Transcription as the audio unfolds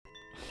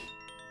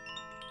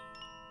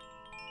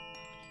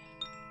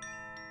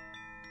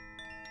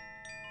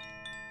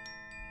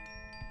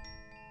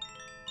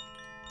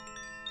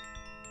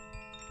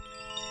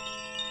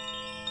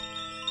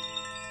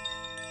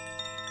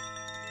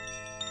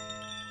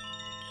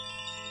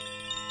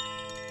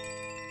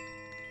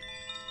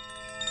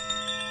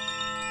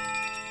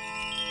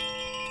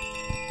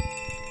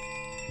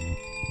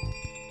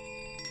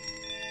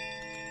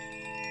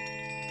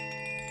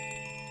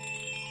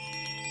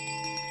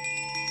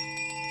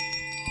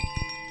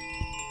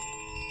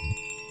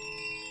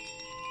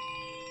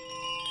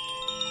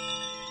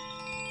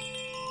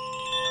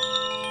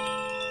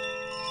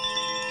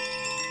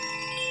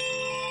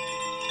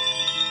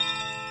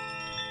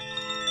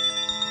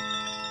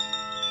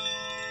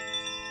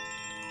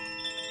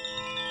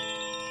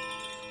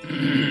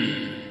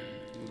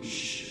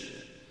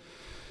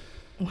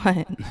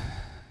What?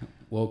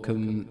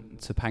 Welcome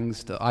to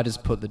Pangstar. I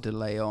just put the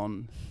delay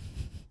on.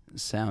 It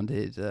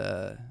sounded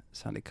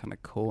kind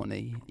of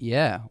corny.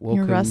 Yeah, welcome.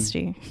 You're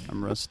rusty.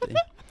 I'm rusty.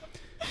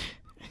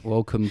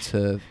 Welcome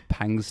to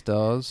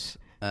Pangstars.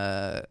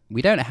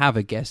 We don't have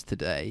a guest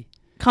today.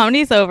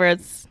 Comedy's over.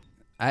 It's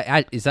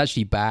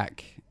actually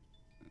back.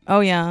 Oh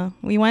yeah,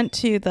 we went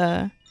to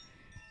the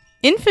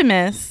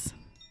infamous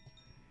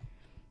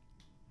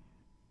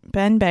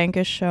Ben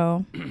Bankus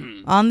show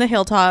on the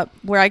hilltop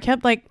where I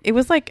kept it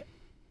was like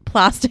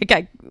plastic.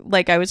 I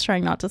was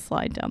trying not to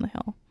slide down the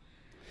hill.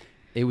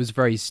 It was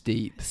very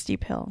steep.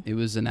 Steep hill. It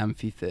was an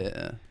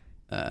amphitheater.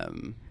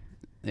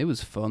 It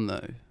was fun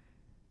though.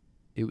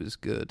 It was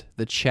good.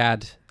 The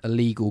Chad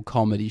illegal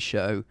comedy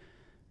show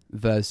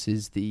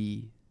versus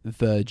the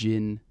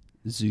Virgin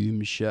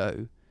Zoom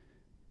show.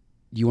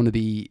 You want to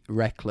be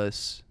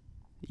reckless.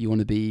 You want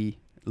to be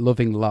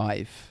loving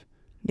life.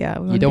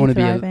 Yeah, you don't want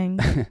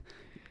to be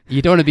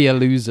you don't want to be a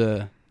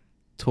loser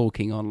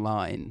talking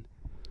online.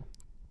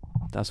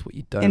 That's what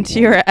you don't into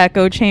want. your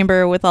echo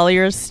chamber with all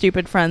your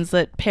stupid friends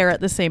that parrot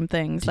the same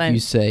things. Did you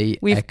say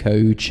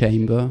echo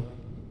chamber?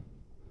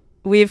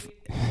 We've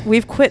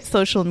quit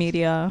social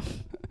media.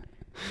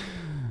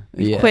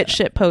 We've quit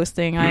shit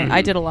posting.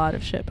 I did a lot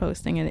of shit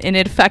posting, and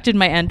it affected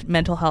my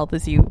mental health,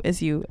 as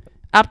you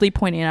aptly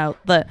pointed out.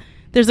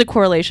 There's a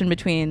correlation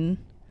between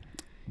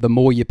the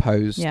more you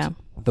post,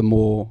 the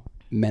more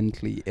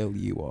mentally ill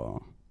you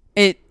are.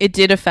 It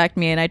did affect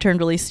me, and I turned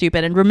really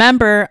stupid. And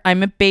remember,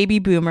 I'm a baby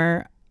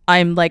boomer.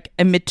 I'm like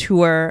a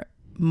mature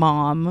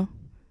mom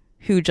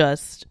who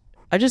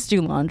I just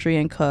do laundry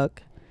and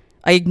cook.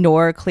 I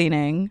ignore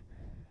cleaning,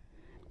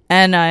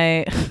 and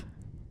I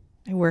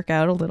work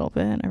out a little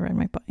bit. I ride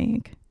my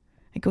bike.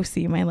 I go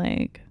see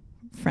my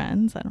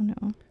friends. I don't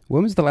know.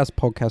 When was the last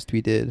podcast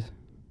we did?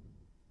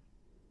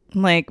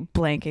 I'm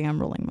blanking. I'm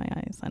rolling my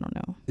eyes. I don't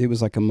know. It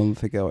was like a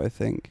month ago, I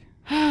think.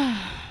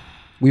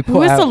 Who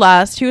was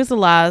the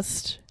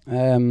last?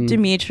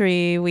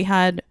 Dimitri. We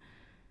had.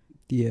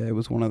 Yeah, it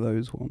was one of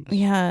those ones.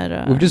 We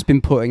had. We've just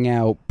been putting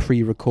out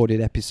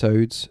pre-recorded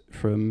episodes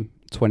from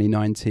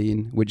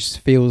 2019, which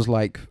feels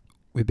like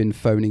we've been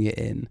phoning it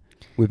in.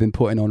 We've been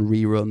putting on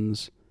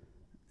reruns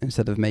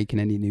instead of making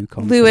any new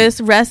content.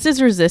 Lewis, rest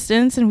is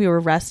resistance, and we were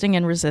resting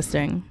and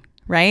resisting,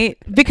 right?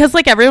 Because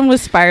everyone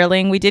was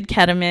spiraling. We did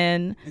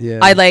ketamine. Yeah.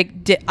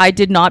 I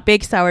did not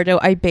bake sourdough.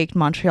 I baked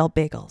Montreal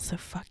bagels. So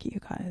fuck you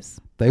guys.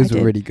 Those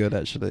were really good,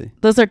 actually.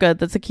 Those are good.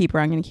 That's a keeper.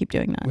 I'm going to keep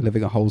doing that. We're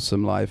living a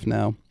wholesome life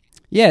now.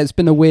 Yeah, it's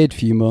been a weird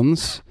few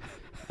months.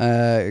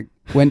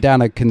 Went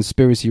down a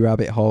conspiracy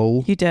rabbit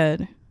hole. You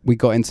did. We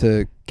got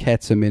into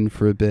ketamine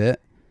for a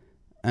bit,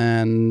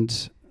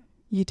 and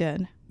you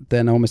did.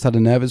 Then I almost had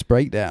a nervous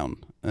breakdown,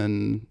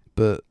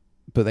 but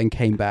then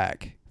came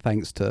back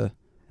thanks to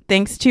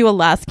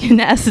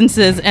Alaskan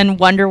Essences and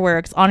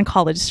Wonderworks on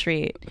College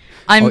Street.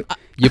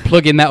 You're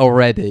plugging that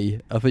already.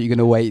 I thought you were going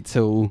to wait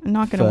till I'm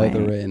not gonna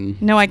further wait. in.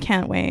 No, I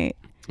can't wait.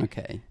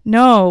 Okay.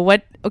 No,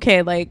 what?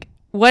 Okay,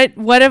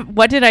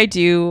 what did I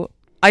do?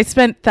 I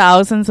spent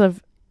thousands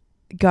of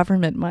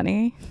government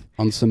money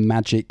on some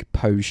magic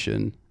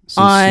potion,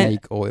 some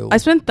snake oil. I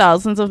spent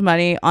thousands of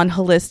money on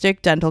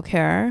holistic dental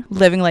care,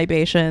 living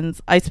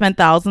libations. I spent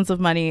thousands of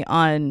money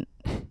on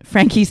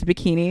Frankie's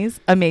bikinis.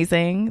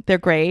 Amazing. They're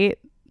great.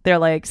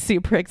 They're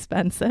super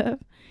expensive.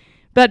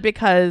 But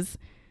because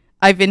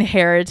I've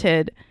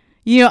inherited,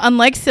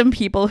 unlike some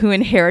people who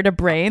inherit a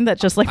brain that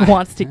just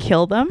wants to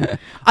kill them,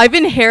 I've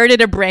inherited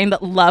a brain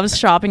that loves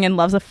shopping and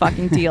loves a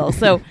fucking deal.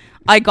 So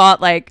I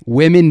got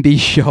women be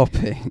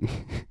shopping.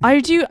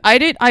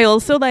 I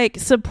also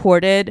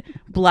supported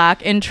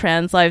Black and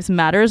Trans Lives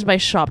Matters by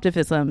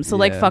shoptivism. So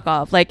fuck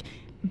off.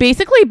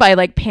 Basically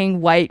by paying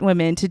white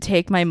women to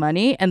take my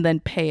money and then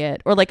pay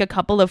it, or a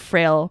couple of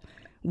frail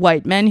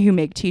white men who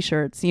make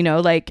t-shirts,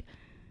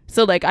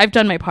 so I've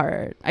done my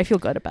part. I feel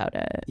good about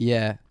it.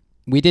 Yeah,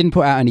 we didn't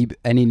put out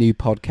any new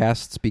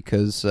podcasts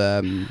because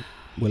we're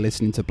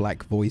listening to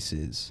black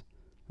voices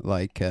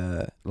like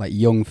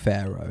Young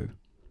Pharaoh.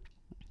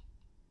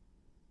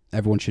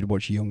 Everyone should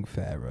watch Young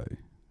Pharaoh.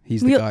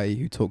 He's the guy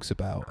who talks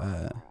about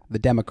the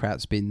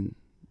Democrats being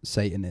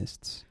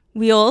Satanists.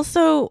 We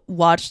also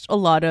watched a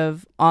lot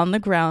of on the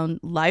ground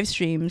live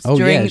streams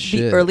during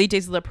the early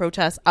days of the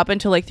protests up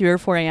until 3 or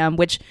 4 a.m.,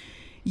 which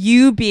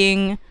you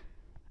being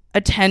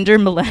a tender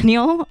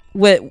millennial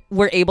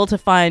were able to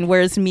find,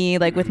 whereas me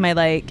with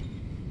my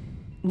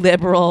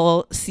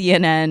liberal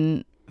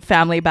CNN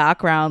family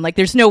background,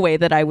 there's no way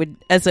that I would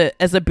as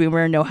a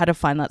boomer know how to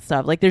find that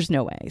stuff. There's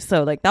no way.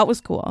 So that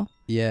was cool.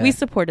 Yeah, we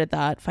supported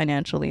that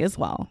financially as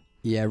well.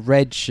 Yeah,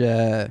 Reg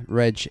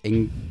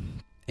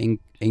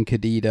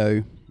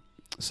Incadido,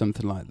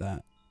 something like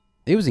that.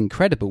 It was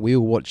incredible. We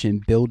were watching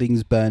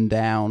buildings burn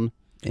down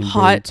in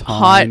real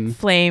time. Hot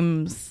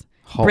flames.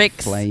 Hot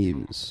bricks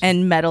flames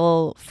and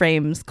metal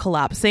frames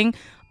collapsing.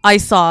 I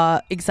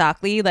saw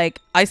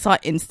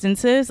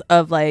instances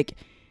of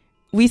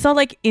we saw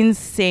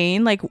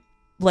insane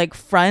like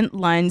front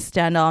line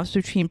standoffs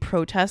between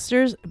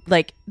protesters.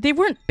 Like they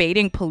weren't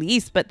baiting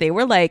police, but they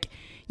were like,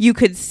 you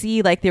could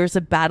see like there was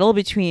a battle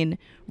between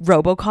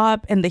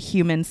RoboCop and the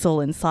human soul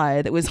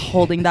inside that was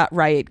holding that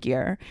riot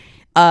gear.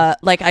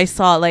 Like I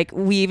saw, like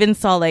we even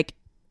saw, like,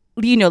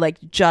 you know, like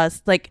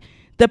just like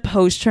the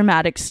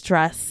post-traumatic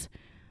stress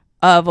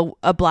of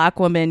a black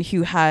woman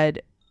who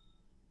had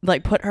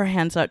like put her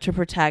hands out to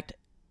protect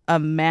a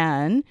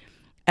man,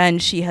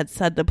 and she had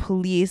said the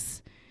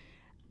police,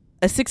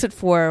 a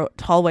 6'4"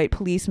 tall white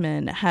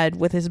policeman had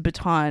with his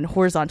baton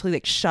horizontally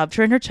like shoved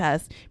her in her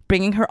chest,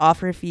 bringing her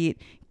off her feet.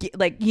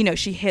 Like, you know,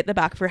 she hit the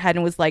back of her head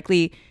and was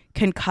likely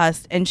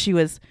concussed, and she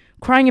was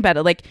crying about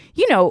it. Like,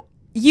 you know,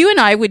 you and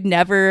I would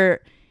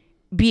never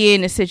be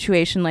in a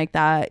situation like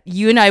that.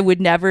 You and I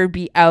would never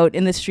be out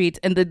in the streets,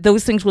 and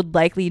those things would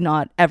likely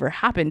not ever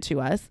happen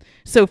to us.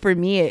 So for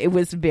me, it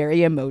was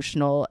very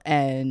emotional,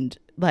 and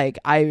like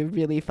I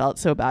really felt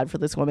so bad for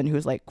this woman who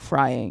was like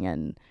crying.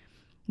 And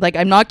like,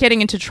 I'm not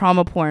getting into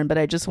trauma porn, but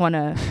I just want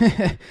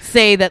to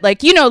say that,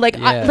 like, you know, like,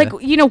 Yeah. like,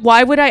 you know,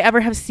 why would I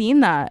ever have seen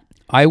that?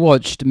 I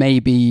was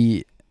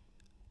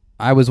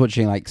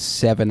watching like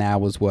 7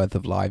 hours worth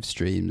of live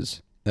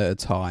streams at a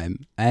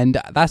time, and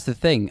that's the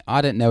thing.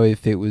 I don't know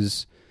if it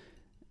was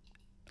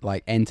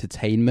like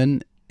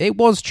entertainment. It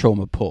was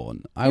trauma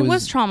porn. It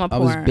was trauma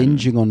porn. I was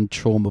binging on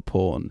trauma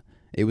porn.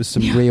 It was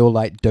some real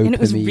like dopamine. And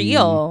it was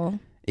real.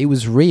 It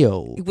was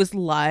real. It was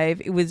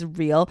live. It was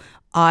real.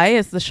 I,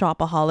 as the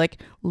shopaholic,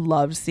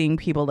 loved seeing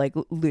people like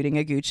looting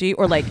a Gucci,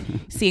 or like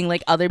seeing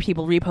like other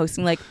people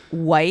reposting like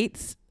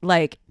whites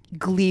like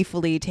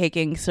gleefully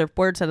taking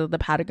surfboards out of the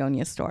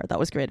Patagonia store. That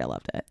was great. I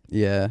loved it.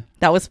 Yeah.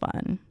 That was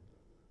fun.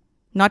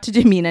 Not to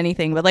demean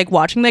anything, but like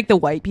watching like the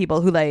white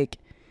people who like,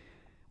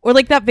 or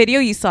like that video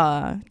you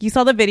saw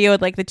the video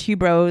of like the two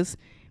bros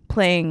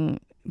playing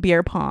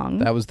beer pong.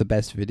 That was the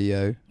best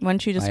video. Why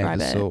don't you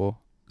describe I ever it? saw.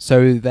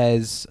 So there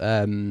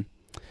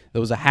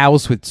was a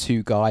house with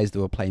two guys that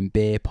were playing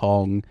beer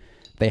pong.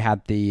 They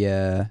had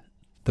the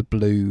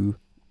blue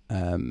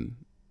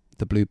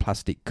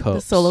plastic cups,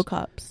 The solo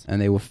cups.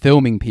 and they were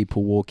filming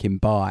people walking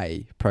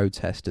by,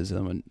 protesters,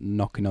 and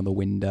knocking on the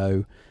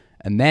window.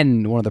 And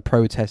then one of the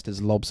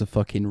protesters lobs a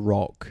fucking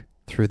rock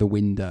through the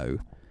window,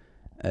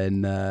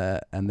 and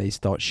they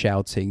start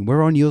shouting,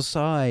 "We're on your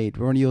side!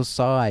 We're on your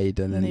side!"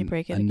 And then they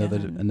break it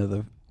again.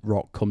 another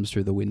rock comes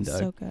through the window.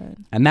 So good.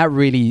 And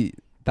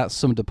that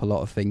summed up a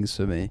lot of things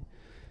for me.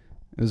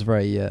 It was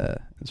very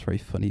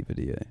funny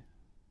video.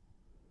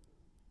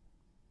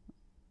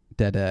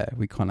 Dead air.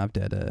 We can't have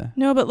dead air.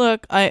 No, but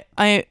look, I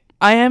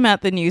am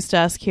at the news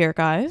desk here,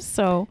 guys.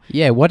 So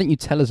Yeah, why don't you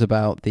tell us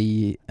about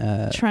the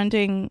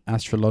trending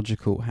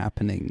astrological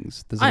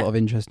happenings? There's a lot of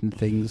interesting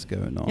things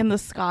going on in the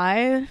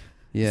sky.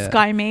 Yeah.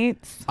 Sky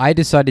mates. I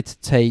decided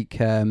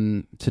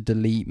to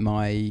delete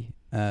my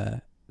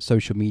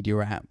social media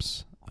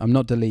apps. I'm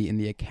not deleting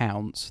the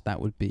accounts. That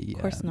would be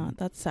Of course not.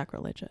 That's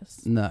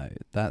sacrilegious. No,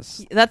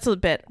 that's a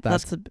bit.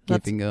 That's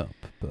giving up.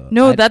 But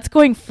no, that's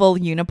going full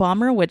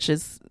Unabomber, which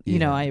is, you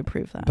know, I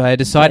approve that. But I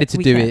decided to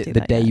we do can't it do the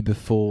that day yet.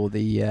 before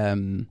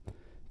the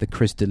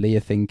Chris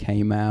D'Elia thing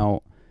came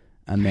out,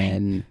 and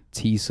then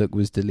T-Suck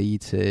was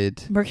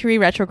deleted. Mercury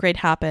retrograde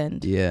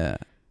happened. Yeah,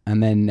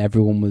 and then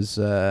everyone was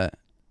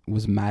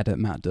mad at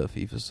Matt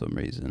Duffy for some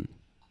reason.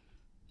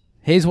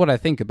 Here's what I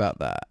think about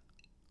that.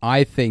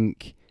 I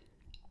think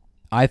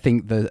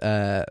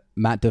that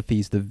Matt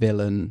Duffy's the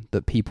villain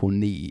that people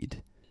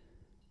need.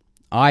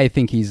 I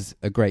think he's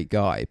a great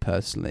guy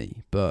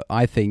personally, but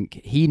I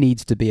think he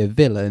needs to be a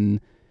villain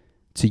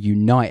to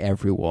unite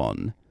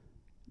everyone,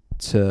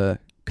 to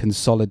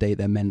consolidate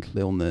their mental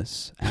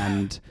illness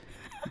and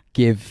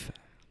give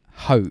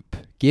hope.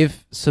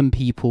 Give some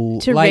people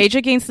To rage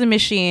against the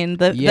machine.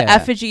 The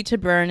effigy to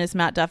burn is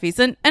Matt Duffy's,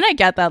 and I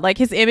get that. Like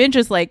his image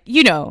is like,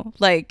 you know,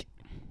 like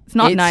it's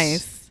not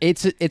nice.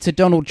 It's a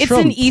Donald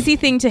Trump. It's an easy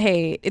thing to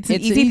hate. It's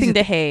an easy thing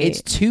to hate.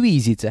 It's too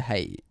easy to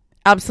hate.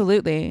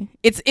 Absolutely.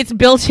 It's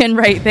built in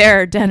right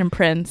there, Den and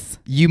Prince.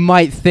 You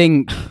might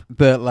think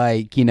that,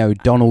 like, you know,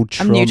 Donald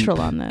Trump I'm neutral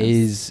on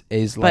this.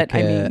 is like but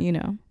I mean, you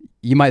know.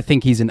 You might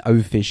think he's an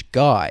oafish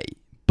guy,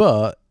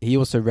 but he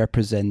also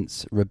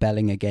represents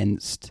rebelling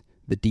against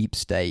the deep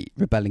state,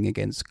 rebelling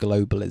against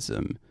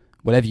globalism.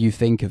 Whatever you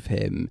think of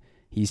him,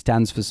 he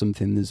stands for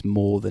something that's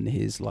more than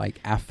his like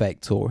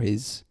affect or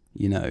his,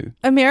 you know.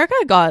 America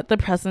got the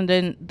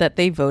president that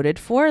they voted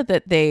for,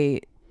 that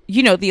they,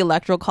 you know, the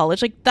electoral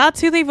college, like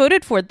that's who they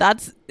voted for.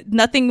 That's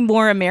nothing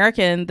more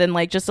American than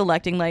like just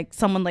electing like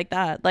someone like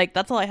that. Like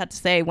that's all I had to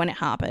say when it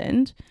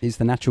happened. Is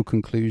the natural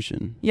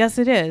conclusion. Yes,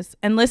 it is.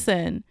 And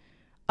listen,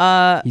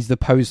 he's the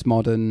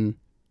postmodern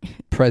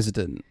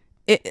president.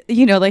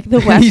 You know, like the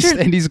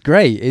Western, and he's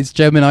great. It's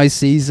Gemini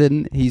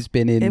season. He's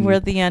been in. We're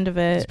at the end of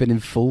it. He's been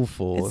in full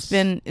force.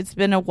 It's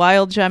been a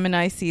wild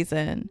Gemini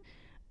season.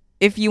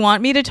 If you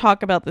want me to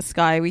talk about the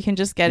sky, we can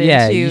just get into.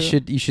 Yeah,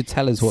 you should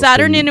tell us what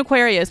Saturn in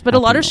Aquarius, but a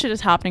lot of shit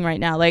is happening right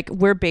now. Like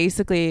we're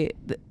basically,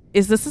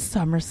 is this a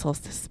summer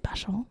solstice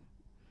special?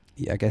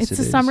 Yeah, I guess it's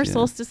a summer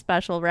solstice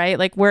special, right?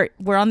 Like we're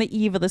on the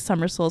eve of the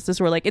summer solstice.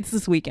 We're like, it's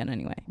this weekend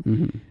anyway.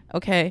 Mm-hmm.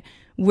 Okay.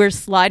 We're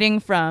sliding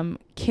from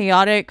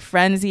chaotic,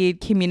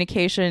 frenzied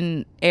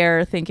communication,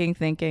 air, thinking,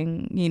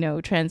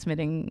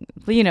 transmitting,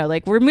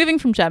 like we're moving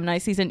from Gemini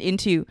season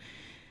into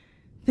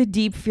the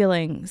deep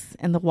feelings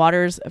and the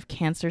waters of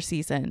Cancer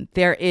season.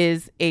 There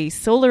is a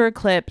solar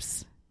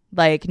eclipse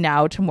like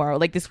now, tomorrow,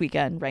 like this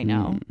weekend right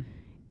now.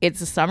 It's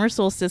the summer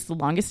solstice, the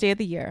longest day of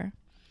the year.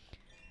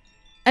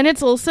 And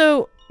it's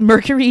also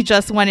Mercury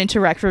just went into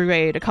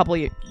retrograde a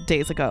couple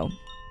days ago.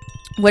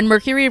 When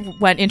Mercury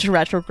went into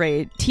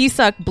retrograde,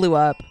 T-Suck blew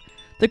up.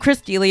 The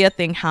Chris D'Elia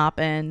thing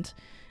happened.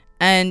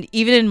 And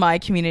even in my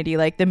community,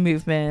 like the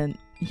movement,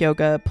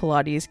 yoga,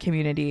 Pilates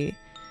community,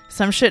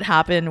 some shit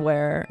happened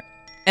where,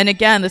 and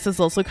again, this is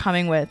also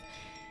coming with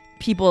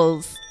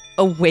people's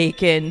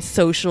awakened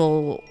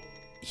social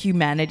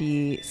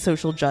humanity,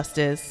 social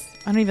justice.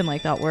 I don't even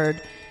like that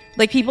word.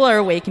 Like people are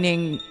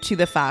awakening to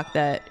the fact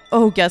that,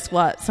 oh, guess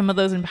what? Some of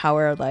those in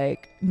power,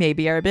 like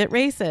maybe are a bit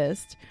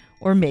racist,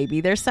 or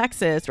maybe they're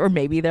sexist, or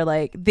maybe they're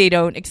like, they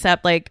don't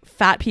accept like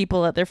fat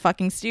people at their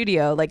fucking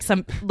studio. Like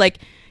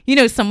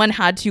someone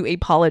had to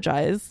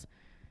apologize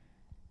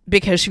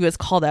because she was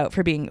called out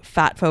for being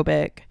fat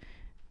phobic.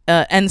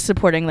 And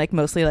supporting like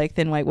mostly like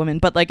thin white women,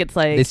 but like it's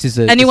like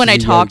anyone I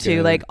talk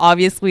to, like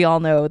obviously we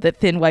all know that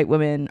thin white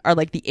women are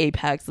like the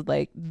apex of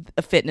like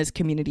a fitness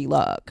community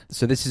look.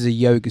 So this is a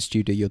yoga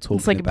studio you're talking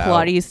about. It's like a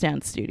Pilates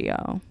dance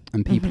studio,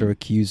 and people are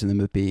accusing them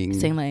of being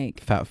saying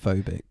like fat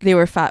phobic. They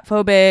were fat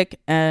phobic,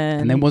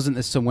 and then wasn't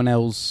there someone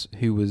else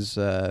who was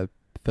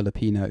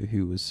Filipino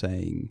who was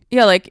saying,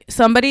 yeah, like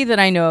somebody that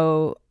I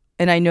know,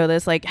 and I know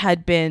this like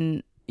had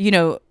been,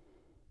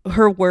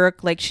 her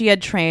work, like she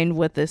had trained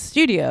with this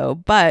studio,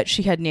 but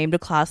she had named a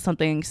class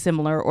something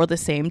similar or the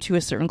same to a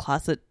certain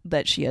class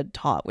that she had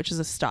taught, which is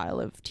a style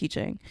of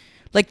teaching.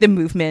 Like the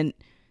movement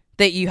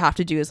that you have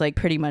to do is like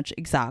pretty much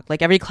exact.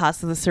 Like every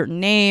class has a certain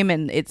name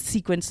and it's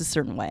sequenced a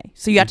certain way.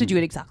 So you have to do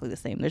it exactly the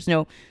same.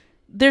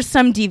 There's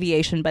some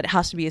deviation, but it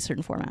has to be a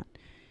certain format.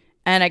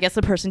 And I guess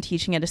the person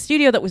teaching at a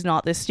studio that was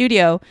not this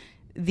studio,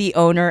 the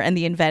owner and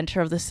the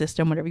inventor of the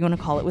system, whatever you want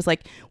to call it, was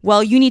like,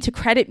 well, you need to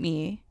credit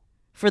me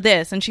for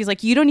this. And she's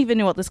like, you don't even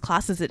know what this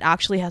class is. It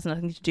actually has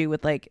nothing to do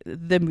with like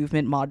the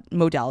movement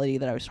modality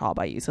that I was taught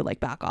by you, so like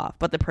back off.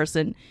 But the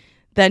person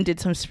then did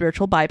some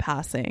spiritual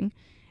bypassing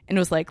and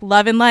was like,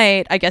 love and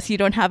light, I guess you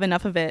don't have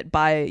enough of it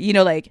by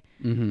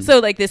so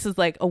like this is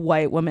like a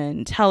white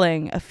woman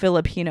telling a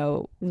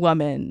Filipino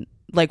woman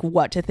like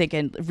what to think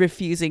and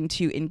refusing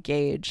to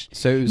engage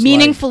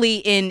meaningfully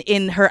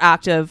in her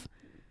act of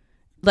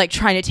like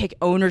trying to take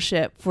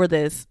ownership for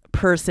this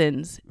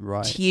person's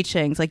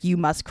teachings. Like, you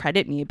must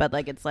credit me, but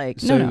like it's like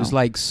so no. It was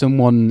like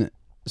someone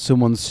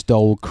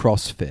stole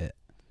CrossFit.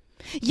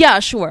 Yeah,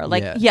 sure.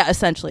 Like yeah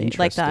essentially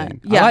like that.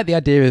 Yeah, I like the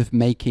idea of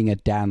making a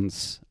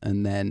dance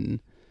and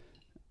then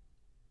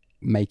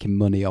making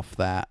money off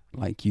that.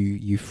 Like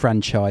you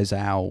franchise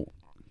out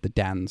the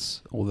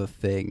dance or the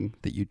thing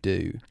that you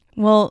do.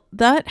 Well,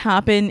 that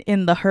happened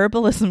in the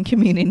herbalism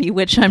community,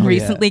 which I'm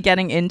recently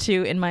getting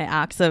into in my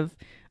acts of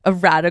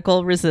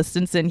radical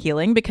resistance and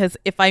healing, because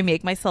if I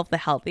make myself the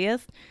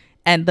healthiest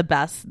and the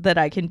best that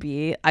I can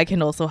be, I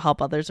can also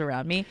help others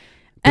around me.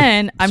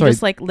 And I'm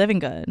just like living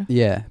good.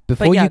 Yeah.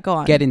 Before you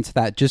get into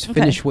that, just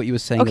finish what you were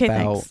saying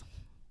about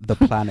the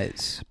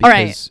planets.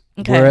 Because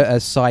we're at a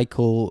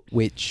cycle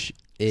which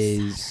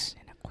is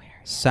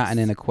Saturn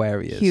in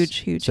Aquarius.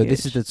 Huge. So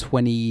this is the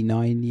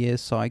 29-year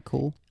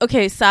cycle.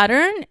 Okay,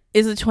 Saturn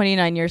is a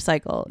 29-year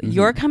cycle. Mm-hmm.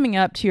 You're coming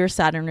up to your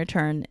Saturn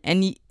return,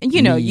 and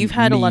you've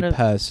had a lot of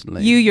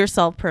personally. You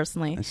yourself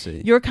personally. I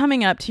see. You're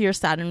coming up to your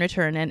Saturn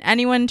return, and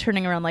anyone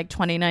turning around like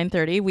 29,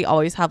 30, we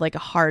always have like a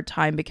hard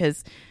time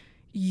because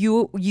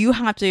you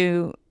have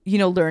to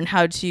learn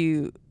how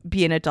to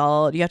be an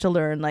adult. You have to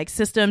learn like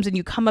systems, and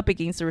you come up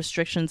against the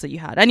restrictions that you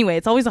had. Anyway,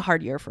 it's always a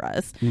hard year for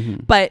us.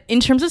 Mm-hmm. But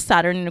in terms of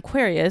Saturn and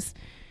Aquarius,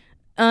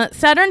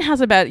 Saturn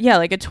has about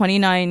like a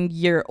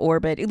 29-year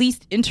orbit, at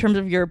least in terms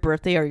of your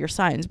birthday or your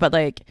signs, but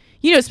like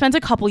it spends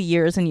a couple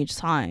years in each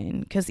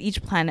sign because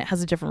each planet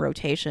has a different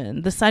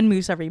rotation. The sun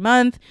moves every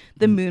month,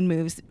 the moon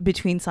moves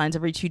between signs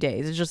every 2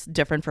 days. It's just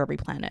different for every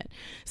planet.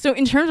 So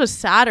in terms of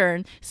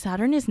Saturn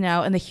is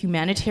now in the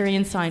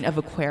humanitarian sign of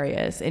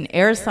Aquarius, an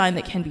air sign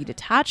that can be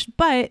detached,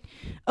 but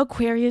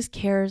Aquarius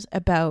cares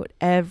about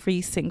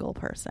every single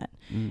person.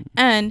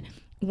 And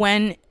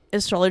when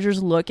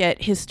astrologers look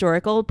at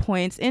historical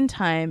points in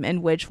time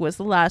and which was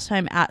the last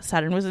time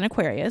Saturn was in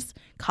Aquarius,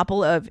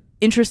 couple of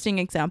interesting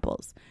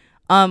examples.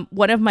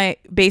 One of my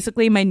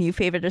new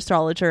favorite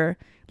astrologer,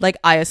 like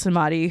Aya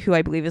Samadi, who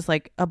I believe is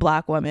like a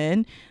black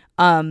woman,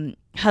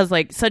 has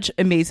like such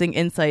amazing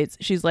insights.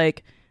 She's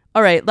like,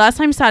 all right, last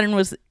time Saturn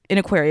was in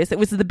Aquarius, it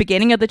was the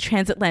beginning of the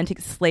transatlantic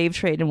slave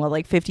trade in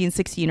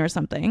 1516 or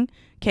something.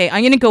 Okay,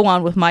 I'm going to go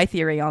on with my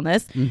theory on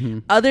this. Mm-hmm.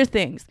 Other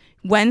things.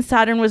 When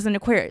Saturn was in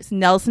Aquarius,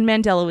 Nelson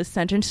Mandela was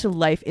sentenced to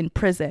life in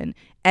prison.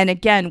 And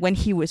again, when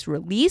he was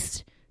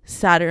released,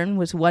 Saturn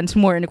was once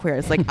more in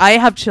Aquarius. Like, I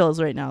have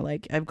chills right now.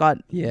 Like, I've got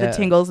the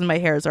tingles and my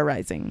hairs are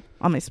rising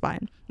on my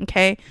spine.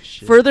 Okay.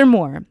 Shit.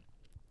 Furthermore,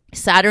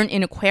 Saturn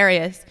in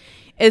Aquarius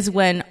is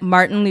when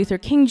Martin Luther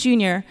King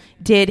Jr.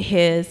 did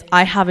his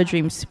I Have a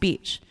Dream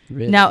speech.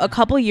 Really? Now, a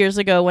couple years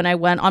ago, when I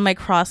went on my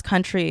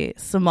cross-country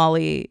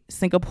Somali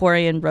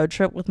Singaporean road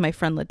trip with my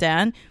friend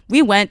Ladan,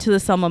 we went to the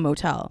Selma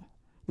Motel.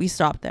 We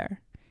stopped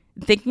there.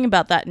 Thinking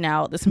about that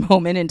now, this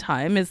moment in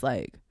time is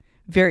like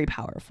very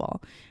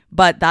powerful.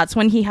 But that's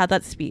when he had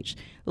that speech.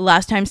 The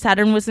last time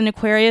Saturn was in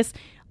Aquarius,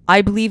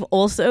 I believe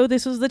also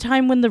this was the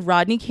time when the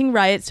Rodney King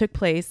riots took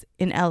place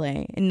in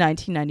LA in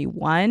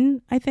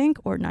 1991, I think,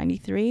 or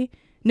 93.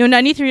 No,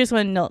 93 is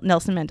when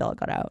Nelson Mandela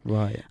got out.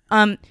 Right.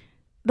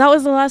 That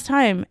was the last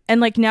time. And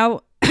like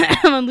now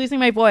I'm losing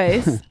my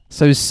voice.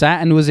 So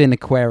Saturn was in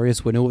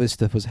Aquarius when all this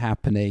stuff was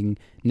happening.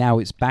 Now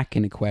it's back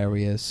in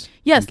Aquarius.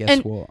 Yes. And guess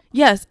what?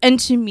 Yes. And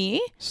to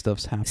me,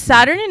 Stuff's happening.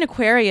 Saturn in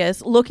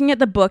Aquarius, looking at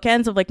the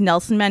bookends of like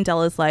Nelson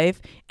Mandela's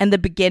life and the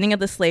beginning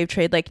of the slave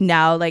trade, like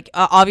now, like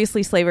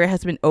obviously slavery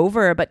has been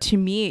over, but to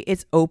me,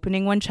 it's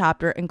opening one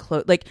chapter and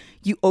close. Like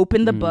you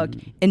open the book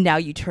and now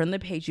you turn the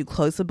page, you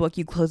close the book,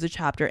 you close the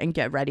chapter and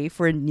get ready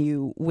for a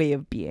new way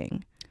of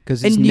being.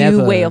 Because a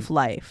new way of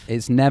life.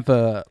 It's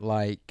never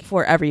like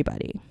for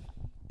everybody.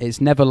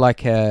 It's never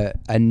like a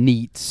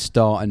neat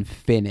start and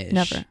finish.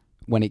 Never.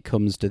 When it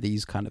comes to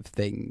these kind of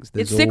things,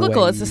 it's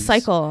cyclical. It's a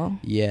cycle.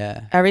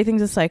 Yeah,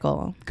 everything's a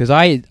cycle. Because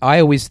I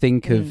always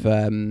think of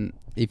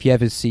if you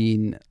ever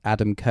seen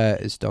Adam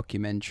Curtis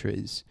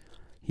documentaries,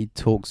 he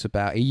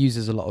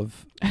uses a lot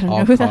of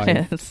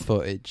archive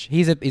footage.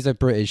 He's a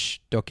British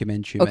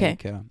documentary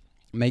maker.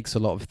 Makes a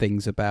lot of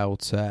things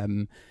about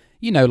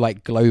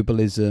like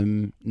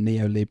globalism,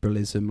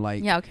 neoliberalism,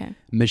 like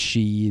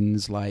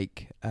machines,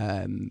 like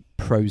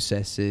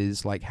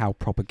processes, like how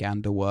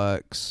propaganda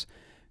works,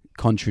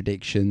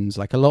 contradictions,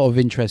 like a lot of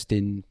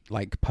interesting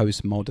like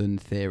postmodern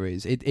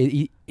theories.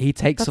 He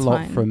takes a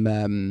lot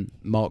from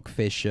Mark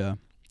Fisher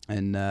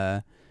and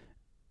I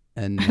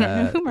don't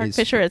know who Mark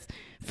Fisher is.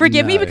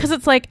 Forgive me because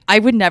it's like I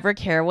would never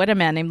care what a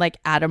man named like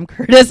Adam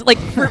Curtis like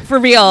for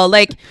real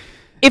like.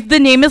 If the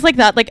name is like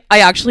that, like I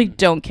actually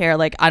don't care.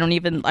 Like I'm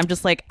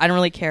just like I don't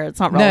really care.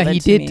 It's not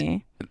relevant to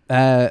me.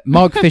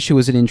 Mark Fisher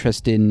was an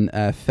interesting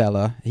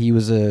fella. He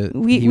was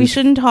we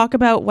shouldn't talk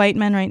about white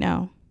men right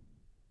now.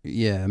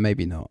 Yeah,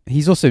 maybe not.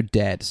 He's also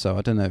dead, so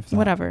I don't know if that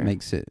whatever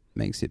makes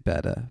it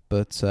better.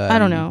 But I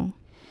don't know.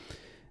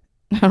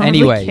 I don't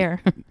anyway, really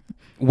care.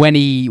 when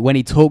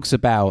he talks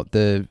about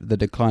the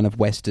decline of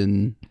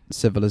Western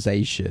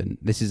civilization,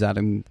 this is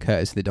Adam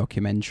Curtis, the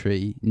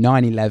documentary.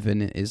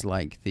 9/11 is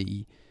like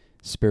the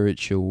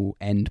spiritual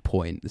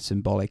endpoint, the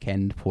symbolic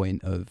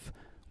endpoint of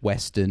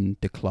Western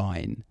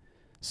decline.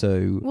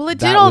 So it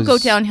did all go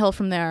downhill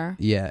from there.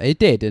 Yeah, it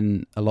did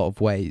in a lot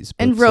of ways.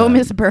 And Rome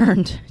is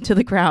burned to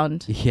the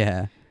ground.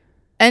 Yeah.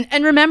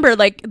 And remember,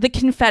 like the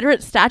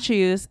Confederate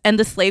statues and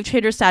the slave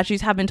trader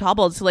statues have been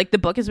toppled. So like the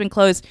book has been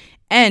closed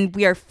and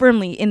we are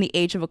firmly in the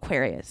age of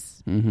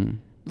Aquarius. Mm-hmm.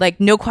 Like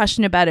no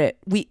question about it.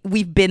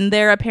 We've been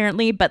there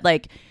apparently, but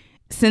like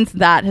since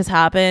that has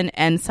happened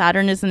and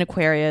Saturn is in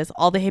Aquarius,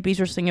 all the hippies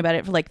were singing about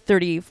it for like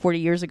 30, 40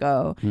 years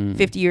ago,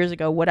 50 years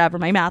ago, whatever.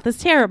 My math is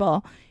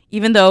terrible.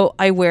 Even though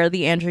I wear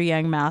the Andrew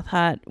Yang math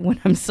hat when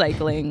I'm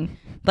cycling.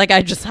 Like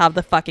I just have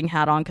the fucking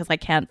hat on because I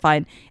can't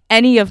find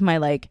any of my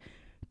like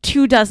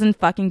 24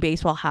 fucking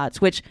baseball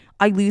hats, which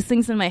I lose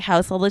things in my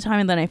house all the time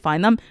and then I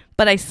find them.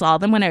 But I saw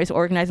them when I was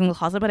organizing the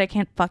closet, but I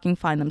can't fucking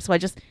find them. So I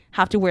just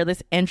have to wear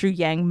this Andrew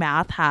Yang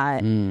math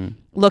hat,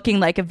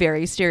 looking like a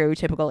very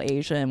stereotypical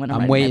Asian when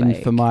I'm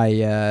waiting for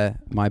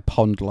my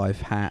Pond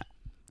Life hat.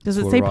 Does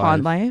it say arrive.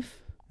 Pond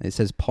Life? It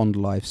says Pond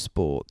Life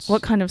Sports.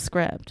 What kind of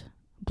script?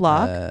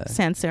 Block?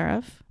 Sans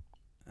serif?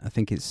 I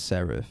think it's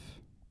serif.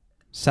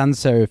 Sans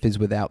serif is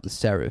without the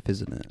serif,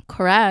 isn't it?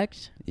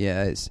 Correct.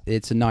 Yeah,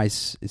 it's a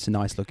nice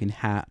looking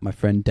hat. My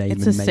friend Damon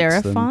makes them. It's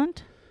a serif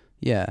font?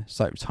 Yeah,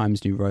 it's like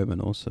Times New Roman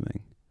or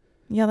something.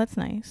 Yeah, that's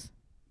nice.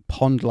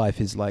 Pond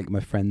Life is like my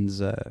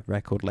friend's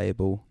record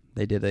label.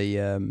 They did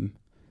an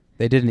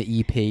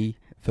EP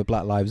for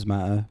Black Lives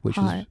Matter, which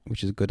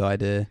is a good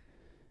idea.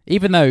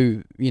 Even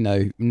though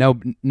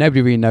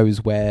nobody really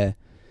knows where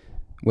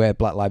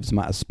Black Lives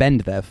Matter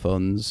spend their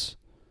funds.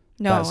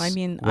 No, I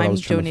mean I'm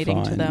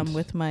donating to them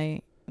with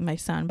my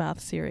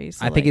Sandbath series.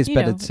 So I think it's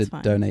better to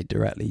donate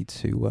directly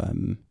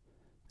to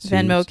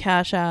Venmo,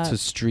 Cash App, to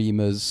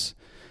streamers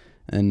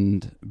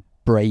and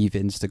brave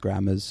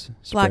Instagrammers,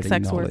 black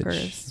sex knowledge.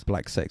 workers,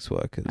 black sex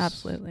workers.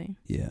 Absolutely.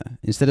 Yeah.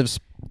 Instead of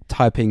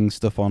typing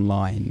stuff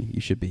online, you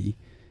should be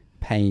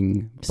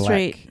paying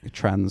black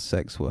trans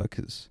sex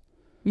workers.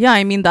 Yeah,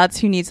 I mean that's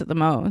who needs it the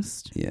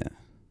most. Yeah.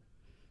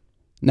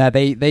 No,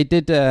 they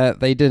did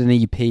an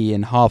EP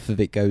and half of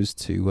it goes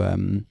to a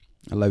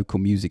local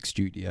music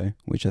studio,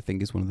 which I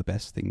think is one of the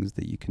best things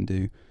that you can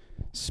do.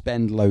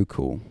 Spend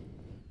local.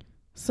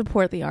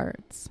 Support the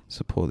arts.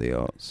 Support the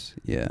arts,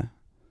 yeah.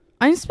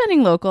 I'm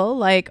spending local.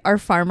 Like our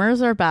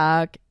farmers are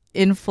back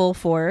in full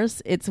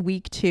force. It's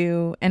week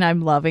 2 and I'm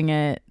loving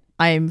it.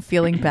 I'm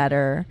feeling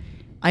better.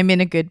 I'm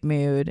in a good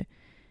mood.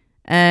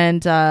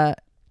 And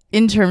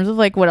in terms of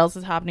like what else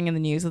is happening in the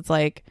news, it's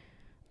like,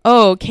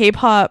 oh,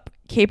 K-pop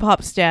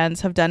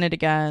stans have done it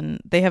again.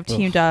 They have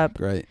teamed up.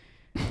 Great.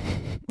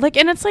 Like,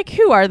 and it's like,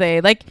 who are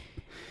they? Like,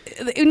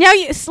 now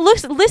you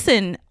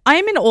listen,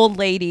 I'm an old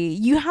lady.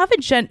 You have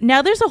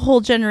now there's a whole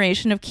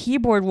generation of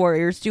keyboard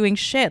warriors doing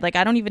shit. Like,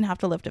 I don't even have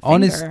to lift a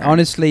finger.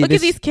 Honestly, look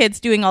at these kids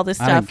doing all this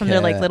stuff from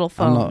their like little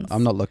phones.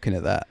 I'm not looking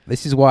at that.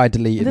 This is why I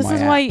deleted my apps.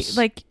 This is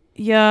why, like,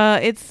 yeah,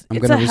 it's a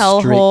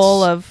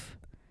hellhole of.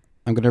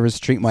 I'm going to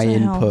restrict my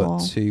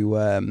input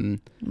to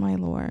my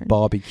lord,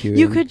 barbecuing.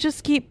 You could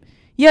just keep.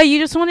 Yeah, you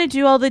just want to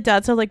do all the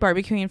dad stuff like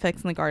barbecuing and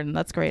fixing the garden.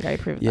 That's great. I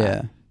approve of that.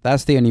 Yeah,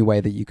 that's the only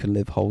way that you can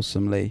live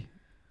wholesomely.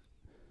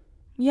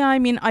 Yeah, I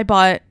mean, I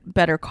bought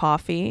better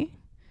coffee.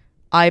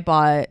 I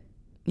bought,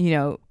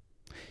 You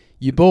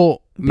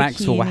bought bikinis.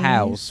 Maxwell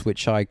House,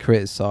 which I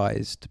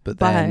criticised, but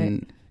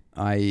then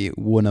I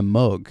won a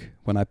mug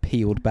when I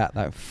peeled back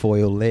that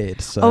foil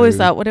lid. So, oh, is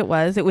that what it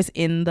was? It was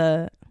in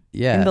the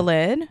in the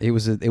lid? It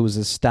was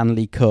a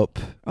Stanley Cup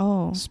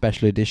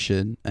special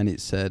edition, and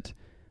it said,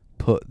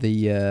 put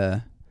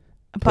the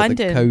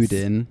code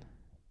in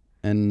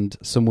and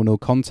someone will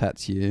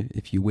contact you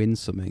if you win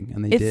something,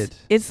 and they did.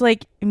 It's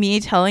like me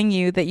telling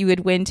you that you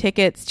would win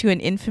tickets to an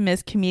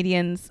infamous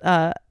comedian's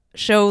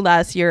show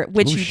last year,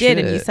 which you did,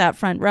 and you sat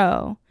front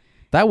row.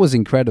 That was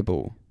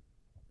incredible.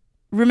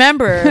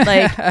 Remember,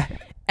 like,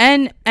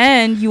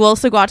 and you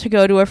also got to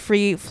go to a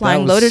free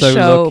Flying Lotus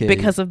show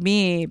because of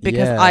me,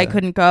 because I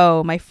couldn't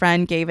go. My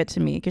friend gave it to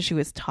me because she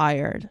was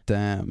tired.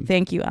 Damn.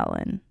 Thank you,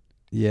 Ellen.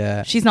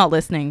 Yeah. She's not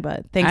listening,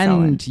 but thanks,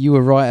 Ellen. And you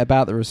were right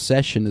about the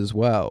recession as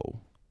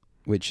well,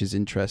 which is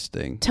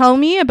interesting. Tell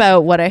me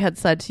about what I had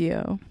said to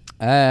you.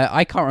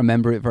 I can't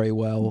remember it very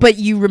well. But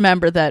you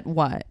remember that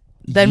what?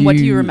 Then what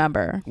do you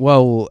remember?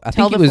 Well, I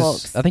think it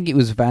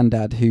was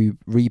Vandad who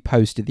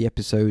reposted the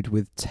episode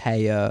with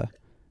Taya,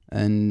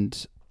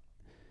 and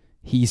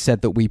he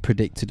said that we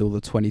predicted all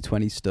the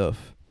 2020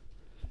 stuff.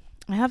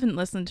 I haven't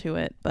listened to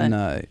it, but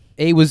no.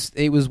 It was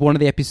one of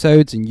the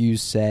episodes, and you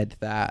said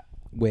that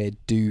we're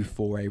due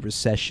for a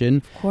recession.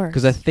 Of course.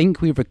 Because I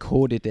think we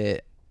recorded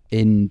it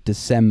in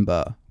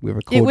December.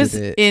 It was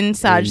in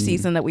Sag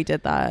season that we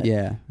did that.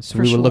 Yeah. So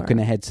we were looking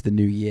ahead to the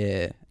new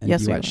year, and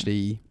yes, you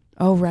actually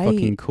right.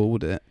 fucking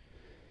called it.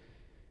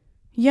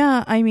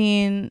 Yeah, I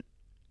mean,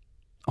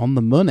 on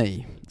the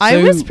money. I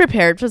was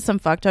prepared for some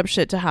fucked up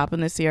shit to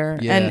happen this year.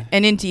 Yeah.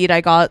 And indeed,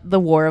 I got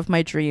the war of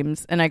my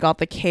dreams, and I got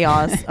the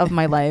chaos of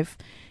my life,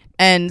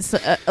 and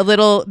a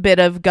little bit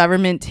of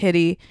government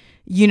titty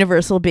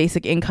universal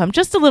basic income,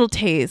 just a little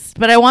taste,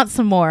 but I want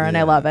some more, and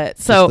I love it.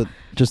 So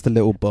just a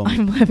little bump.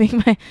 I'm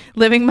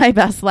living my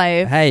best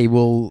life. Hey,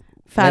 well,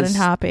 fat and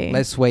happy.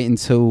 Let's wait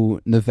until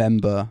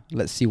November.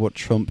 Let's see what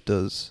Trump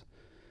does.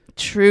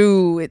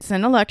 True, it's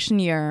an election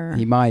year.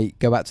 He might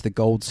go back to the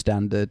gold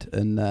standard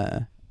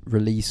and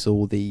release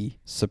all the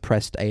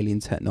suppressed alien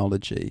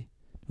technology,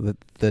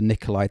 the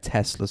Nikola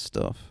Tesla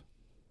stuff,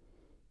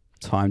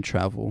 time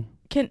travel.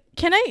 Can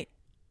I?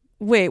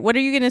 Wait, what are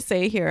you going to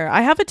say here?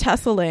 I have a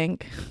Tesla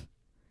link.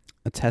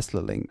 A Tesla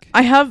link.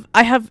 I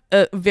have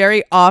a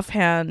very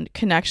offhand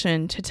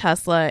connection to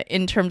Tesla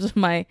in terms of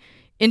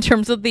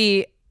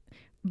the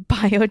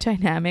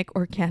biodynamic,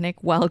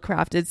 organic,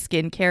 well-crafted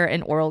skincare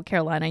and oral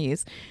care line I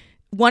use.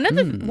 One of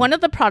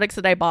the products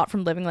that I bought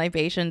from Living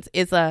Libations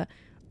is a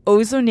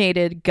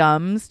ozonated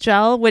gums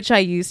gel, which I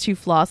use to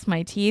floss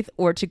my teeth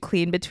or to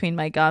clean between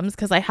my gums,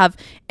 because I have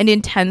an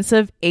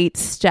intensive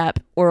 8-step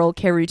oral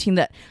care routine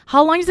that,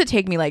 how long does it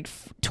take me? Like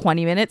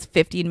 20 minutes,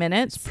 15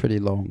 minutes? It's pretty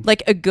long.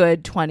 Like a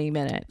good 20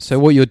 minutes. So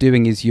what you're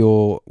doing is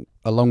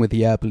along with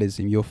the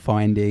herbalism, you're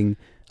finding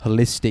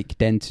holistic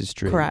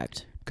dentistry.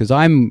 Correct. Because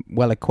I'm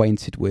well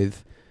acquainted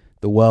with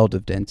the world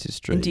of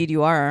dentistry. Indeed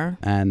you are.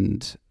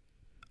 And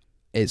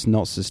it's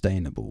not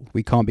sustainable.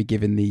 We can't be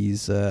given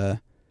these...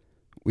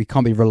 we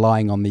can't be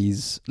relying on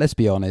these, let's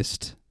be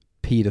honest,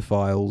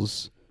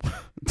 pedophiles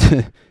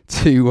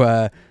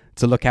to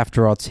look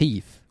after our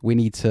teeth. We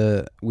need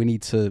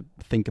to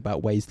think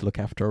about ways to look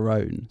after our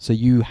own. So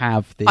you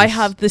have this. I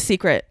have the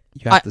secret.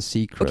 You have the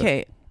secret.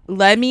 Okay,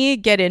 let me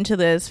get into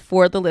this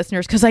for the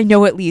listeners, because I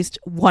know at least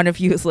one of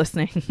you is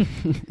listening.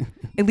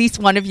 At least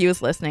one of you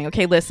is listening.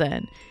 Okay,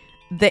 listen.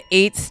 The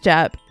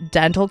 8-step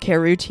dental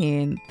care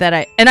routine that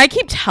I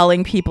keep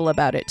telling people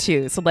about it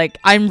too. So like,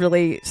 I'm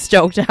really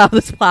stoked to have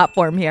this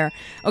platform here.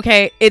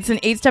 Okay. It's an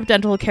 8-step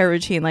dental care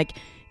routine. Like,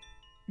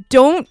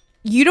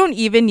 you don't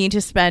even need to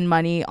spend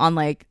money on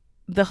like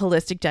the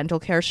holistic dental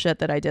care shit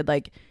that I did.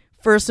 Like,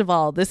 first of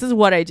all, this is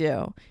what I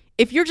do.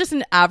 If you're just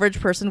an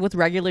average person with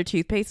regular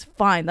toothpaste,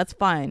 fine. That's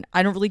fine.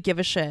 I don't really give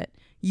a shit.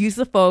 Use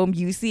the foam,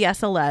 use the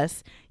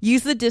SLS,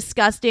 use the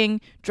disgusting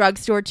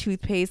drugstore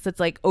toothpaste that's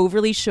like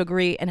overly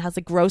sugary and has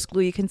a gross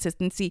gluey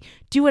consistency.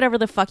 Do whatever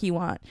the fuck you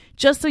want.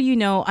 Just so you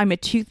know, I'm a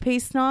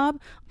toothpaste snob.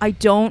 I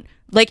don't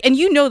like, and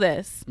you know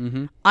this,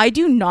 I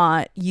do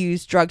not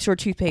use drugstore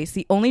toothpaste.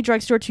 The only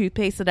drugstore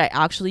toothpaste that I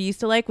actually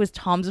used to like was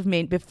Tom's of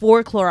Maine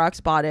before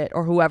Clorox bought it,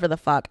 or whoever the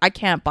fuck. I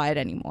can't buy it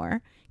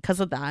anymore because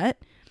of that.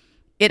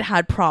 It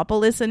had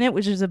propolis in it,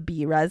 which is a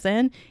bee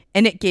resin,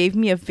 and it gave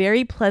me a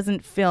very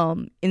pleasant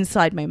film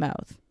inside my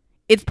mouth.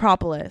 It's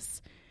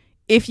propolis.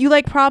 If you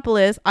like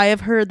propolis, I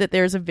have heard that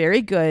there's a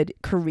very good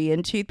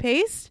Korean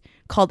toothpaste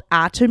called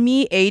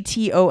Atomy,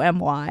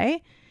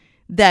 Atomy,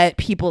 that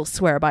people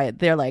swear by it.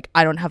 They're like,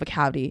 I don't have a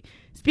cavity.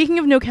 Speaking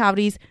of no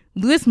cavities,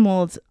 Louis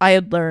Moulds, I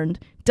had learned,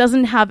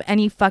 doesn't have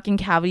any fucking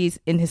cavities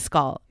in his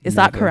skull. Is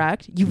that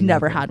correct? You've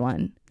never had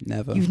one.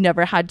 Never. You've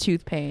never had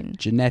tooth pain.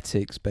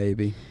 Genetics,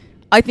 baby.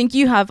 I think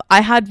you have.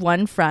 I had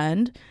one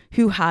friend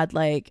who had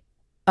like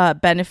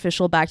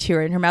beneficial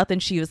bacteria in her mouth,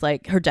 and she was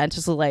like, her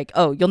dentist was like,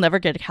 oh, you'll never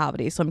get a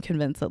cavity. So I'm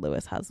convinced that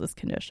Louis has this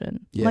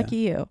condition. Yeah. Lucky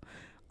you.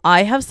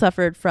 I have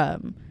suffered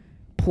from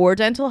poor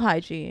dental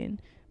hygiene.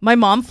 My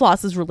mom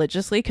flosses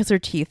religiously because her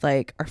teeth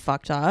like are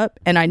fucked up,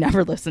 and I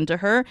never listened to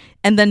her.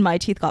 And then my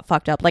teeth got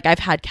fucked up. Like I've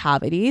had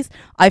cavities.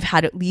 I've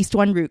had at least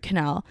one root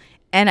canal,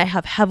 and I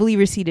have heavily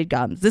receded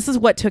gums. This is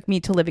what took me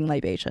to Living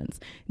Libations.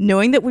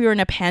 Knowing that we were in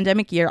a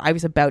pandemic year, I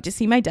was about to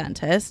see my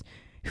dentist,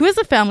 who is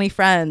a family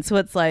friend. So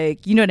it's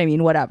like, you know what I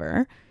mean?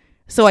 Whatever.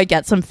 So I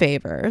get some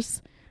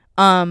favors.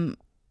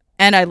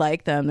 And I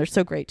like them. They're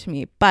so great to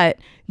me. But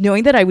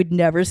knowing that I would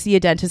never see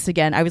a dentist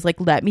again, I was like,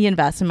 let me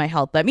invest in my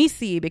health. Let me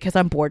see, because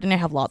I'm bored and I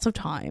have lots of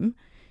time.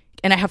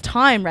 And I have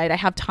time, right? I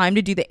have time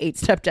to do the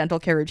 8-step dental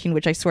care routine,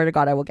 which I swear to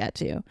God I will get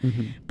to.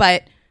 Mm-hmm.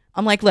 But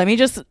I'm like, let me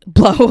just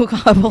blow a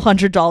couple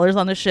 $100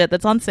 on the shit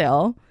that's on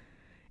sale.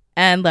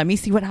 And let me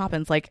see what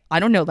happens. Like, I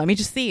don't know. Let me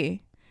just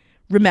see.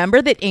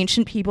 Remember that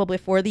ancient people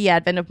before the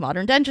advent of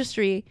modern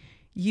dentistry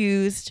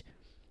used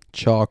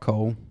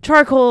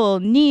charcoal,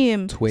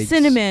 neem, twigs,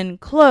 cinnamon,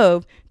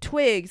 clove,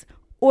 twigs,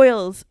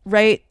 oils,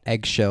 right?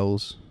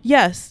 Eggshells.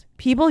 Yes.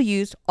 People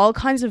used all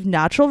kinds of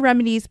natural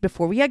remedies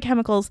before we had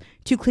chemicals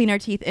to clean our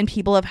teeth. And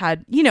people have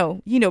had,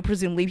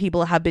 presumably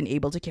people have been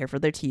able to care for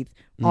their teeth,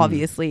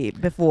 obviously,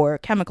 before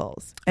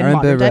chemicals and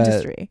modern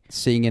dentistry.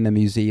 Seeing in a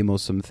museum or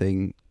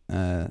something,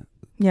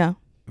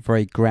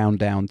 very ground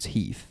down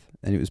teeth.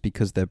 And it was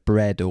because their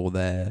bread or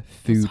their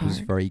food was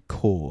very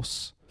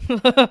coarse.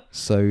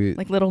 So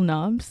like little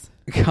nubs,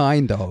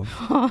 kind of,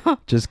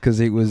 just because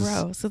it was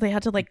gross. So they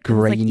had to like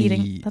grainy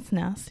eating. That's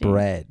nasty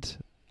bread.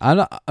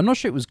 I'm not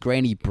sure it was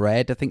grainy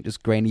bread. I think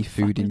just grainy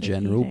food in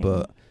general,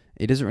 but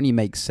it doesn't really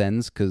make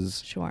sense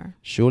because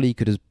surely you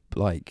could have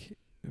like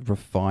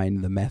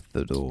refined the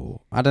method, or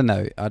I don't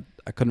know.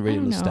 I couldn't really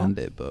understand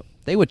it, but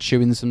they were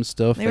chewing some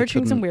stuff. They were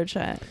chewing some weird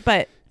shit,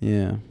 but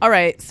yeah. All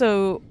right,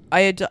 so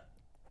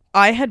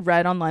I had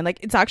read online, like,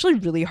 it's actually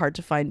really hard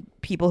to find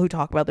people who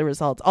talk about the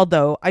results.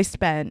 Although I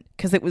spent,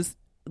 because it was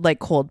like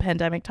cold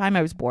pandemic time,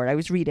 I was bored. I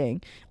was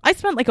reading. I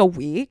spent like a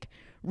week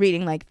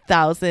reading like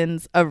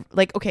hundreds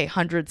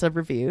of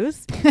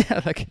reviews.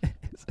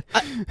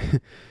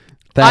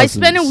 I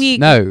spent a week.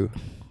 No,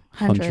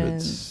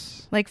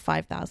 hundreds. Like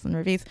 5,000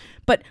 reviews.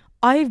 But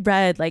I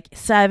read like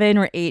 7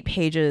 or 8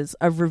 pages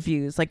of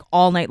reviews like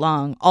all night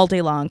long, all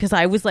day long, because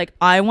I was like,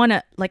 I want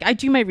to, like, I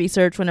do my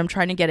research when I'm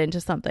trying to get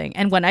into something,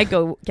 and when I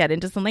go get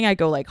into something, I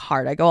go like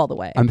hard, I go all the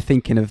way. I'm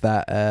thinking of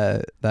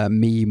that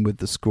meme with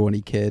the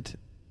scrawny kid,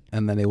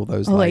 and then all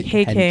those hey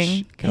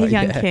King, hey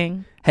young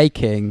King, hey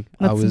King.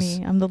 That's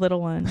me. I'm the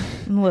little one.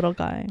 I'm the little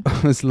guy.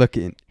 I was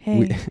looking.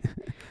 Hey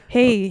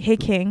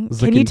King,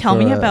 can you tell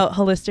me about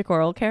holistic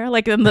oral care?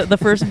 Like the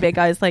first big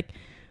guy is like,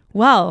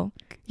 well,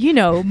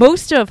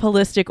 most of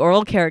holistic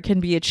oral care can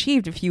be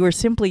achieved if you are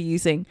simply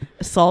using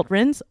a salt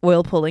rinse,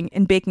 oil pulling,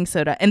 and baking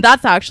soda. And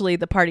that's actually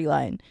the party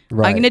line.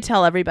 Right. I'm going to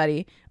tell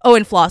everybody,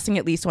 and flossing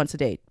at least once a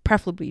day,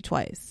 preferably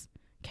twice.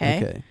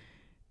 Okay.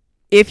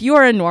 If you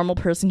are a normal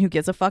person who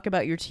gives a fuck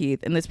about your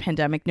teeth in this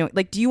pandemic,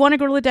 do you want to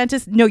go to the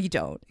dentist? No, you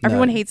don't. No.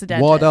 Everyone hates a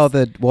dentist.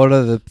 What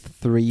are the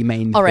 3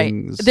 main all right.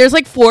 things? There's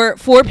like four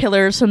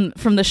pillars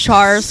from the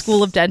Shar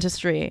School of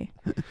Dentistry.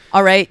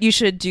 All right. You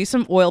should do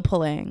some oil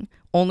pulling.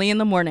 Only in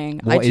the morning.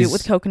 I do it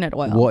with coconut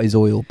oil. What is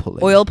oil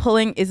pulling? Oil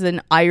pulling is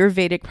an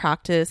Ayurvedic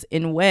practice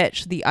in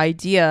which the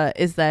idea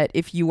is that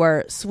if you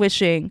are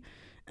swishing,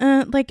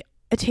 like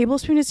a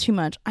tablespoon is too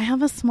much. I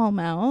have a small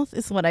mouth,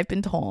 is what I've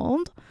been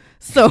told.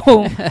 So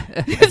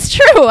it's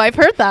true. I've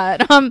heard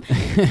that.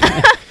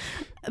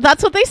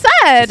 That's what they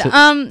said.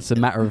 It's a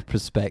matter of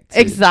perspective.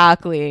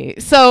 Exactly.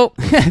 So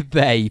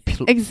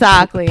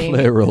exactly.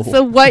 Plural.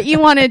 So what you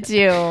want to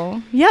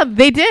do? Yeah,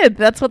 they did.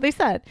 That's what they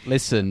said.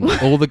 Listen,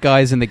 all the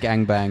guys in the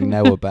gangbang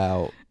know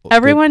about.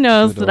 Everyone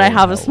knows that I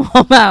have a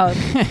small mouth.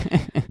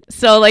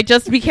 So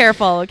just be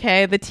careful,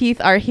 okay? The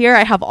teeth are here.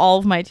 I have all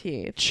of my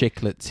teeth.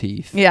 Chiclet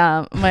teeth.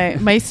 Yeah,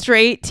 my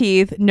straight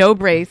teeth, no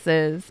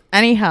braces.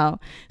 Anyhow,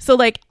 so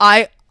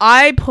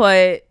I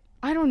put,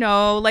 I don't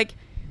know,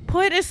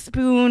 put a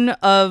spoon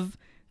of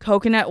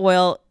coconut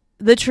oil.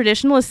 The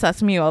traditional is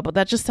sesame oil, but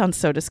that just sounds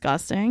so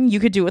disgusting. You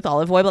could do it with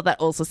olive oil, but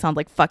that also sounds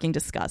like fucking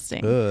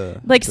disgusting.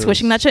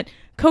 Swishing that shit.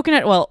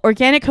 Coconut oil,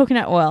 organic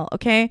coconut oil,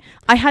 okay?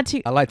 I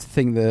like to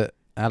think that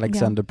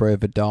Alexander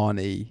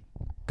Brovedani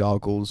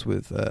gargles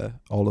with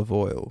olive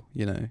oil,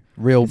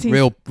 real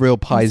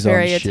Paisan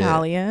very shit.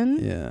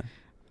 Italian. Yeah.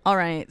 All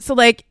right. So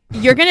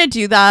you're going to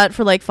do that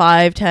for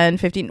 5, 10,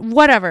 15,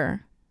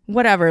 whatever.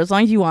 whatever, as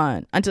long as you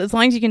want, as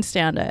long as you can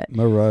stand it.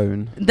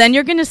 Maroon. Then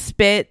you're going to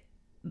spit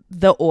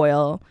the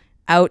oil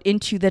out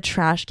into the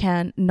trash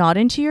can, not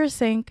into your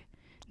sink,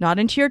 not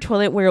into your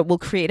toilet where it will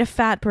create a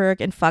fatberg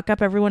and fuck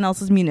up everyone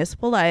else's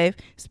municipal life.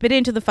 Spit it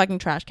into the fucking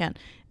trash can.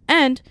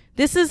 And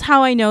this is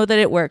how I know that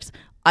it works.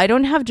 I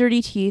don't have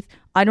dirty teeth.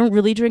 I don't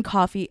really drink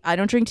coffee. I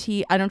don't drink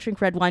tea. I don't drink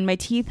red wine. My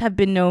teeth have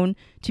been known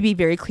to be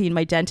very clean.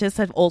 My dentists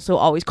have also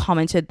always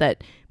commented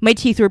that my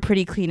teeth were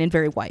pretty clean and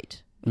very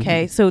white.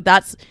 Okay. So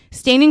that's,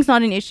 staining's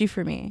not an issue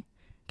for me.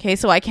 Okay.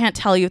 So I can't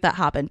tell you if that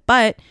happened.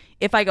 But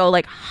if I go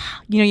like,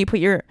 you put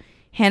your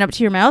hand up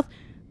to your mouth,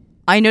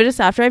 I notice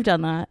after I've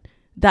done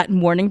that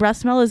morning breath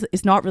smell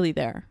is not really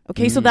there.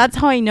 Okay. So that's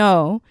how I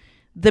know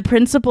the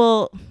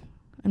principle,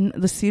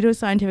 the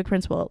pseudoscientific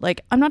principle,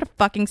 like I'm not a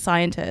fucking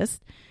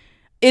scientist,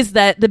 is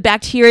that the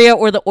bacteria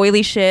or the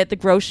oily shit, the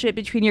gross shit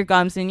between your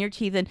gums and your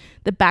teeth and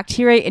the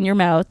bacteria in your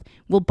mouth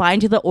will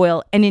bind to the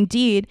oil. And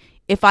indeed,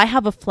 if I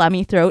have a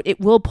phlegmy throat, it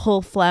will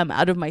pull phlegm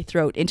out of my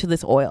throat into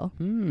this oil.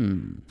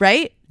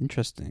 Right?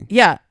 Interesting.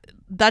 Yeah.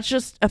 That's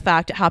just a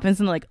fact. It happens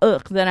and like,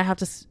 ugh, then I have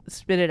to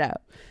spit it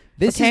out.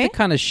 This is the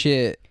kind of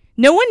shit.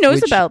 No one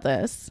knows about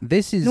this.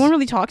 No one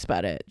really talks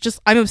about it.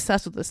 Just, I'm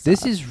obsessed with this stuff.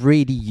 This is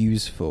really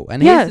useful.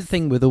 And here's the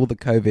thing with all the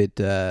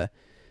COVID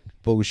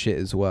bullshit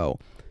as well.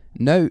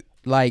 No,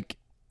 like,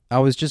 I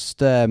was just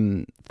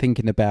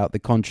thinking about the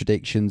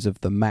contradictions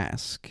of the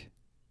mask.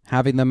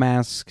 Having the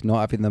mask, not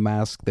having the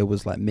mask, there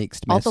was like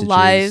mixed messages. All the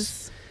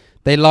lies.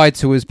 They lied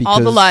to us because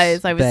all the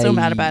lies. I was so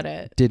mad about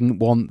it. Didn't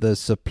want the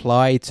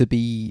supply to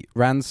be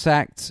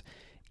ransacked.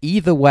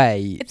 Either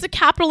way, it's a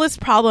capitalist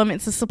problem.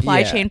 It's a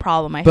supply chain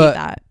problem. I hate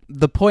that.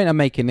 The point I'm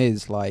making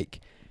is like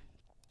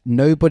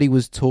nobody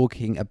was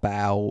talking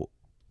about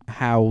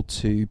how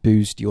to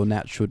boost your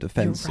natural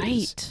defenses. You're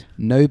right.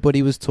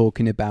 Nobody was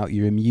talking about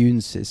your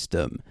immune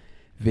system,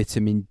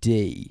 vitamin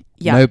D.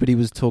 Yeah. Nobody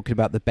was talking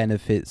about the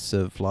benefits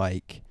of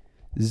like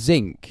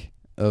zinc,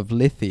 of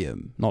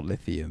lithium, not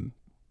lithium,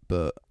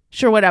 but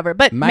sure, whatever.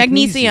 But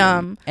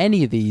magnesium,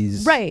 any of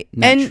these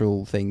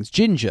natural things.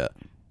 Ginger,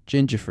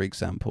 for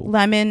example.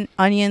 Lemon,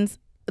 onions.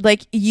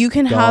 Like you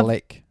can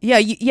garlic.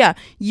 Have,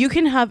 you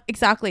can have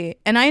exactly.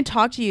 And I had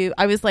talked to you.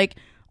 I was like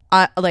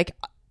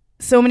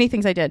so many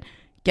things I did.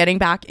 Getting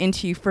back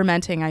into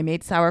fermenting, I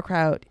made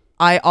sauerkraut.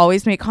 I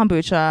always make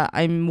kombucha.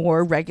 I'm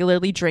more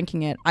regularly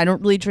drinking it. I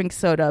don't really drink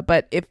soda,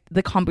 but if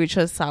the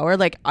kombucha is sour,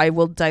 like I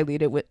will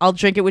dilute it I'll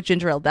drink it with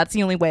ginger ale. That's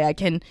the only way I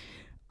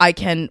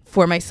can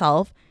for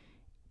myself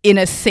in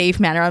a safe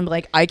manner. I'm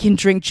like, I can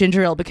drink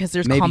ginger ale because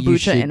there's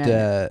kombucha in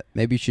it.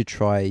 Maybe you should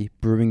try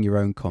brewing your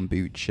own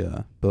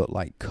kombucha, but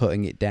like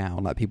cutting it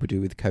down like people do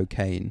with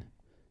cocaine.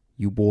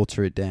 You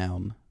water it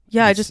down.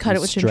 Yeah, I just cut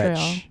it with ginger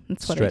ale.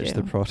 That's what I do. Stretch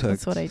the product.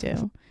 That's what I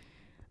do.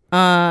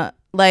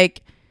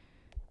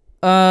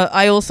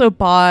 I also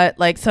bought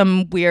like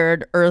some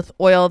weird earth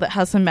oil that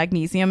has some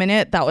magnesium in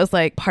it. That was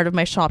like part of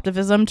my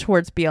shoptivism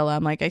towards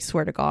BLM. Like I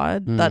swear to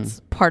God,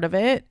 that's part of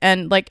it.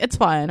 And like, it's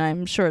fine.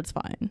 I'm sure it's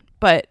fine.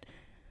 But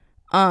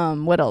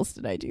what else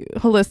did I do?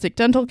 Holistic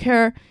dental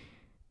care.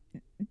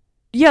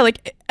 Yeah,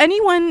 like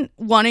anyone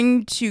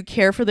wanting to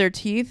care for their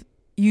teeth,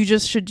 you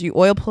just should do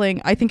oil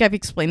pulling. I think I've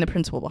explained the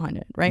principle behind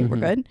it, right? We're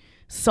good.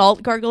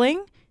 Salt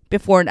gargling,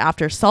 before and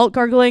after. Salt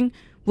gargling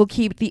will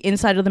keep the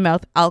inside of the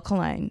mouth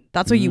alkaline.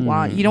 That's what you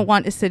want. You don't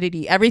want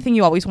acidity. Everything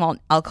you always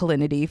want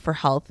alkalinity for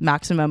health,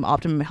 optimum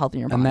health in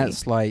your body. And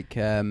that's like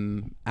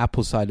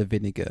apple cider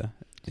vinegar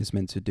is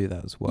meant to do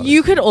that as well.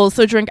 You could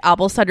also drink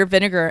apple cider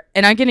vinegar.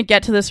 And I'm going to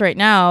get to this right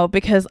now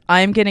because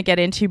I'm going to get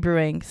into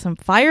brewing some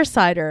fire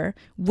cider,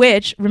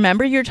 which,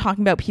 remember, you're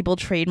talking about people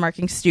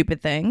trademarking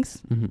stupid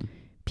things.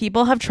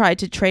 People have tried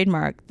to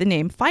trademark the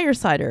name fire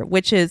cider,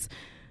 which is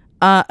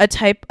a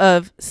type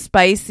of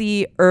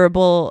spicy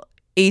herbal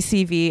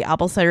ACV,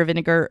 apple cider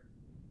vinegar,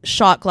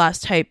 shot glass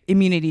type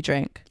immunity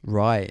drink.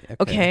 Right.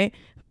 Okay.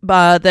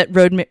 That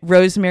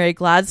Rosemary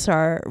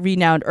Gladstar,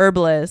 renowned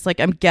herbalist, like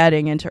I'm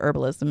getting into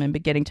herbalism and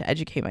beginning to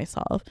educate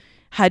myself,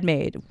 had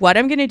made. What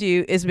I'm going to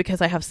do is,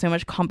 because I have so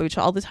much kombucha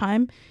all the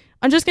time,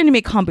 I'm just going to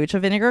make kombucha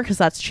vinegar because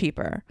that's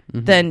cheaper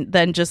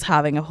than just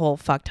having a whole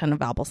fuck ton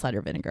of apple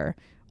cider vinegar.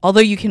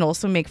 Although you can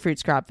also make fruit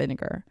scrap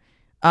vinegar.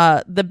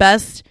 The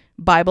best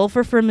Bible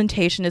for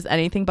fermentation is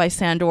anything by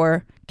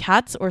Sandor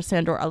Katz or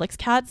Sandor Alex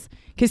Katz,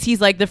 because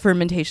he's like the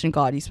fermentation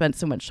god. He spent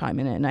so much time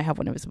in it, and I have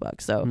one of his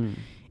books. So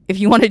if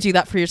you want to do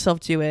that for yourself,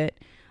 do it.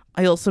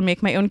 I also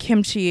make my own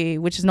kimchi,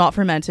 which is not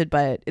fermented,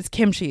 but it's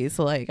kimchi,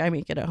 so like I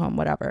make it at home,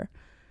 whatever.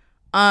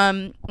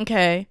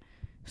 Okay.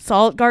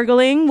 Salt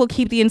gargling will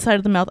keep the inside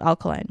of the mouth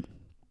alkaline.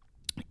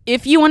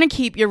 If you want to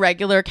keep your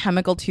regular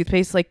chemical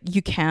toothpaste, like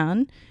you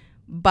can,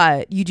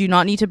 but you do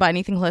not need to buy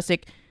anything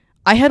holistic.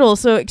 I had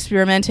also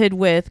experimented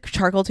with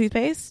charcoal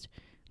toothpaste,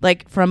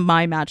 like from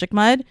My Magic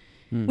Mud,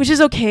 which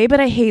is okay, but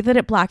I hate that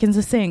it blackens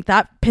the sink.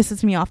 That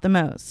pisses me off the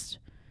most.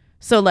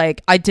 So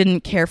like I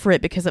didn't care for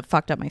it because it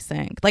fucked up my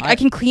sink. Like I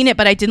can clean it,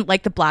 but I didn't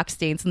like the black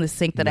stains in the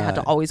sink that I had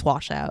to always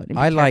wash out. And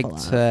I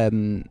liked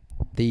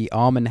the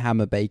Arm &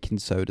 Hammer baking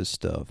soda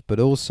stuff, but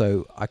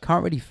also I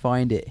can't really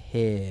find it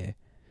here.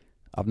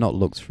 I've not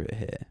looked for it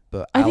here,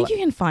 but I think you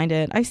can find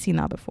it. I've seen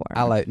that before.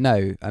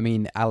 No, I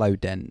mean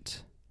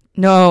Allodent.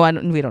 No,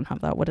 we don't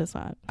have that. What is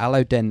that?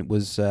 Allodent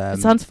was It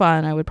sounds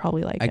fun. I would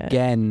probably like it.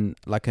 again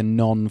like a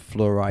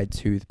non-fluoride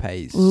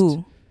toothpaste.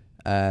 Ooh.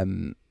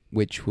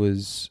 Which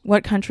was,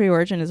 What country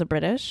origin? Is it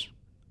British?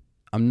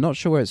 I'm not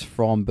sure where it's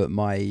from, but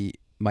my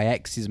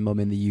ex's mum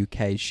in the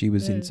UK, she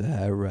was into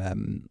her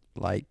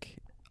like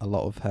a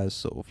lot of her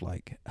sort of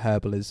like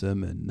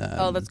herbalism and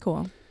Oh, that's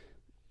cool.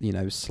 you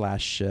know,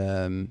 slash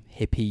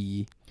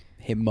hippie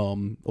hip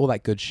mom, all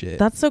that good shit.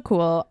 That's so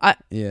cool.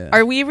 Yeah.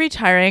 Are we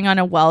retiring on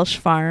a Welsh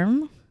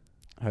farm?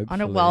 Hopefully.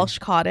 On a Welsh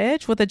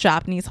cottage with a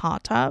Japanese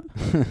hot tub?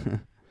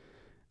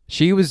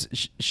 She was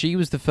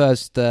the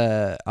first.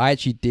 I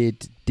actually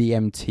did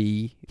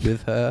DMT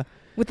with her.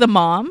 With the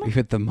mom?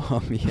 With the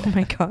mom, yeah. Oh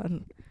my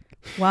god!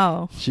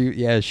 Wow.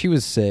 She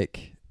was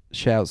sick.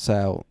 Shouts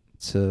out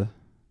to,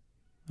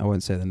 I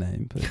won't say the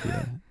name, but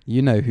yeah,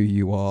 you know who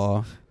you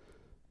are.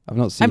 I've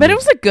not seen. I bet it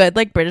was a good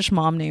like British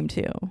mom name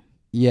too.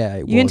 Yeah,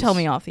 you can tell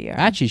me off the air.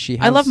 Actually, she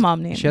has. I love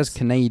mom names. She has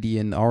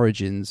Canadian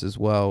origins as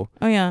well.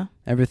 Oh yeah.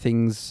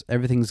 Everything's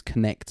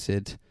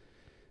connected.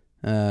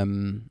 I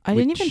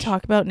didn't even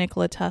talk about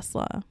Nikola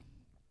Tesla.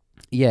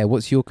 Yeah,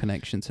 what's your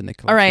connection to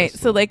Nikola? All right,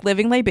 Tesla? so like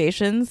Living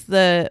Libations,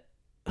 the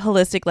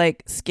holistic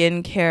like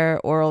skin care,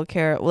 oral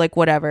care, like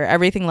whatever,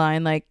 everything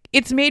line, like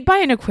it's made by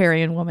an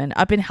Aquarian woman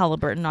up in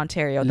Halliburton,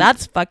 Ontario.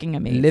 That's fucking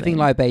amazing. Living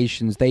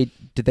Libations, did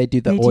they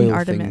do the Nadine oil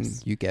Artemis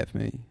thing you gave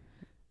me?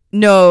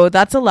 No,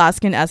 that's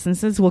Alaskan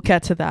Essences. We'll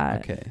get to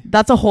that. Okay.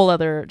 That's a whole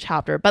other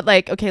chapter. But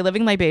like, okay,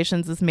 Living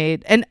Libations is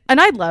made, and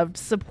I loved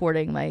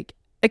supporting like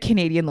a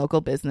Canadian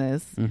local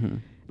business. Mm-hmm.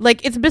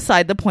 Like, it's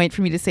beside the point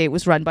for me to say it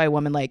was run by a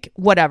woman. Like,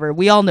 whatever.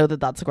 We all know that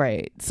that's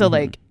great. So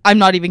like, I'm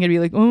not even gonna be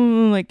like,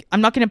 oh, like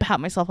I'm not gonna pat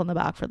myself on the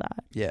back for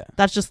that. Yeah,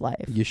 that's just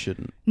life. You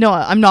shouldn't. No,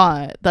 I'm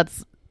not.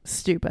 That's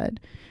stupid.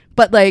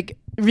 But like,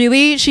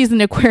 really, she's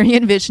an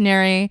Aquarian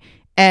visionary,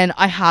 and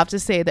I have to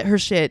say that her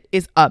shit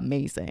is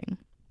amazing.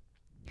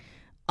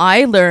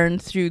 I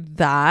learned through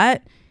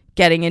that,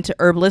 getting into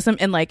herbalism,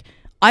 and like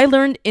I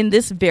learned in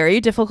this very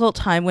difficult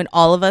time when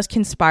all of us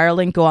can spiral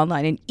and go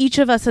online, and each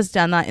of us has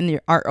done that in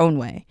our own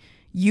way.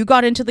 You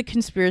got into the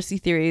conspiracy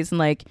theories, and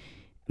like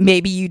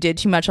maybe you did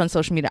too much on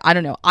social media. I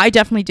don't know. I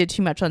definitely did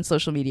too much on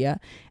social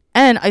media,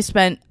 and I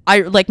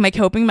like my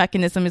coping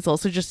mechanism is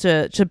also just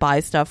to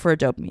buy stuff for a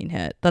dopamine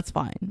hit. That's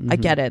fine. I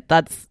get it.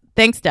 That's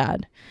thanks,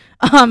 Dad.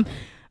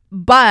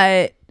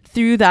 But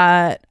through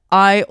that,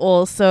 I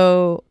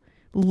also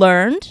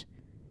learned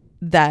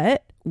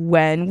that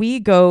when we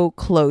go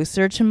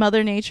closer to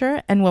Mother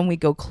Nature and when we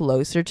go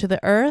closer to the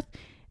earth,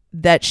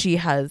 that she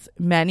has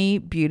many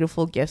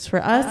beautiful gifts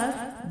for us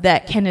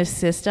that can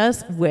assist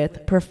us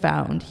with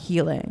profound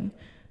healing.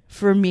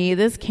 For me,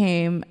 this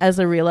came as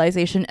a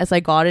realization as I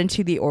got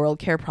into the oral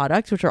care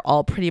products, which are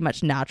all pretty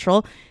much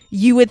natural.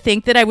 You would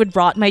think that I would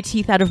rot my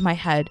teeth out of my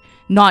head,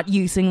 not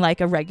using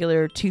like a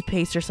regular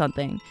toothpaste or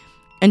something,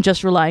 and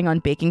just relying on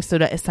baking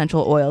soda,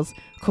 essential oils,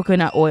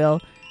 coconut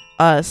oil,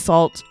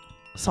 salt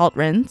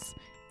rinse,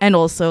 and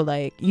also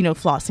like, you know,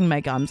 flossing my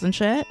gums and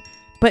shit.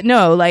 But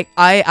no, like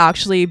I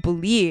actually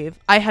believe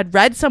I had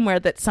read somewhere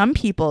that some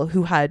people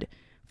who had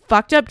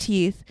fucked up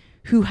teeth,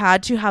 who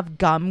had to have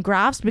gum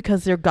grafts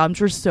because their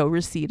gums were so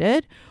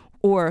receded,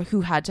 or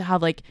who had to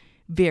have like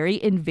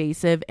very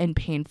invasive and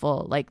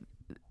painful, like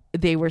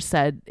it was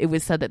said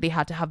that they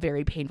had to have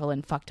very painful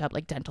and fucked up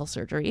like dental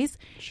surgeries.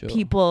 Sure.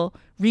 People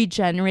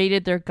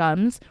regenerated their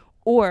gums,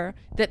 or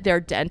that their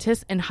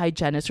dentists and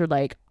hygienists were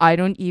like, I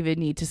don't even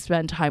need to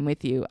spend time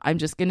with you. I'm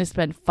just going to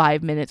spend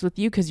 5 minutes with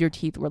you because your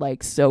teeth were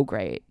like so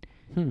great.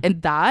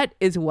 And that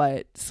is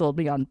what sold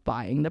me on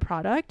buying the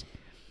product,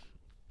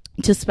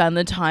 to spend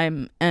the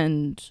time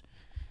and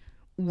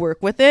work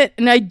with it.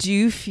 And I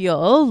do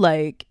feel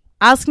like,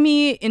 ask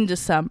me in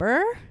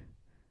December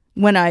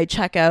when I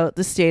check out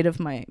the state of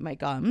my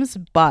gums,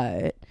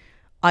 but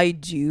I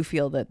do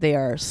feel that they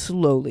are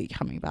slowly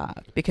coming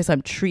back because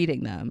I'm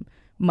treating them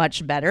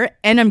much better,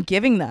 and I'm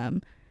giving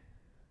them,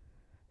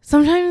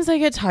 sometimes I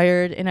get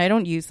tired and I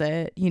don't use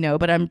it, you know,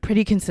 but I'm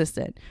pretty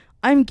consistent.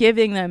 I'm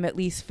giving them at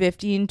least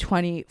 15,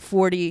 20,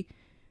 40,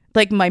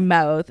 like my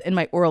mouth and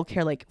my oral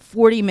care, like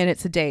 40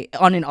 minutes a day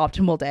on an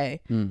optimal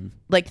day,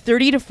 like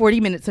 30 to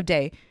 40 minutes a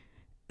day.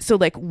 So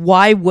like,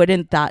 why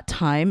wouldn't that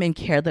time and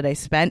care that I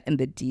spent and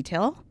the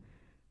detail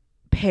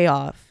pay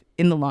off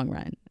in the long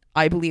run?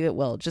 I believe it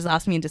will. Just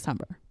ask me in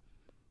December.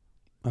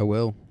 I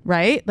will.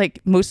 Right?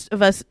 Like most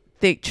of us,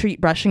 they treat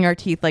brushing our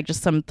teeth like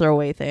just some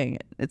throwaway thing.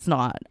 It's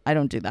not. I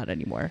don't do that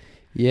anymore.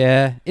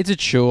 Yeah, it's a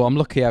chore. I'm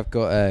lucky I've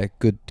got a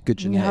good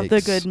genetics. You have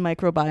the good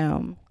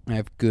microbiome. I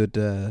have good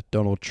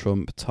Donald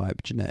Trump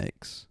type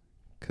genetics.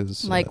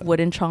 Cause, like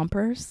wooden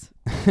chompers?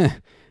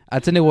 I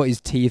don't know what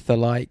his teeth are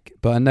like,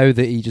 but I know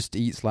that he just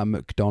eats like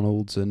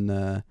McDonald's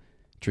and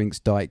drinks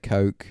Diet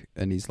Coke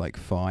and he's like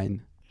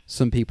fine.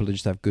 Some people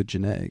just have good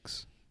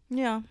genetics.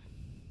 Yeah.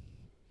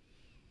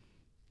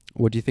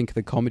 What do you think of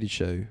the comedy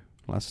show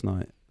last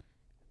night?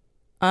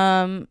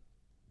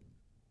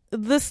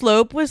 the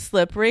slope was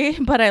slippery,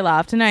 but I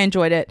laughed and I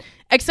enjoyed it.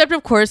 Except,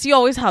 of course, you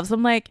always have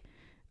some like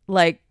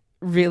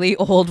really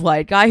old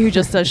white guy who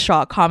just does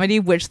shock comedy,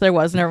 which there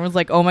was, and everyone's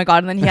like, oh my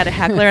god. And then he had a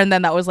heckler, and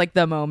then that was like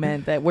the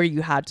moment that where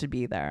you had to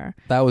be there.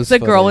 That was the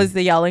funny. girl was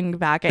yelling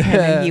back at him,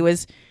 and he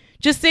was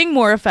just saying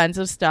more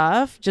offensive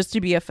stuff just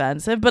to be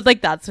offensive. But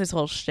like that's his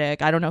whole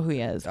shtick. I don't know who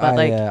he is, but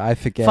like I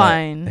forget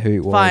fine, who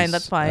it was. Fine,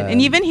 that's fine.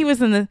 And even he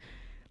was in the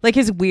like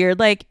his weird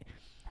like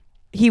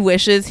he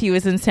wishes he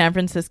was in San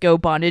Francisco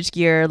bondage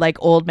gear, like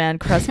old man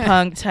crust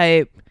punk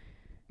type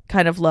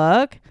kind of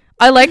look.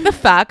 I like the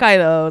fat guy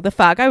though. The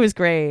fat guy was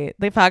great.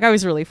 The fat guy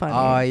was really funny.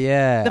 Oh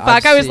yeah, the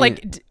fat guy was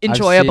like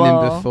enjoyable. I've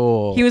seen him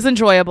before. He was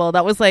enjoyable.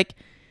 That was like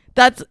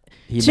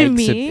to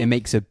me. It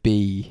makes a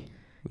B.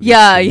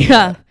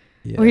 Yeah.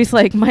 Where he's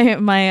like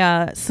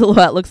my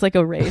silhouette looks like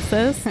a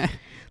racist.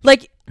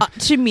 Like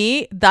to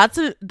me, that's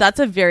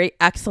a very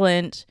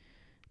excellent.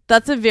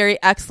 That's a very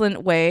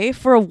excellent way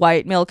for a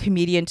white male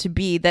comedian to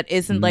be that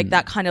isn't like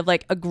that kind of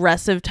like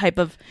aggressive type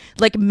of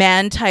like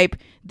man type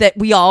that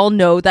we all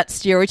know that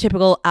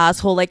stereotypical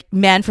asshole like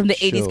man from the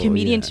 80s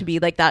comedian to be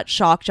like that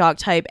shock jock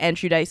type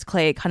Andrew Dice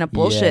Clay kind of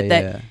bullshit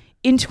that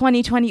in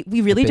 2020 we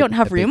really don't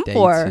have room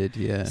for.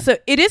 So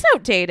it is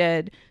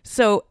outdated.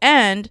 So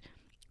and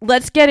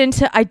let's get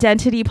into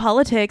identity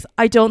politics.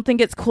 I don't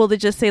think it's cool to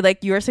just say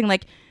like you were saying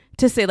like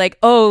to say like,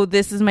 oh,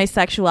 this is my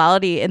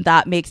sexuality and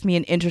that makes me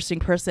an interesting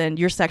person.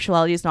 Your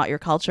sexuality is not your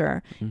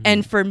culture.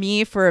 And for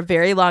me, for a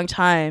very long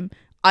time,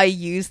 I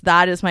used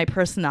that as my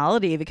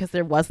personality because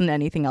there wasn't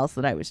anything else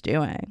that I was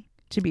doing.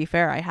 To be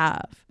fair, I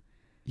have.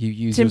 You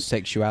use your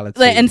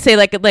sexuality and say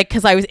like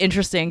because I was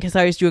interesting because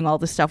I was doing all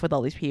this stuff with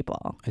all these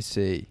people. I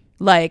see.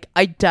 Like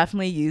I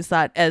definitely use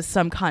that as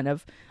some kind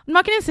of. I'm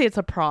not gonna say it's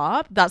a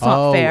prop. That's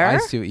not fair. I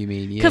see what you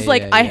mean. Because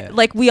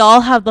like we all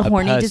have the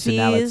horny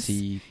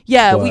disease.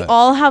 Yeah, we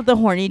all have the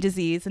horny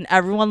disease, and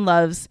everyone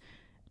loves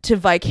to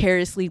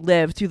vicariously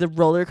live through the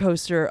roller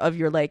coaster of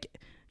your like,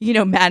 you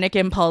know, manic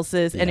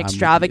impulses and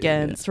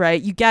extravagance.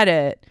 Right? You get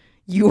it.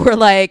 You were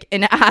like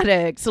an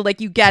addict, so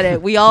like you get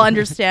it. We all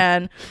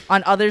understand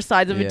on other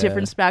sides of a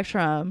different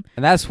spectrum,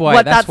 and that's why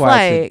I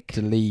had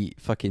to delete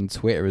fucking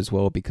Twitter as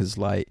well because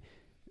like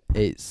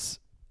it's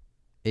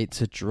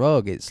a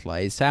drug. It's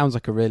like it sounds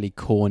like a really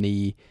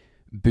corny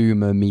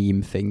boomer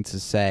meme thing to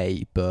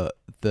say, but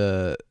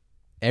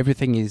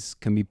everything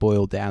can be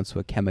boiled down to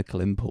a chemical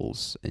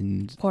impulse,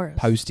 and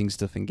posting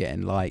stuff and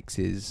getting likes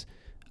is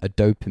a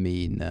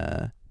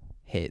dopamine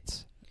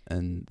hit,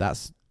 and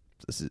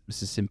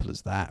it's as simple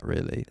as that,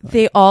 really. Like,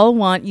 they all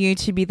want you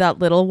to be that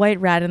little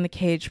white rat in the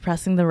cage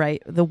pressing the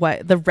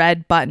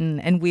red button,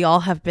 and we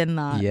all have been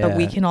that, but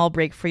we can all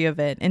break free of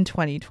it in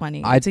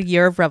 2020. It's a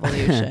year of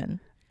revolution.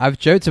 I've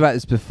joked about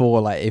this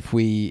before, like if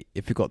we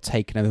got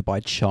taken over by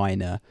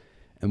China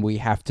and we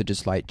have to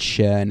just like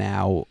churn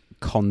out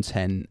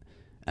content,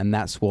 and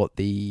that's what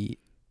the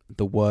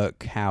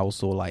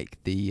workhouse or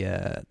like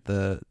the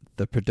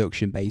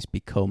production base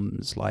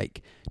becomes,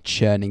 like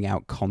churning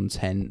out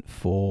content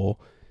for,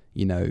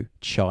 you know,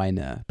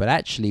 China. But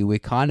actually we're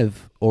kind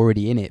of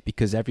already in it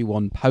because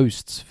everyone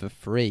posts for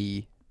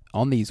free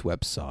on these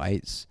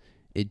websites.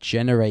 It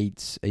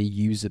generates a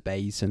user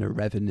base and a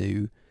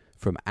revenue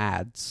from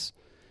ads.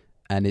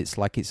 And it's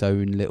like its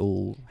own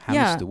little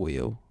hamster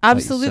wheel.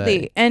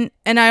 Absolutely. Like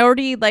and I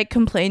already like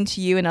complained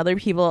to you and other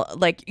people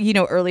like, you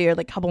know, earlier,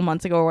 like a couple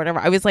months ago or whatever.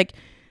 I was like,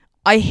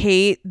 I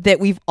hate that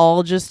we've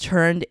all just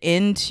turned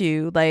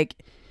into like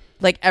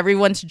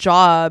everyone's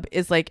job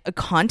is like a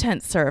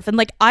content surf. And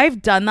like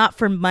I've done that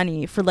for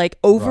money for like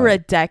over a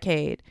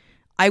decade.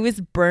 I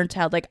was burnt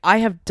out. Like I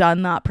have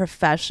done that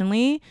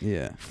professionally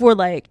for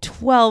like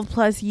 12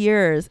 plus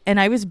years.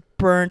 And I was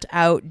burnt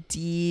out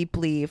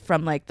deeply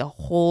from like the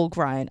whole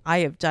grind. I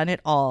have done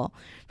it all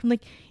from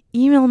like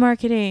email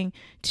marketing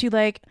to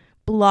like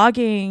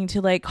blogging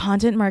to like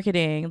content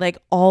marketing, like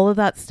all of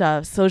that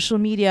stuff. Social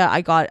media.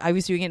 I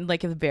was doing it in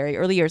like in the very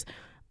early years.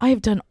 I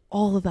have done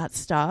all of that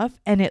stuff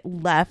and it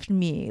left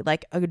me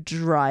like a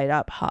dried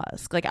up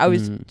husk. Like I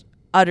was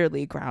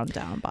utterly ground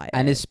down by it.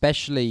 And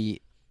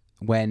especially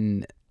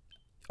when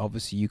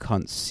obviously you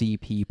can't see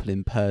people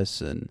in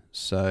person,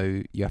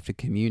 so you have to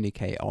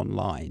communicate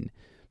online.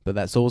 But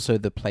that's also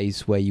the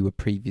place where you were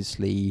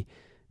previously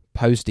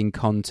posting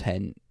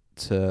content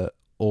to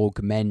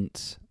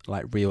augment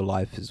like real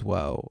life as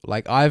well.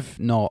 Like I've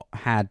not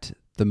had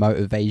the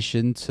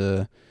motivation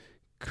to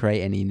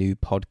create any new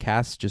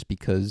podcasts just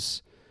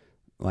because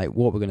like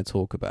what we're going to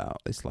talk about,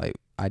 it's like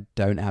I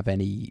don't have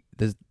any,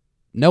 there's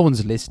no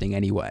one's listening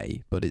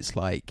anyway, but it's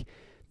like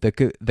the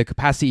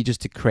capacity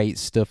just to create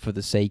stuff for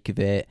the sake of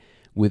it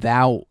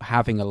without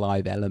having a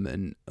live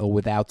element or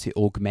without it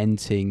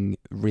augmenting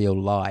real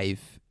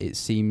life, it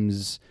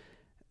seems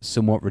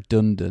somewhat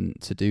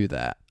redundant to do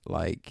that.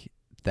 Like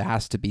there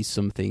has to be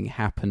something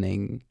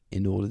happening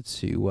in order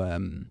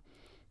to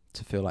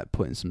feel like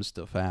putting some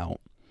stuff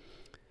out.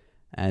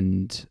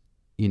 And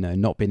you know,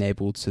 not being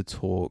able to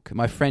talk.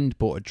 My friend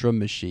bought a drum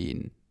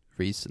machine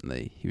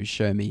recently. He was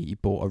showing me he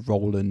bought a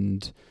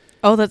Roland.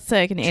 Oh, that's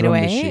sick! An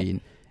 808.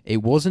 Machine.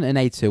 It wasn't an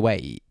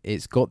 808.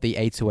 It's got the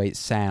 808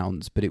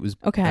 sounds, but it was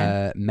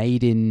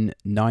made in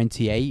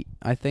 98,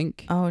 I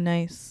think. Oh,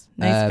 nice.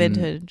 Nice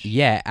vintage.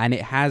 Yeah, and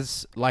it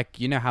has, like,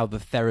 you know how the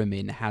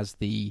theremin has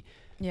the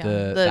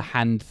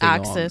hand thing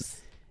axis.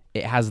 on?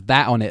 It has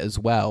that on it as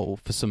well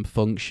for some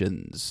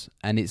functions,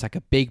 and it's like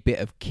a big bit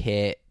of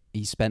kit.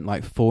 He spent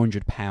like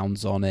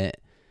 £400 on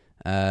it.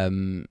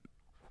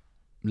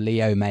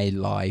 Leo made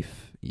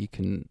life. You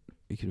can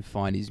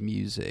find his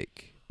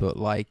music, but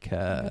like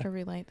I better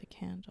relight the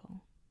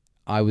candle.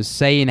 I was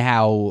saying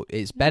how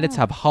it's better to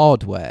have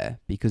hardware,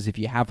 because if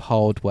you have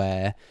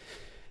hardware,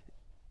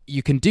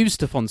 you can do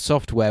stuff on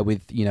software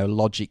with, you know,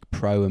 Logic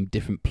Pro and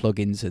different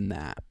plugins and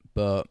that,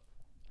 but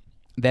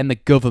then the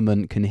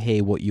government can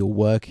hear what you're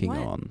working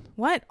on.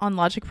 What? On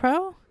Logic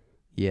Pro?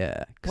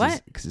 Yeah.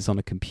 What? Because it's on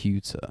a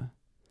computer.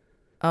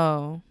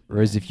 Oh.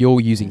 Whereas if you're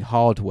using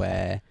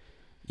hardware,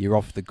 you're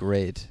off the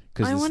grid.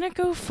 I want to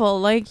go full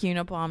like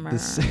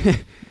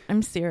Unabomber.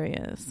 I'm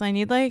serious. I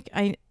need like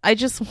I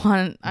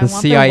want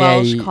the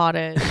Welsh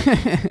cottage.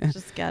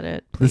 Just get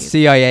it, please. The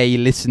CIA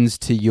listens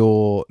to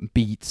your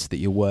beats that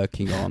you're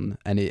working on,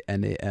 and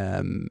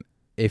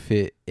if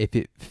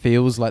it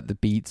feels like the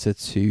beats are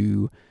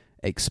too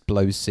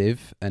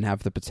explosive and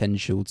have the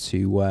potential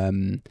to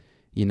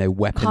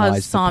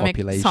weaponize the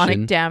population,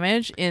 sonic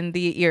damage in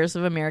the ears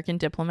of American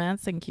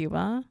diplomats in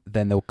Cuba,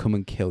 then they'll come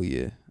and kill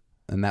you.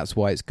 And that's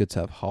why it's good to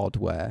have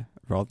hardware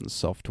rather than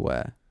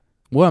software.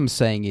 What I'm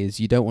saying is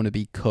you don't want to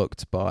be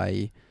cooked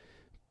by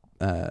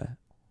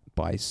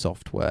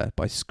software,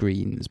 by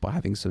screens, by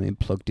having something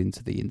plugged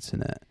into the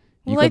internet.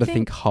 You've got to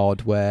think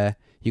hardware.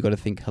 You've got to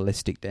think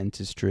holistic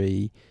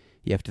dentistry.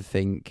 You have to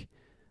think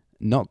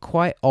not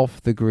quite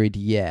off the grid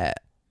yet,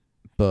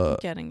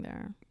 but getting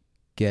there.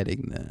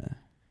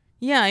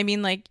 Yeah, I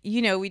mean, like, you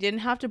know, we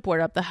didn't have to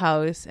board up the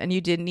house, and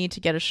you didn't need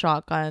to get a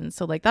shotgun,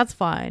 so like that's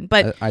fine.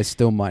 But I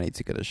still might need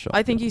to get a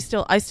shotgun.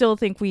 I still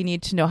think we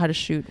need to know how to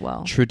shoot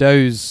well.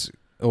 Trudeau's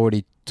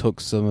already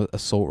took some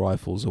assault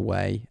rifles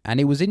away,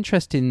 and it was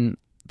interesting,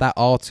 that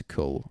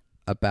article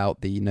about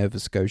the Nova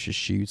Scotia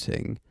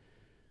shooting,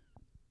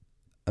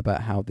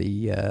 about how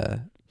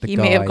he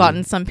may have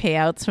gotten some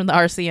payouts from the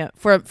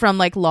RCM from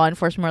like law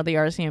enforcement or the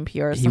RCMP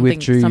or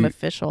something. Some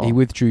official. He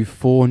withdrew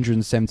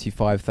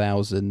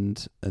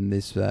 $475,000, and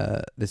this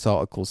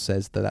article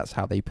says that's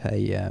how they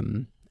pay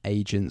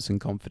agents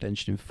and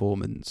confidential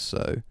informants.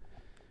 So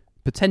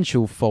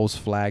potential false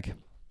flag.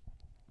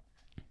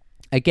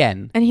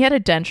 Again. And he had a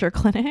denture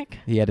clinic.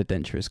 He had a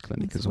denturist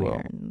clinic as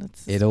well.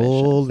 That's it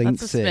all links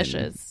That's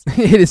suspicious.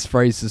 in. It is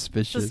very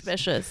suspicious.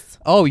 Suspicious.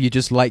 Oh, you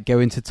just like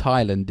going to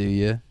Thailand, do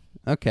you?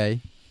 Okay.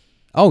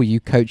 Oh,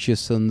 you coach your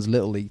son's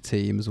little league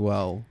team as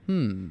well.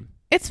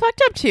 It's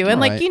fucked up too.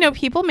 And like, you know,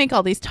 people make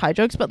all these Thai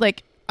jokes, but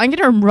like, I'm going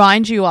to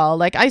remind you all,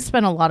 like, I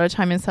spent a lot of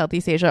time in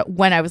Southeast Asia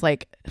when I was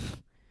like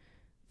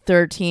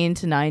 13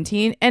 to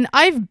 19. And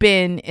I've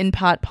been in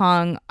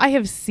Patpong. I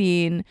have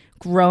seen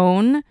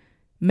grown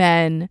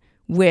men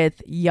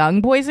with young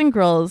boys and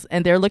girls,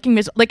 and they're looking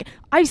like,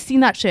 I've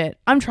seen that shit.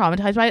 I'm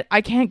traumatized by it. I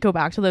can't go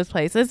back to those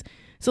places.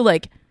 So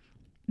like,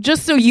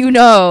 just so you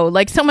know,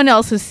 like, someone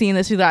else has seen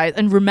this through their eyes.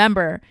 And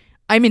remember,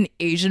 I'm an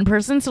Asian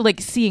person, so like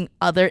seeing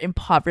other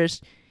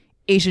impoverished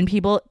Asian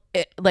people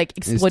like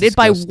exploited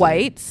by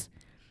whites,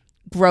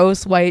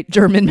 gross white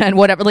German men,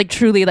 whatever, like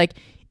truly, like,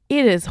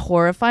 it is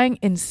horrifying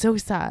and so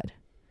sad.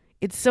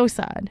 It's so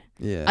sad.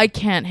 Yeah, I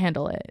can't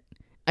handle it.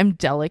 I'm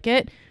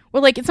delicate. Or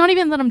like, it's not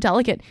even that I'm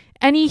delicate.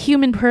 Any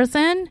human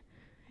person,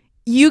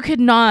 you could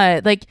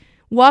not, like,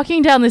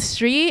 walking down the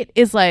street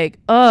is like,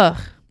 ugh.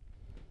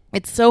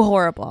 It's so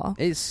horrible.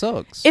 It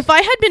sucks. If I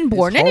had been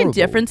born in a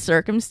different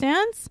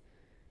circumstance,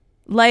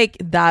 like,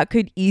 that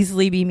could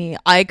easily be me.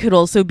 I could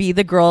also be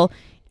the girl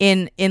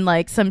in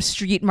like some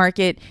street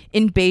market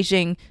in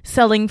Beijing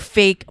selling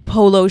fake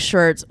polo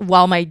shirts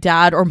while my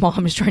dad or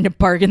mom is trying to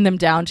bargain them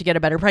down to get a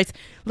better price.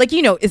 Like,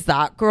 you know,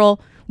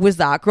 was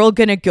that girl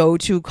gonna go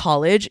to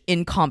college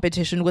in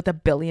competition with a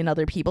billion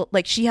other people?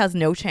 Like, she has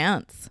no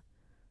chance,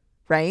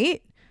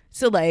 right?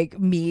 So like,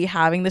 me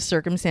having the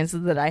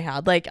circumstances that I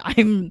had, like,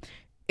 I'm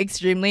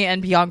extremely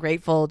and beyond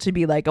grateful to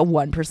be like a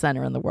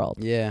 1%er in the world.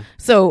 Yeah.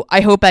 So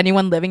I hope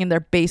anyone living in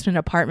their basement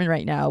apartment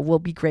right now will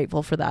be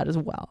grateful for that as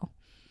well.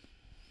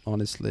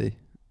 Honestly.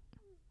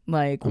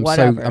 Like,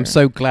 whatever. I'm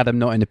so glad I'm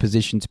not in a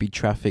position to be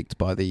trafficked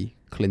by the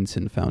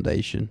Clinton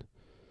Foundation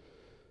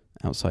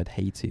outside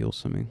Haiti or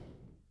something.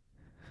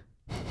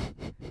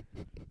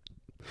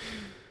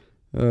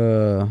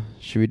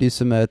 Should we do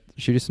some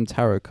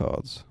tarot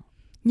cards?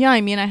 Yeah,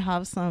 I mean, I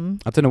have some.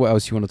 I don't know what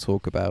else you want to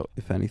talk about,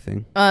 if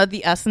anything.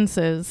 The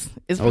essences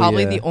is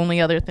probably the only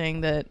other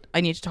thing that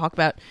I need to talk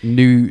about.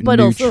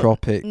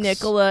 Nootropics.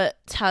 Nikola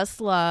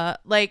Tesla,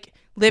 like,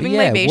 Living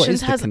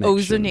Libations has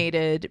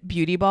ozonated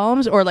beauty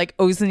balms, or like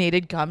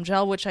ozonated gum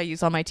gel, which I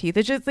use on my teeth.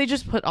 They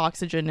just put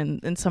oxygen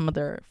in some of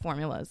their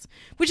formulas,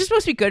 which is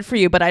supposed to be good for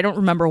you, but I don't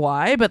remember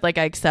why. But like,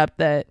 I accept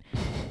that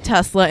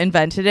Tesla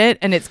invented it,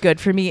 and it's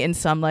good for me in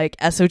some like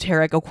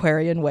esoteric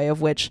Aquarian way,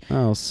 of which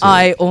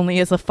I only,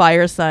 as a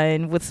fire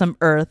sign with some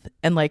earth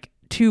and like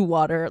to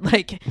water,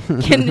 like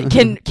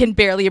can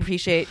barely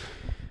appreciate.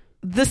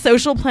 The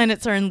social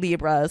planets are in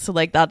Libra, so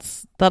like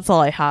that's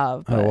all I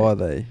have. But Oh, are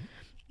they?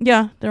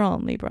 yeah, they're all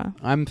in Libra.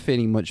 I'm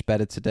feeling much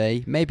better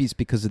today. Maybe it's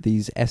because of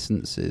these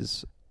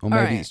essences, or maybe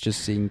Alright. it's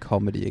just seeing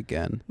comedy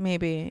again.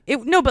 Maybe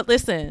no, but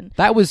listen,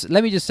 That was,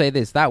 let me just say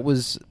this, that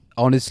was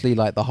honestly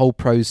like the whole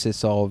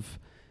process of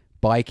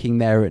biking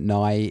there at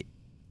night,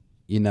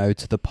 you know,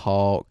 to the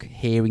park,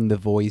 hearing the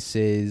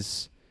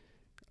voices,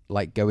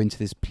 like going to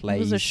this place. it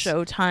was a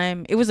show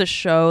time. It was a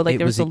show. Like It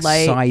there was a was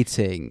light.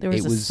 exciting. There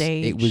was it a was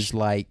stage. It was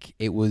like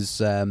it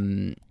was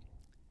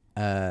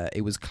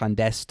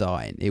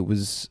clandestine. It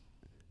was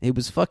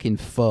fucking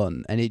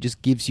fun, and it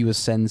just gives you a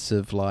sense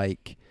of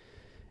like,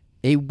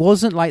 it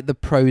wasn't like the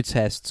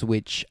protests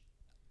which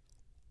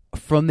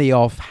from the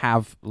off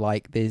have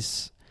like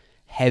this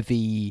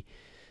heavy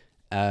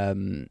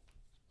theme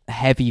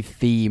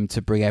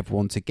to bring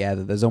everyone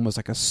together. There's almost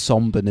like a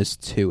somberness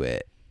to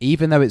it,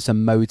 even though it's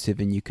emotive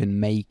and you can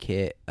make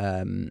it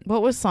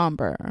What was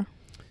somber?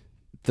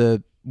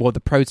 the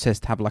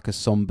protests have like a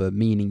somber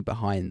meaning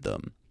behind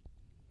them,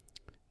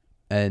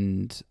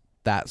 and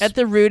that's At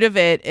the root of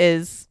it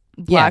is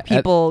black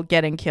people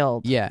getting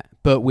killed. yeah.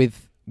 But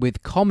with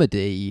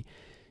comedy,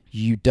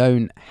 you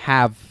don't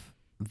have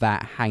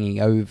that hanging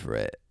over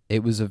it.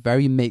 It was a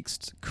very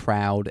mixed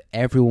crowd.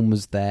 Everyone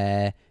was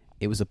there.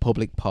 It was a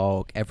public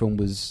park. Everyone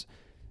was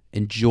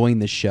enjoying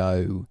the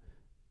show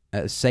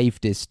at a safe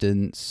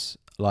distance.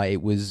 Like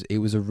it was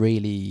a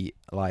really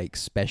like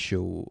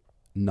special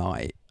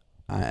night,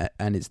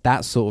 and it's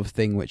that sort of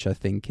thing which I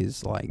think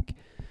is like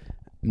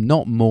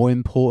not more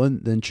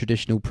important than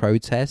traditional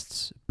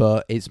protests,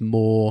 but it's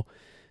more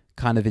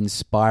kind of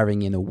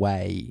inspiring in a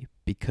way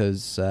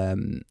because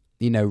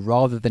you know,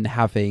 rather than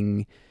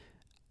having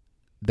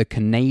the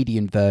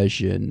Canadian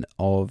version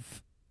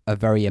of a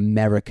very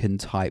American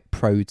type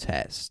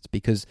protest,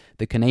 because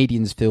the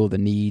Canadians feel the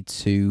need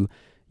to,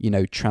 you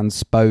know,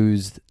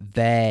 transpose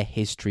their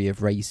history of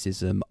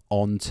racism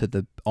onto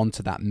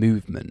that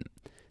movement.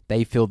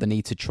 They feel the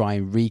need to try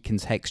and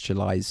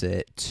recontextualize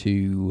it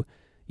to,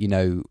 you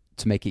know,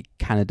 to make it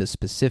Canada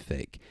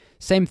specific.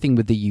 Same thing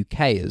with the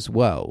UK as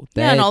well.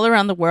 Yeah, and all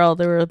around the world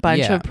there were a bunch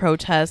Yeah. of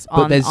protests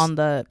But on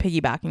the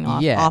piggybacking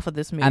off of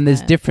this movement. And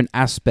there's different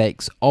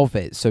aspects of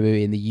it. So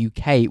in the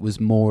UK, it was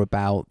more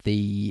about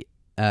the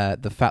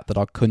fact that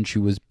our country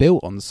was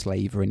built on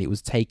slavery, and it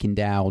was taking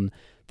down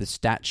the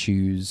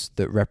statues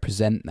that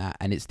represent that,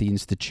 and it's the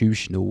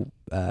institutional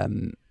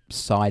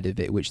side of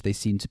it which they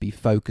seem to be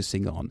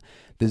focusing on.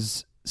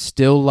 There's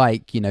still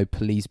like, you know,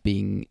 police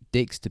being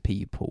dicks to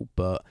people,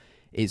 but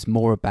it's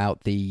more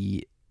about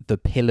the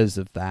pillars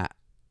of that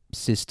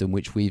system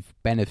which we've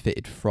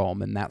benefited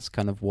from, and that's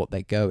kind of what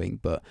they're going.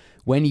 But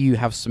when you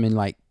have something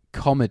like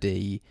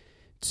comedy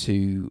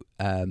to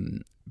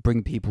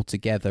bring people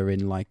together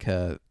in like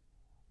a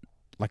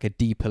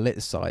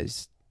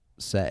depoliticized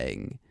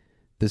setting,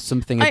 there's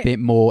something a bit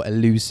more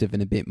elusive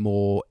and a bit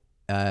more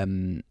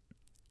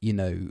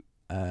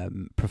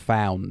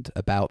profound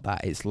about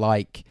that. It's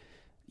like,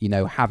 you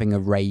know, having a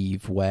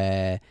rave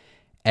where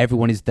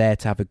everyone is there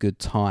to have a good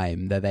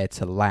time, they're there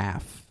to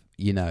laugh,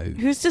 you know.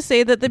 Who's to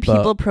say that the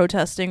people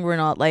protesting were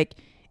not like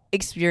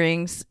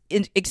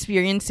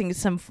experiencing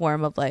some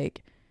form of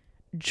like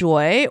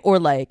joy, or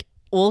like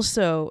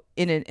also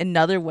in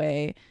another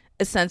way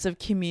a sense of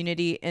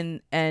community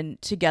and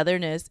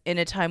togetherness in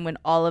a time when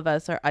all of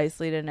us are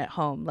isolated and at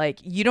home? Like,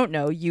 you don't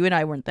know, you and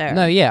I weren't there.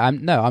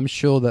 I'm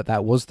sure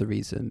that was the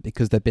reason,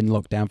 because they've been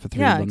locked down for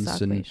 3 months.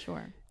 Exactly, and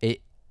sure.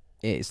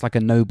 it's like a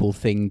noble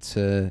thing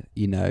to,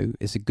 you know,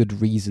 it's a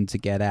good reason to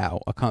get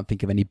out. I can't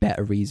think of any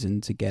better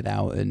reason to get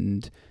out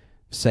and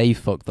say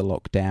fuck the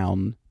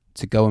lockdown,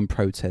 to go and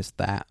protest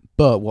that.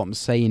 But what I'm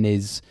saying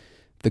is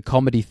the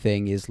comedy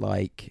thing is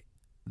like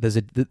there's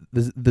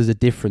a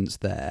difference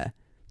there.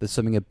 There's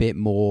something a bit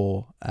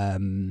more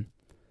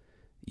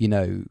you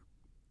know,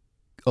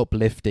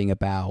 uplifting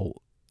about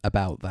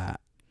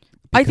that.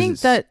 I think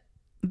that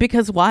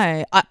because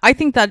why? I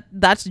think that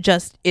that's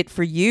just it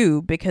for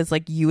you, because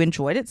like you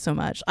enjoyed it so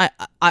much.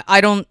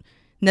 I don't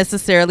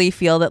necessarily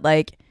feel that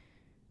like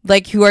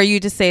who are you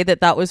to say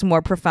that was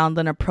more profound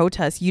than a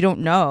protest? You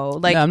don't know.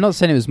 Like, no, I'm not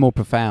saying it was more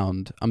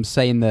profound. I'm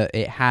saying that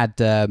it had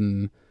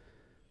the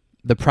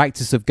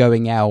practice of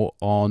going out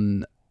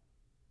on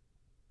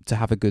to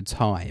have a good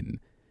time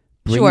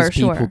brings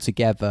people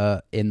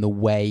together in the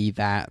way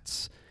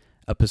that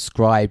a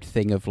prescribed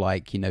thing of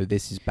like, you know,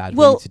 this is bad,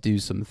 we need to do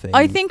something.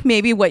 I think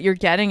maybe what you're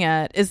getting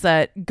at is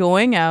that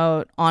going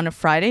out on a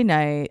Friday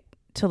night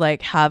to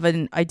like have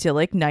an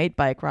idyllic night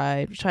bike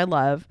ride, which I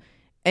love,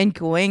 and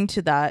going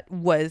to that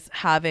was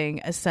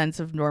having a sense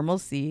of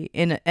normalcy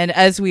and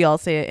as we all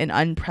say, an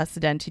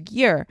unprecedented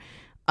year.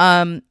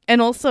 And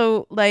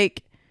also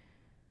like,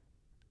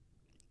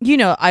 you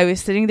know, I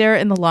was sitting there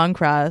in the long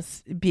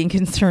grass being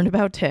concerned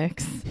about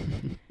ticks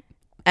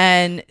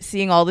and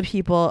seeing all the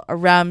people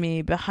around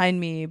me, behind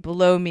me,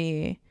 below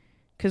me,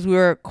 because we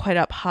were quite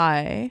up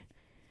high.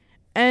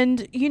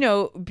 And, you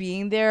know,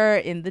 being there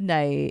in the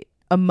night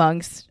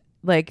amongst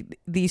like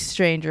these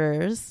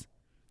strangers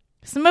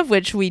some of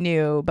which we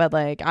knew, but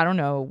like I don't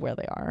know where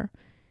they are.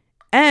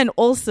 And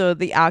also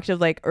the act of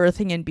like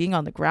earthing and being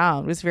on the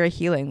ground was very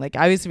healing. Like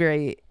I was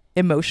very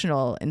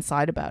emotional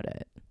inside about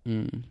it.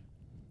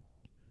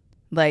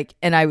 Like,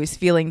 and I was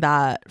feeling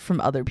that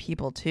from other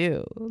people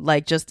too,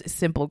 like just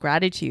simple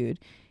gratitude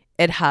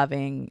at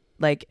having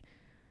like,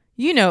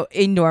 you know,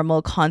 a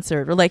normal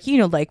concert, or like, you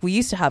know, like we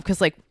used to have,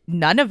 because like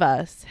none of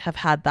us have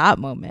had that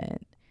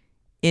moment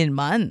in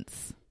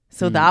months.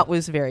 So that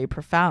was very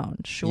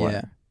profound. Sure.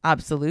 Yeah.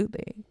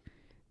 Absolutely.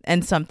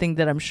 And something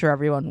that I'm sure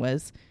everyone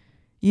was,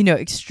 you know,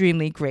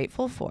 extremely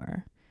grateful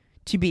for,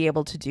 to be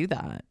able to do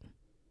that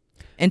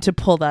and to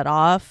pull that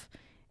off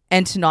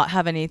and to not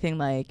have anything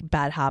like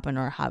bad happen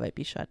or have it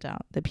be shut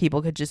down, that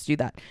people could just do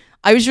that.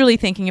 I was really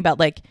thinking about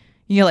like,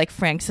 you know, like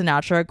Frank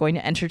Sinatra going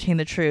to entertain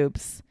the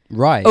troops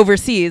Right.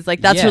 overseas.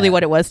 Like that's Yeah. really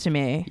what it was to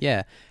me.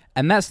 Yeah.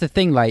 And that's the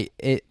thing, like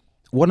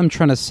what I'm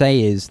trying to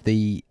say is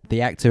the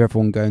act of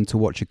everyone going to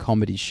watch a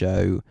comedy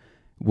show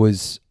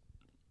was,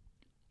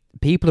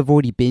 people have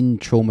already been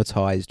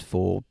traumatized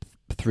for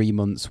 3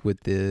 months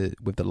with the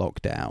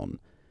lockdown,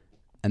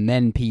 and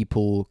then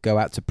people go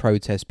out to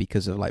protest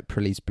because of like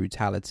police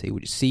brutality,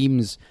 which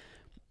seems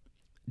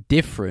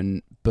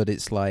different, but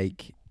it's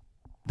like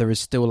there is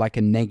still like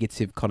a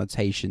negative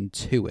connotation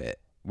to it.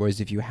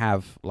 Whereas if you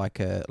have like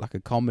a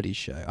comedy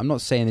show, I'm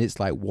not saying it's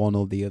like one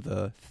or the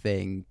other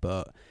thing,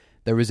 but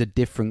there is a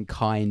different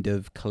kind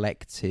of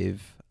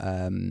collective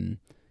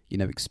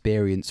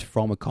experience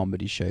from a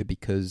comedy show,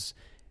 because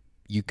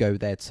you go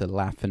there to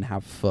laugh and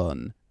have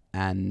fun,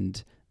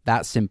 and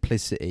that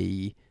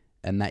simplicity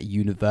and that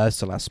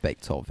universal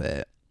aspect of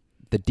it,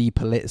 the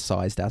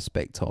depoliticized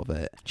aspect of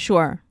it,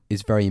 Sure.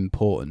 is very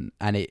important,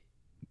 and it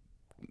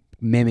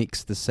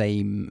mimics the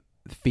same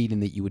feeling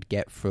that you would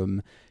get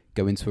from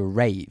going to a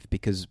rave.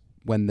 Because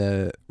when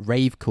the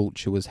rave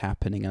culture was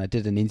happening, and I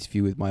did an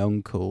interview with my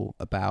uncle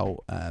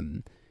about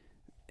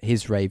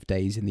his rave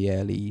days in the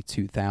early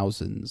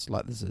 2000s,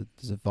 like there's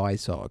a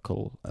Vice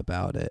article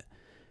about it.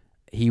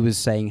 He was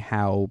saying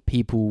how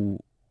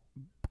people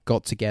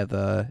got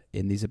together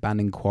in these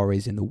abandoned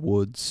quarries in the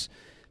woods.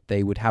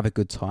 They would have a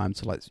good time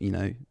till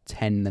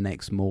 10 the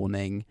next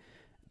morning.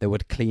 They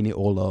would clean it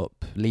all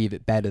up, leave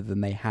it better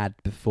than they had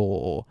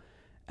before.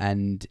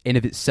 And in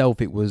of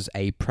itself, it was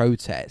a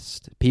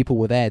protest. People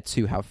were there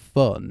to have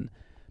fun,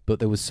 but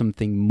there was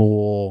something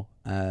more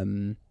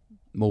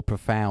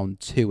profound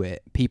to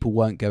it. People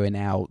weren't going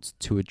out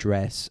to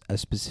address a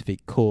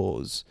specific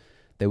cause.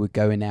 They were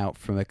going out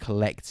from a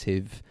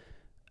collective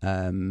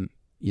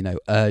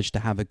urge to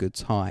have a good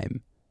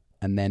time.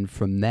 And then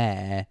from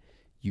there,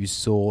 you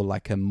saw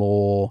like a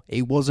more,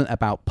 it wasn't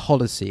about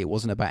policy, it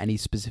wasn't about any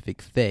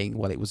specific thing.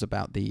 Well, it was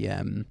about the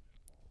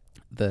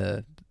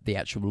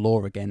actual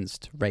law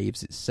against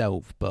raves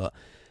itself, but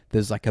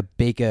there's like a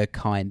bigger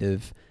kind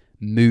of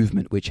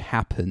movement which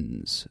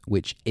happens,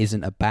 which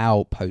isn't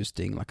about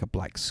posting like a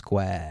black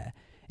square.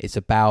 It's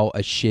about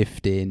a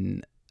shift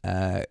in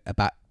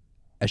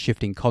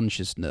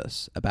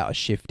consciousness, about a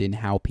shift in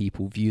how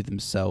people view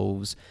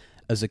themselves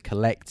as a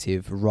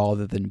collective,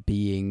 rather than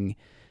being,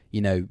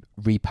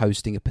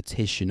 reposting a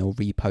petition or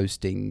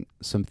reposting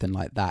something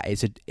like that.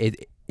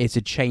 It's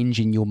a change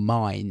in your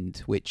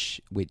mind,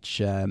 which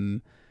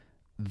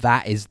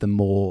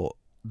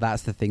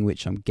that's the thing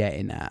which I'm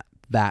getting at.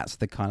 That's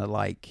the kind of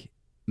like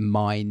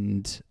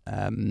mind,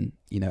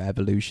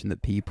 evolution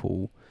that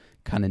people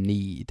kind of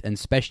need. And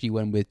especially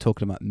when we're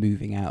talking about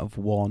moving out of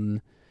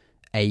one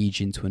age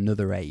into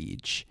another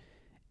age,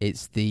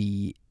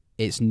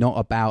 it's not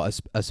about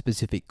a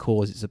specific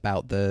cause. It's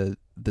about the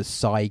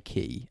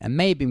psyche. And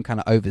maybe I'm kind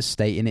of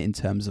overstating it in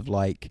terms of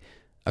like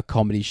a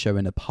comedy show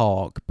in a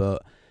park,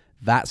 but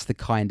that's the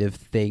kind of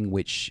thing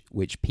which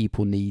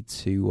people need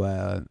to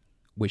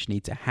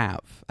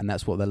have, and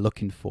that's what they're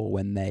looking for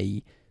when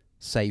they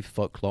say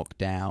fuck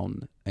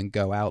lockdown and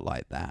go out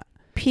like that.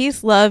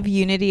 Peace, love,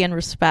 unity, and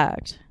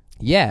respect.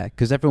 Yeah,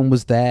 because everyone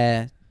was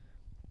there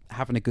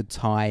having a good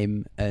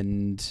time,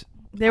 and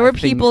there were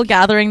people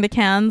gathering the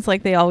cans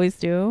like they always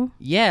do.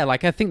 Yeah,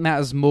 like I think that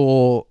has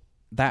more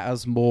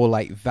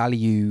like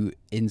value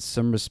in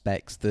some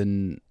respects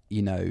than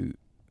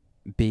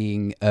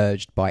being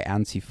urged by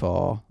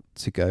Antifa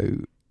to go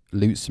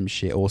loot some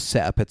shit or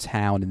set up a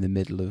town in the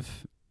middle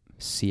of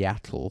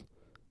Seattle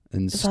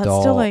and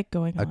start still like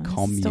going a on?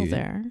 commune. It's still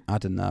there? I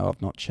don't know.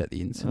 I've not checked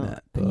the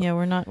internet. But yeah,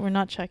 we're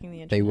not checking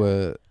the internet. They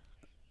were.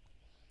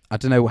 I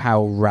don't know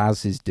how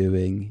Raz is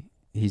doing.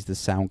 He's the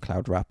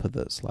SoundCloud rapper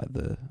that's like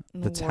the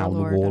town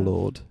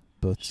warlord.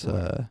 But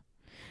sure.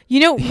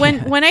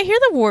 When I hear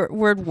the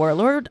word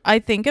warlord, I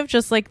think of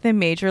just like the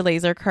Major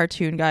Lazer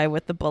cartoon guy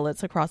with the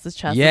bullets across his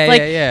chest. Yeah, it's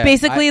like yeah.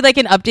 basically like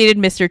an updated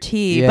Mr.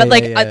 T. Yeah, but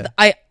like yeah.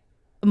 I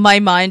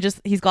my mind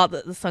just, he's got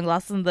the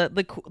sunglasses and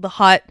the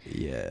hot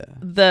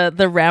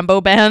the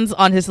Rambo bands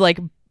on his like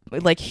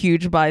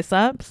huge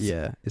biceps.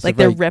 Yeah, it's like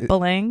they're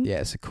rippling.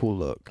 It's a cool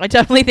look. I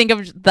definitely think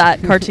of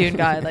that cartoon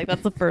guy. Like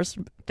that's the first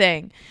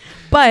thing.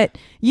 But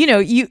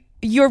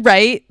you're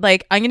right.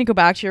 Like, I'm going to go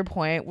back to your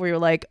point where you're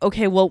like,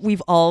 okay, well,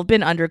 we've all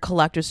been under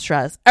collective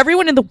stress.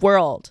 Everyone in the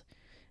world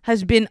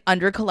has been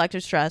under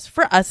collective stress.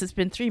 For us, it's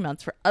been 3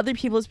 months. For other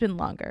people, it's been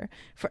longer.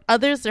 For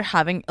others, they're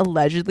having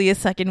allegedly a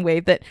second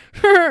wave that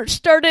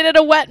started at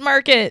a wet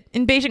market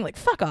in Beijing. Like,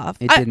 fuck off.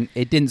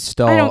 It didn't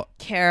start. I don't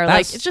care.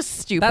 Like, it's just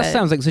stupid. That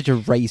sounds like such a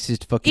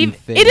racist fucking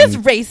thing. It is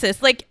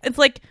racist. Like, it's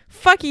like,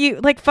 fuck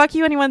you. Like, fuck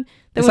you, anyone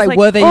that It's was like, like,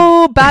 were they-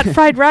 oh, bad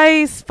fried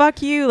rice.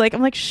 Fuck you. Like,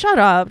 I'm like, shut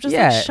up. Just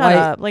like, shut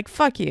up. Like,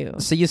 fuck you.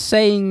 So you're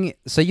saying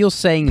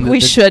that We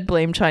should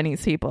blame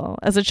Chinese people.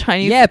 As a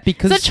Chinese,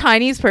 because as a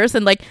Chinese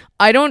person, like,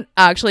 I don't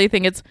actually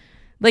think it's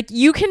like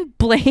you can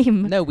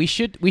blame. No, we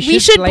should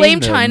blame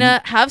them.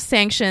 China, have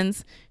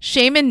sanctions,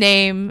 shame and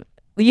name.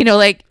 You know,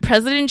 like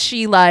President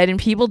Xi lied and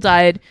people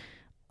died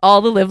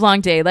all the livelong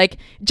day. Like,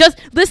 just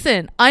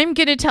listen. I'm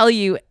gonna tell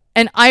you,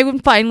 and I'm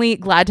finally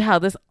glad to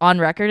have this on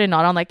record and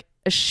not on like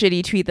a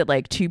shitty tweet that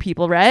like 2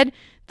 people read.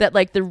 That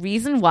like the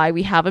reason why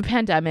we have a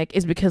pandemic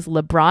is because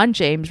LeBron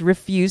James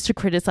refused to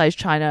criticize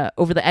China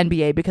over the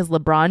NBA because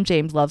LeBron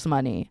James loves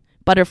money.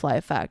 Butterfly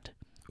effect.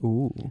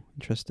 Ooh,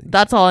 interesting.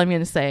 That's all I'm going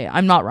to say.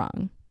 I'm not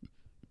wrong.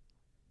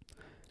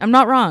 I'm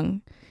not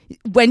wrong.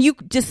 When you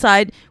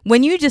decide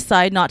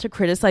not to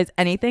criticize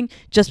anything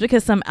just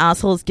because some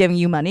asshole is giving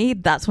you money,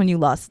 that's when you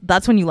lost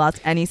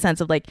any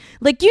sense of like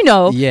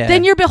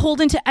then you're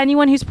beholden to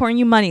anyone who's pouring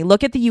you money.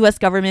 Look at the US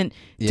government.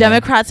 Yeah.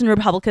 Democrats and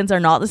Republicans are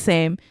not the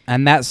same.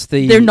 And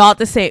they're not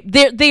the same.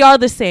 They are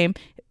the same.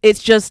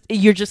 It's just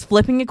you're just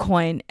flipping a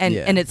coin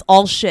and it's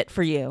all shit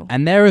for you.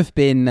 And there have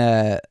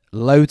been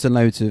loads and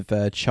loads of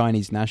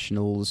Chinese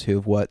nationals who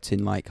have worked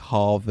in like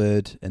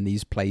Harvard and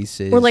these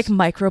places, or like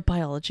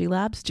microbiology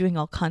labs doing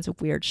all kinds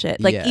of weird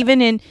shit. Like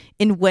even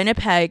in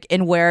Winnipeg,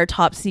 in where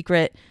top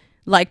secret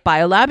like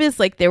biolab is,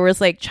 like there was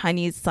like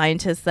Chinese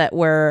scientists that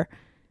were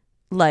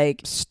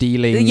like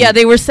stealing. Yeah,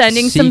 they were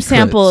sending secrets. some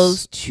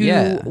samples to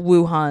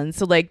Wuhan.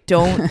 So like,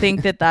 don't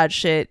think that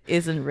shit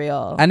isn't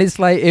real. And it's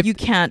like if you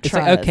can't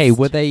trust. Like, okay,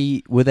 were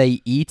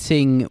they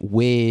eating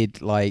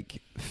weird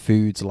like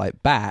foods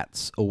like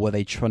bats, or were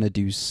they trying to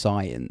do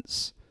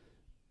science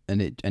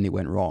and it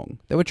went wrong?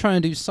 They were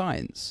trying to do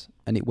science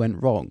and it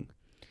went wrong,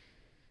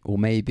 or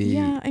maybe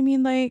I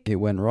mean, like, it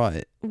went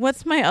right.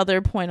 What's my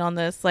other point on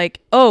this? Like,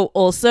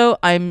 also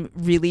I'm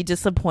really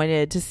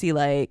disappointed to see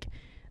like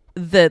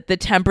the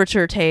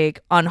temperature take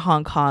on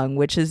Hong Kong,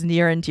 which is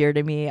near and dear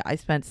to me. I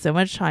spent so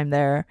much time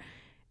there,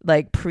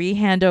 like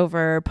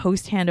pre-handover,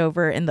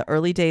 post-handover, in the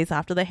early days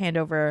after the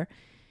handover.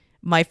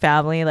 My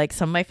family, like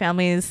some of my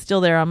family is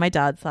still there on my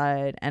dad's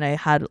side, and I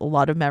had a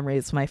lot of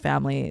memories of my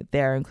family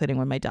there, including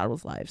when my dad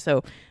was alive.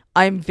 So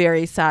I'm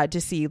very sad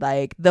to see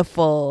like the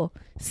full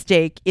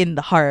stake in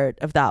the heart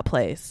of that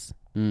place.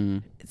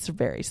 It's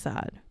very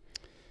sad.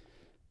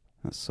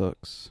 That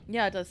sucks.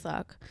 Yeah, it does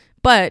suck.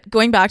 But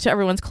going back to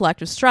everyone's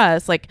collective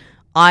stress, like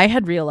I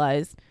had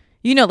realized,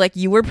 like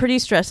you were pretty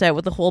stressed out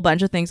with a whole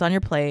bunch of things on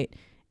your plate.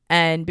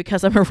 And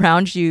because I'm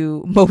around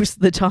you most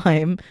of the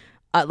time,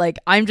 like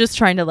I'm just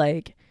trying to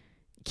like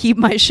keep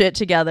my shit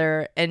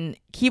together and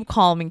keep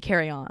calm and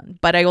carry on.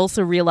 But I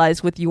also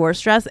realized with your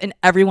stress and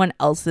everyone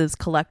else's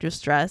collective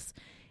stress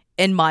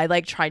and my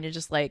like trying to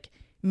just like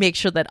make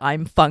sure that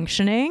I'm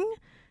functioning,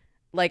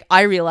 like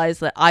I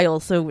realized that I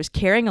also was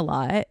carrying a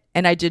lot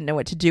and I didn't know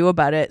what to do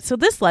about it. So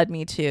this led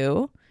me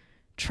to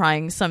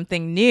trying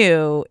something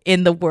new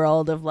in the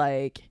world of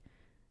like,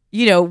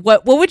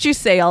 what would you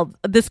say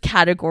this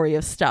category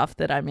of stuff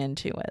that I'm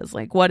into is?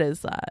 Like, what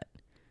is that?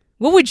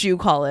 What would you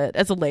call it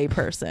as a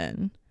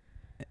layperson?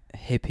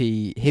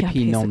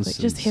 Hippie nonsense.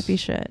 Just hippie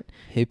shit.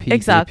 Hippie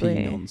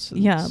nonsense.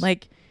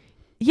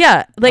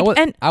 Yeah,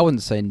 like I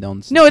wouldn't say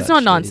nonsense. No, it's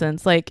not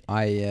nonsense. Like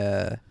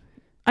I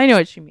know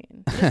what you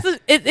mean.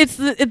 It's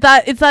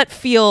that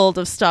field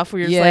of stuff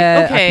where you're just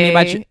like,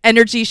 okay,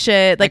 energy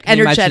shit, like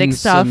energetic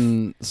stuff.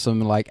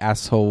 Some like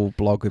asshole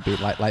blog would be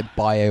like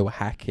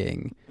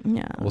biohacking.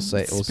 Yeah, or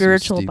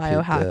spiritual stupid,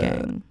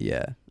 biohacking.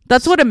 Yeah,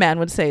 that's what a man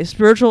would say.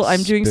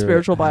 I'm doing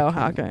spiritual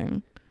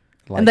biohacking.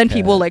 Like, and then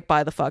people like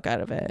buy the fuck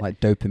out of it,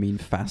 like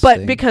dopamine fasting.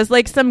 But because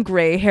like some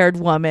gray-haired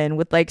woman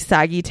with like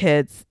saggy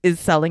tits is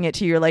selling it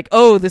to you, you're like,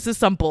 oh, this is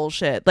some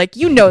bullshit. Like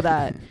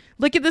that.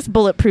 Look at this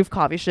bulletproof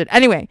coffee shit.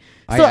 Anyway,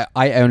 so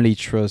I only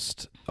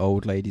trust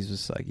old ladies with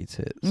saggy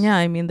tits. Yeah,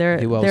 I mean they're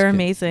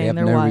amazing. They have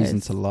they're no wise.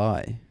 reason to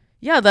lie.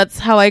 Yeah, that's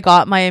how I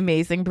got my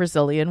amazing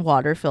Brazilian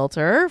water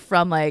filter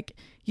from like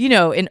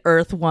an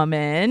Earth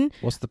Woman.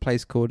 What's the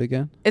place called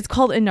again? It's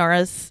called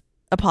Inaris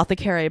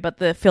Apothecary, but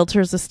the filter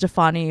is a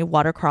Stefani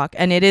water crock,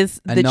 and it is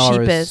the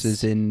cheapest.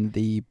 Is in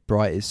the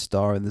brightest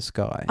star in the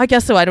sky. I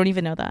guess so. I don't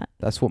even know that.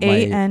 That's what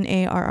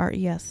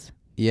ANARRES.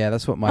 Yeah,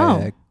 that's what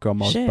my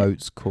grandma's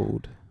boat's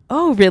called.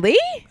 Oh, really?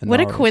 Inaris,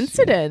 what a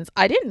coincidence.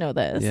 Yeah. I didn't know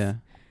this. Yeah.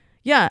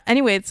 Yeah.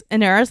 Anyway, it's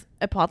Inaris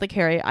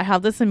Apothecary. I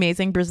have this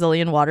amazing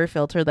Brazilian water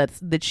filter that's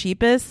the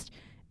cheapest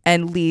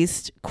and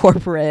least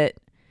corporate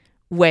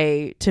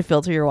way to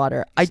filter your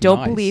water. I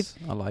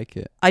like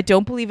it. I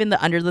don't believe in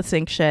the under the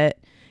sink shit.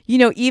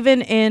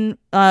 Even in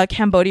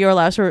Cambodia or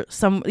Laos or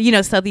some,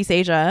 Southeast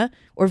Asia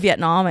or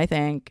Vietnam, I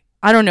think.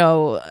 I don't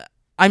know.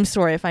 I'm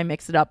sorry if I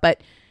mix it up,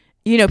 but,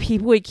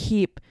 people would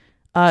keep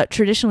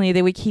traditionally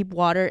they would keep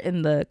water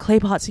in the clay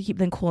pots to keep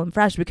them cool and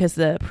fresh because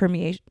the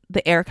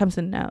air comes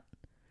in and out,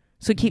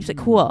 so it keeps it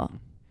cool.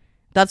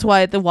 That's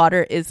why the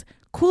water is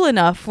cool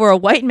enough for a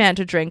white man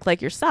to drink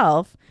like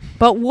yourself,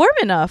 but warm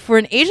enough for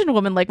an Asian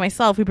woman like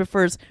myself who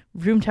prefers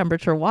room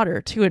temperature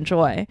water to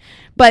enjoy.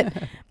 But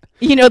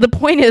the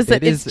point is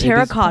that it's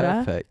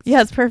terracotta.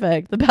 Yeah, it's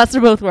perfect. The best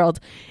of both worlds.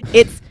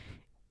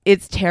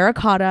 It's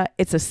terracotta.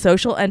 It's a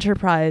social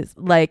enterprise.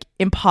 Like,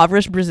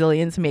 impoverished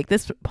Brazilians make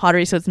this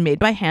pottery, so it's made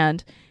by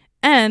hand,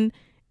 and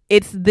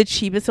it's the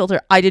cheapest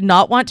filter. I did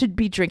not want to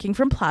be drinking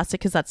from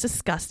plastic because that's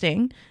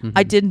disgusting.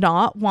 I did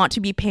not want to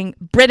be paying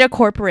Brita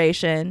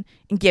Corporation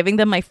and giving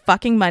them my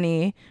fucking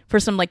money for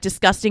some like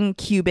disgusting,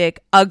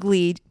 cubic,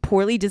 ugly,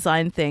 poorly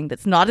designed thing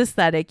that's not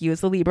aesthetic. You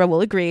as a Libra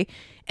will agree.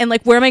 And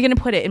like, where am I going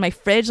to put it? In my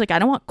fridge? Like, I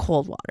don't want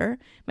cold water.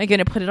 Am I going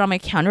to put it on my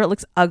counter? It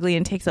looks ugly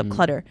and takes up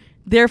clutter.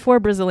 Therefore,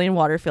 Brazilian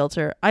water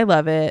filter. I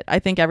love it. I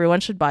think everyone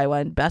should buy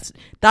one. That's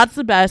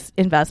the best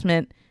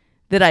investment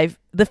that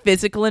the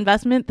physical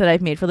investment that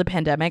I've made for the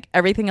pandemic.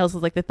 Everything else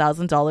is like the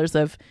 $1,000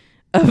 of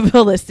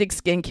holistic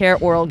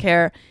skincare, oral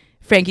care,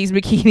 Frankie's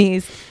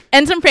bikinis,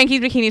 and some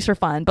Frankie's bikinis for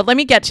fun. But let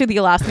me get to the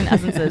Alaskan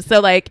essences.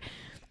 So like,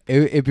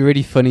 it'd be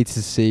really funny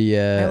to see.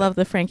 I love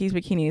the Frankie's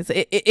bikinis.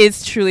 It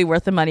is truly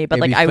worth the money, but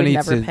like I would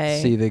never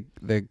pay. See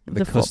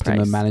the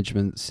customer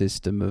management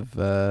system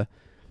of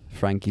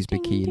Frankie's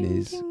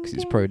bikinis, because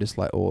it's probably just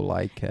like all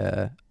like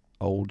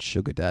old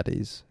sugar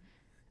daddies.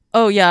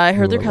 Oh yeah, I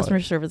heard their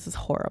customer service is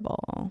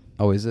horrible.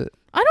 Oh, is it?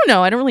 I don't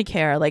know. I don't really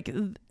care. Like,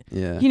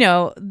 yeah,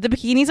 the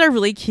bikinis are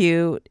really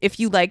cute if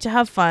you like to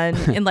have fun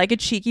and like a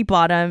cheeky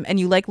bottom and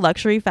you like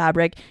luxury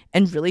fabric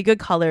and really good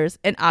colors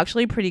and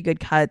actually pretty good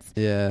cuts.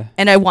 Yeah.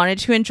 And I wanted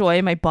to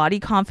enjoy my body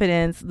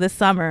confidence this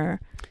summer.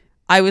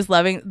 I was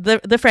loving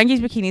the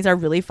Frankie's bikinis are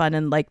really fun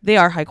and like they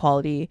are high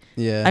quality.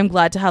 Yeah. I'm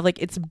glad to have like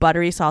it's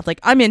buttery soft.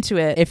 Like I'm into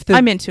it.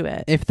 I'm into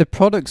it. If the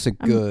products are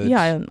good,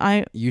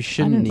 you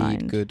shouldn't need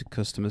mind. good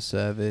customer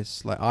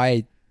service. Like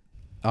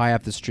I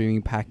have the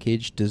streaming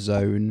package,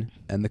 DAZN,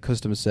 and the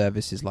customer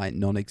service is like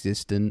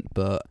non-existent,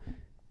 but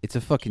it's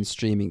a fucking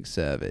streaming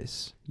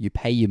service. You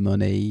pay your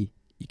money,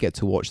 you get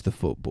to watch the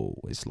football.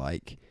 It's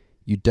like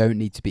you don't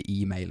need to be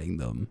emailing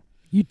them.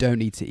 You don't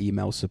need to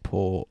email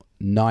support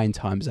 9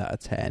 times out of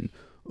 10.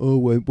 Oh,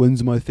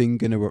 when's my thing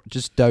gonna?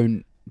 Just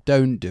don't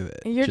do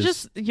it. You're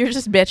just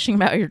bitching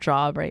about your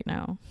job right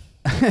now,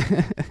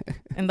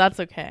 and that's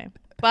okay.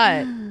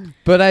 But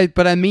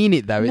I mean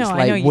it though. It's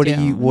like what are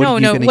you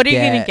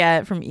gonna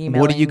get from emailing?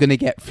 What are you gonna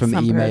get from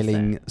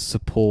emailing person?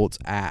 support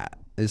at?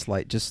 It's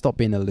like, just stop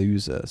being a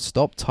loser.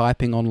 Stop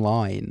typing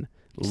online.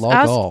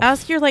 Log off.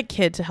 Ask your like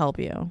kid to help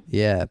you.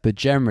 Yeah, but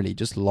generally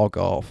just log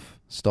off.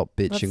 Stop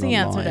bitching That's the online.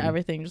 answer to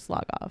everything. Just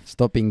log off.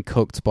 Stop being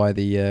cooked by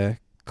the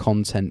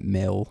content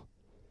mill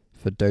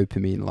for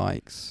dopamine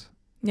likes.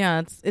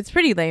 Yeah, it's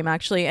pretty lame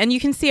actually, and you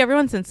can see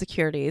everyone's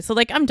insecurities. So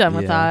like, I'm done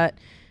with that.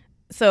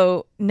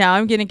 So now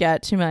I'm gonna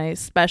get to my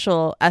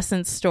special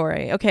essence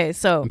story. Okay,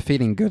 so I'm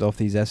feeling good off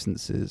these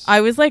essences.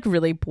 I was like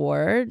really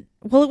bored.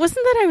 Well, it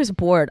wasn't that I was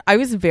bored. I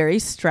was very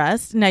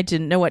stressed and I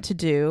didn't know what to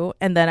do.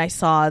 And then I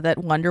saw that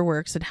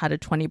Wonderworks had a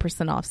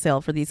 20% off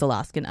sale for these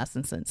Alaskan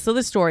essences. So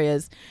the story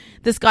is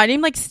this guy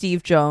named like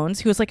Steve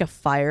Jones, who was like a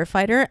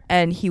firefighter,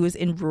 and he was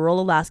in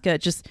rural Alaska,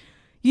 just,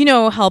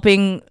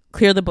 helping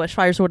clear the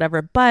bushfires or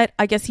whatever. But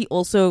I guess he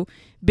also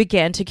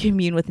began to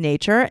commune with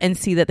nature and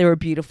see that there were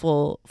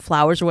beautiful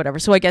flowers or whatever.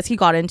 So I guess he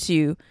got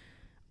into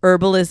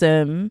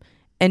herbalism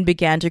and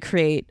began to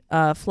create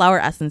flower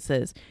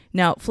essences.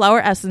 Now, flower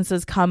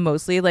essences come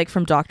mostly like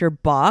from Dr.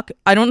 Bach.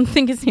 I don't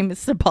think his name is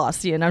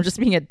Sebastian. I'm just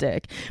being a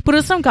dick. But it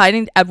was some guy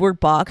named Edward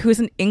Bach, who was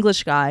an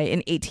English guy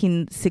in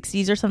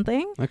 1860s or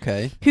something.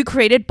 Okay. Who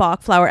created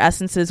Bach flower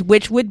essences,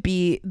 which would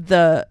be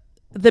the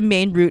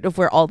main root of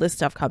where all this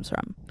stuff comes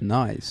from.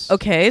 Nice.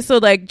 Okay, so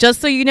like,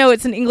 just so you know,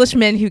 it's an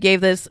Englishman who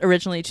gave this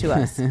originally to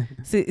us.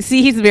 See,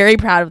 he's very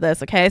proud of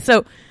this. Okay,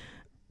 so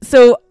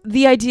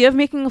the idea of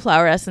making a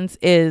flower essence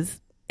is,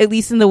 at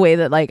least in the way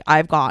that like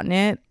I've gotten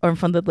it, or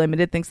from the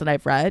limited things that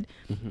I've read,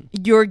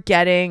 you're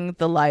getting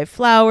the live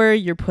flower,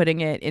 you're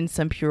putting it in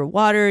some pure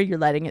water, you're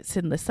letting it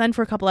sit in the sun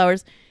for a couple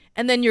hours,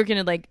 and then you're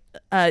gonna like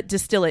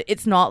distill it.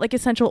 It's not like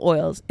essential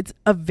oils. It's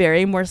a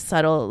very more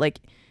subtle, like,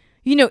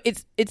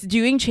 it's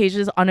doing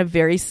changes on a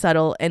very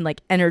subtle and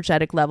like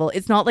energetic level.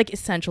 It's not like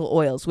essential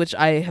oils, which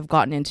I have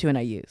gotten into and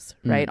I use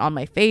right on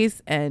my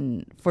face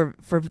and for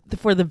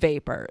the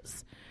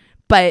vapors,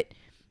 but.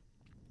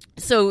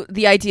 So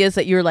the idea is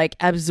that you're like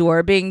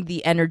absorbing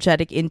the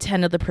energetic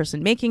intent of the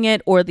person making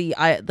it, or the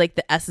like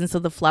the essence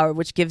of the flower,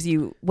 which gives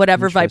you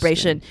whatever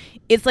vibration.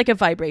 It's like a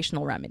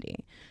vibrational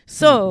remedy.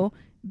 So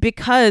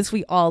because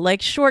we all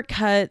like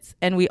shortcuts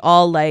and we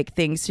all like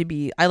things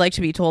I like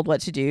to be told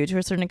what to do to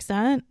a certain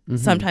extent.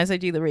 Sometimes I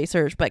do the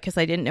research, but because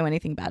I didn't know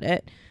anything about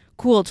it,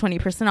 cool,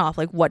 20% off.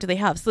 Like, what do they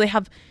have? So they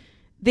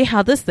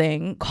have this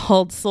thing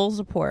called Soul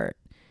Support,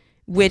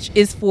 which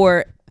is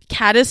for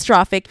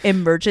catastrophic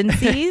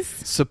emergencies.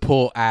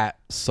 Support at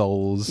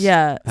souls.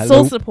 Yeah, Hello-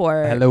 soul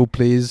support. Hello,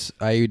 please.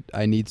 I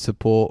need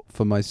support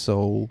for my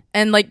soul.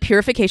 And like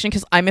purification,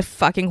 because I'm a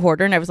fucking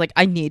hoarder, and I was like,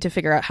 I need to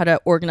figure out how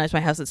to organize my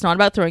house. It's not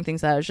about throwing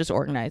things out, it's just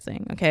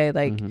organizing. Okay,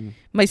 like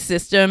my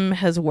system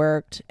has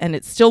worked and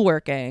it's still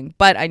working,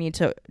 but I need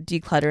to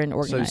declutter and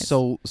organize.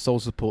 So soul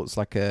support's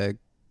like a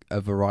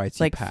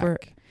variety like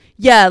pack.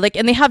 Yeah, like,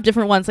 and they have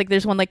different ones. Like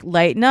there's one like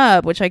Lighten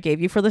Up, which I gave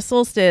you for the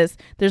solstice.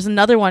 There's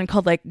another one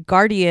called like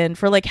Guardian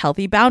for like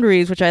healthy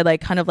boundaries, which I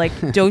like kind of like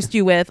dosed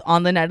you with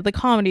on the night of the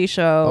comedy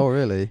show. Oh,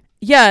 really?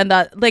 Yeah, and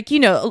that, like, you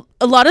know,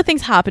 a lot of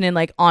things happen in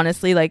like,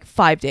 honestly, like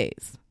 5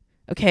 days.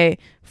 Okay,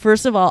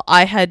 first of all,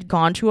 I had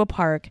gone to a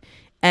park,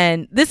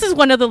 and this is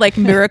one of the like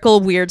miracle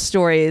weird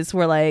stories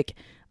where like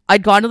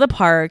I'd gone to the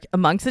park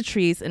amongst the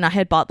trees, and I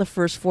had bought the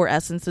first 4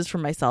 essences for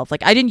myself.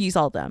 Like I didn't use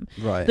all of them.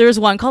 Right. There was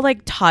one called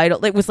like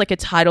Tidal. It was like a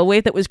tidal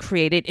wave that was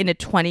created in a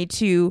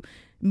 22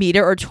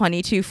 meter or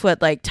 22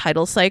 foot like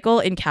tidal cycle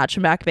in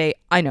Katchenbach Bay.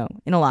 I know,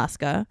 in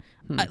Alaska.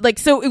 Like,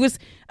 so it was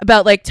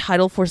about like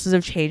tidal forces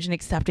of change and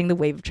accepting the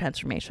wave of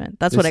transformation.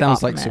 That's what I got sounds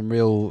from like it. some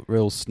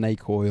real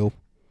snake oil.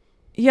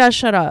 Yeah,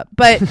 shut up.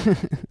 But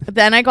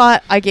then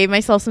I gave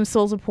myself some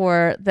soul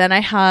support. Then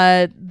I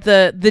had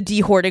the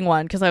de-hoarding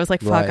one because I was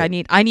like, fuck,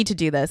 Right. I need to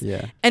do this.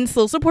 Yeah. And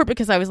soul support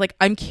because I was like,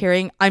 I'm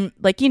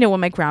like, you know, when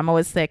my grandma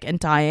was sick and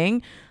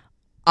dying,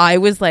 I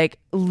was like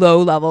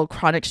low level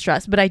chronic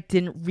stress, but I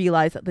didn't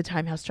realize at the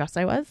time how stressed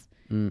I was.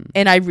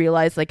 And I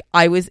realized like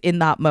I was in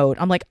that mode.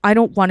 I'm like, I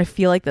don't want to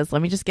feel like this.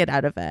 Let me just get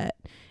out of it.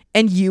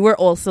 And you were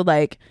also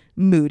like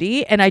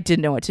moody, and I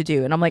didn't know what to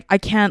do. And I'm like, I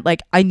can't,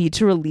 like, I need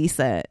to release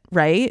it,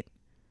 right?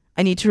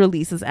 I need to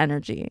release this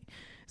energy.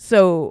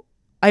 So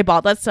I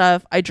bought that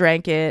stuff. I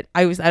drank it.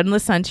 I was out in the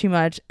sun too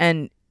much,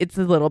 and it's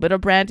a little bit of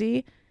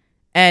brandy.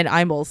 And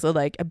I'm also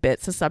like a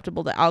bit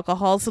susceptible to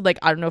alcohol. So like,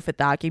 I don't know if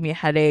that gave me a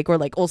headache, or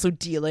like also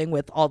dealing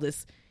with all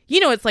this, you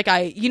know, it's like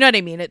you know what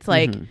I mean? It's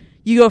like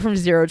you go from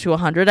 0 to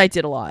 100. I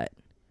did a lot.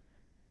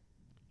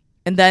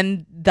 And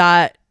then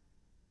that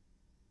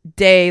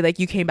day, like,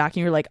 you came back and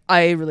you were like,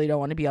 I really don't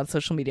want to be on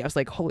social media. I was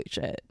like, holy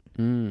shit.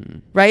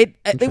 Right?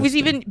 It was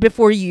even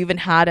before you even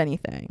had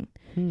anything.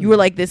 You were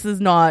like, this is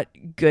not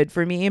good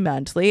for me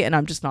mentally, and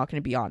I'm just not going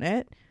to be on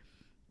it.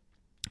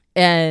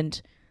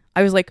 And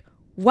I was like,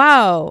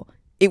 wow,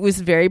 it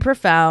was very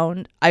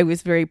profound. I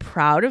was very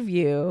proud of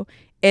you.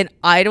 And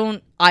I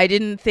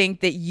didn't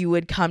think that you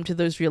would come to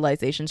those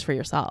realizations for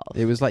yourself.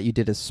 It was like you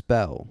did a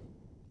spell.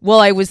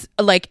 Well, I was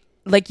like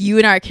you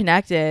and I are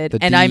connected,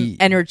 and I'm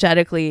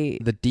energetically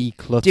the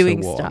declutter doing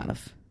one.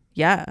 stuff.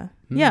 Yeah.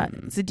 Yeah.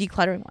 It's a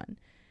decluttering one.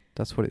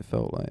 That's what it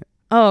felt like.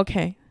 Oh,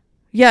 okay.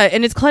 Yeah.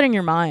 And it's cluttering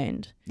your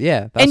mind.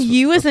 Yeah. And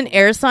you as an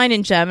air sign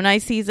in Gemini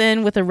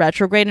season with a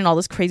retrograde and all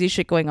this crazy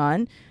shit going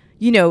on,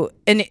 you know,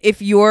 and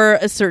if you're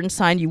a certain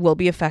sign, you will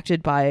be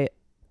affected by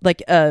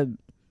like a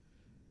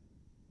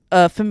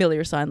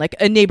familiar sign, like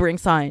a neighboring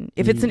sign.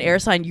 If it's an air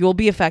sign, you'll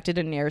be affected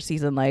in an air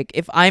season. Like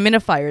if I'm in a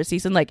fire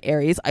season, like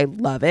Aries, I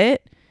love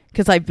it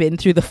because I've been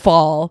through the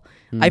fall.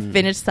 I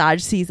finished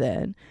Sag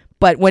season.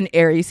 But when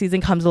Aries season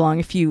comes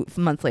along a few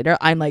months later,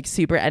 I'm like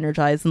super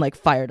energized and like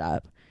fired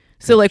up.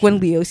 So like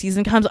when Leo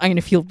season comes, I'm going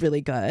to feel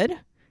really good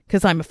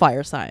because I'm a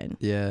fire sign.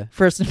 Yeah.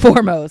 First and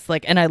foremost,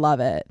 like, and I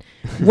love it.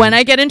 When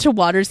I get into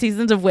water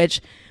seasons, of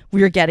which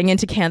we are getting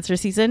into Cancer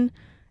season,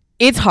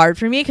 it's hard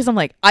for me because I'm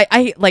like,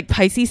 I like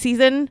Pisces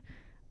season.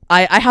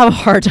 I have a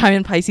hard time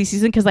in Pisces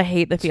season because I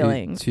hate the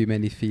feelings. Too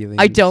many feelings.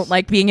 I don't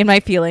like being in my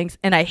feelings,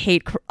 and I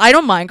hate. I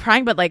don't mind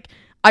crying, but like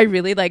I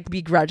really like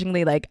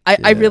begrudgingly like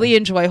I really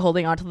enjoy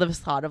holding on to the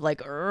facade of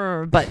like,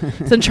 but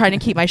so I'm trying to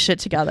keep my shit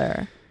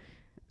together.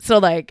 So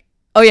like,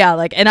 oh yeah,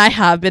 like, and I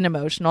have been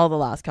emotional the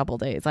last couple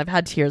days. I've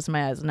had tears in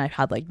my eyes, and I've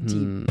had like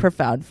deep,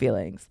 profound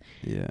feelings.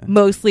 Yeah.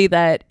 Mostly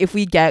that if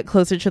we get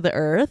closer to the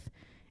earth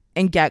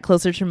and get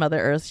closer to Mother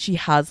Earth, she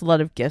has a lot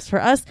of gifts for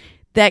us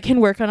that can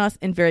work on us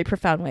in very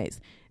profound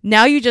ways.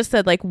 Now you just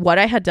said like what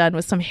I had done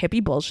was some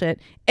hippie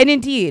bullshit. And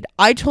indeed,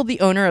 I told the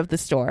owner of the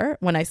store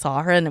when I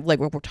saw her and like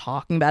we're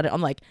talking about it,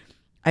 I'm like,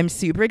 I'm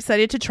super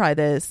excited to try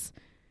this.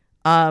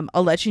 I'll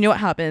let you know what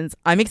happens.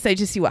 I'm excited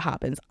to see what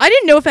happens. I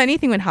didn't know if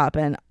anything would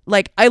happen.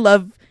 Like I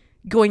love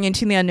going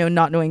into the unknown,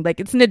 not knowing. Like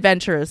it's an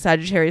adventure.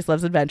 Sagittarius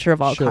loves adventure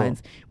of all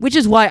kinds, which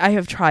is why I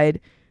have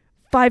tried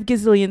 5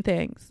 gazillion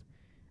things.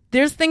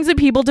 There's things that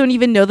people don't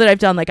even know that I've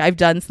done. Like I've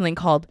done something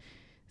called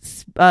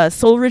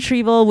soul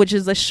retrieval, which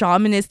is a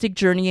shamanistic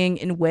journeying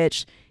in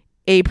which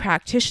a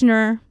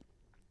practitioner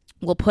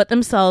will put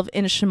themselves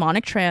in a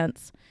shamanic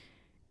trance,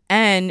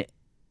 and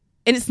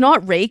it's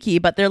not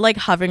Reiki, but they're like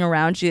hovering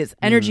around you. It's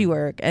energy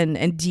work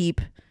and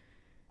deep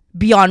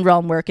beyond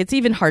realm work. It's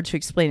even hard to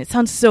explain. It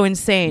sounds so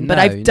insane, but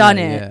I've done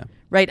it.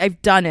 Right?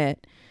 I've done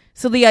it.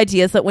 So the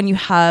idea is that when you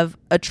have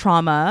a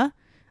trauma,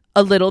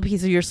 a little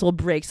piece of your soul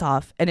breaks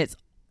off and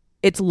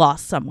it's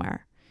lost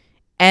somewhere.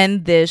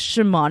 And this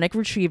shamanic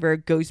retriever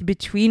goes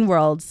between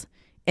worlds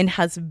and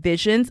has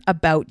visions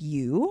about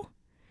you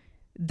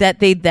that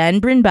they then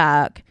bring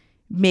back,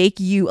 make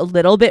you a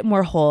little bit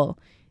more whole,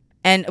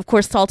 And of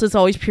course, salt is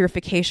always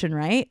purification,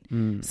 right?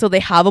 So they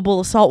have a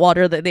bowl of salt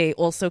water that they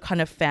also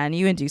kind of fan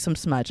you and do some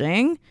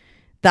smudging.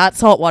 That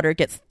salt water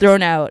gets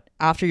thrown out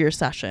after your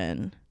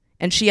session.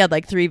 And she had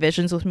like 3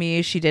 visions with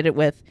me. She did it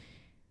with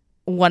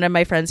one of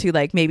my friends who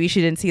like maybe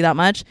she didn't see that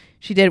much.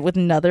 She did it with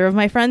another of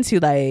my friends who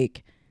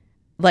like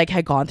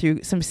had gone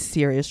through some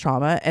serious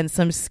trauma, and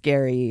some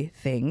scary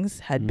things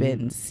had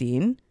been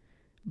seen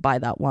by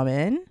that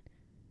woman.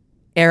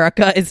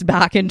 Erica is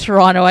back in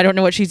Toronto. I don't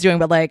know what she's doing,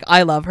 but like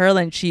I love her,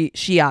 and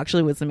she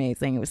actually was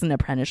amazing. It was an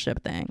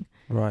apprenticeship thing.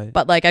 Right.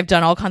 But like I've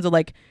done all kinds of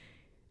like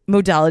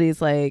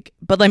modalities, like,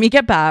 but let me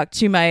get back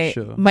to my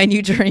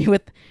new journey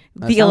with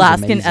the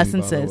Alaskan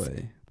essences.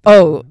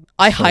 Oh,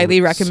 I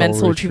highly recommend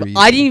Soul Retrieval.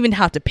 I didn't even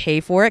have to pay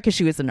for it because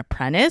she was an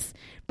apprentice,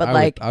 but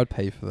I would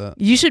pay for that.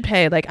 You should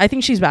pay. Like, I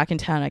think she's back in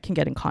town. I can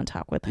get in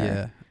contact with her.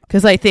 Yeah.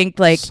 Because I think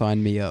like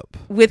sign me up.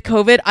 With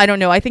COVID, I don't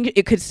know. I think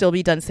it could still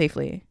be done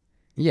safely.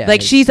 Yeah.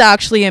 Like she's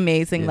actually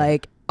amazing. Yeah.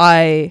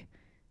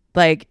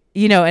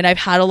 And I've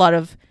had a lot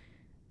of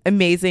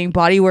amazing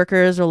body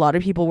workers, or a lot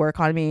of people work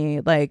on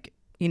me. Like,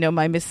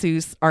 my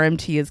masseuse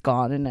RMT is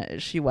gone,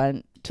 and she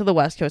went to the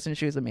West Coast and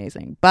she was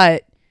amazing.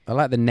 But I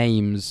like the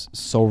names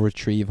Soul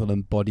Retrieval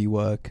and Body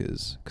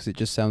Workers because it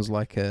just sounds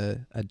like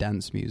a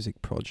dance music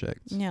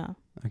project. Yeah.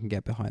 I can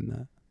get behind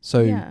that.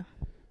 So yeah.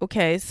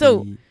 Okay.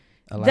 So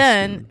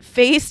then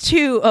phase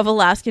 2 of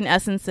Alaskan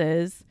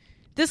Essences.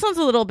 This one's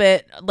a little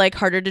bit like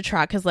harder to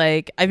track because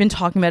like I've been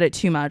talking about it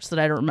too much that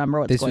I don't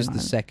remember what's going on. This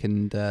was the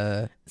second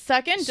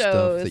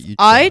dose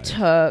I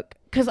took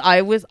because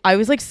I was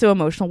like so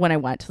emotional when I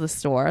went to the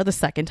store the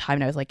second time,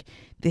 and I was like,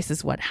 this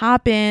is what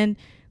happened.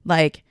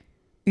 Like,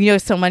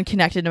 someone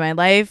connected to my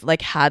life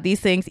like had these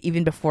things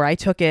even before I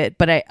took it,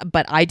 but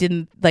I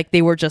didn't, like,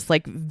 they were just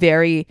like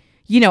very,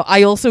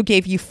 I also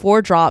gave you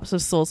 4 drops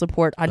of soul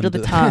support under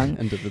the tongue.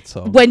 Under the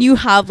tongue. When you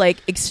have like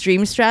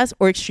extreme stress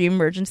or extreme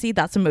emergency,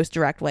 that's the most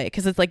direct way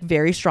because it's like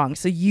very strong.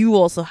 So you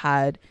also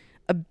had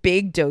a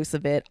big dose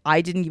of it.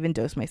 I didn't even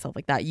dose myself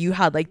like that. You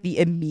had like the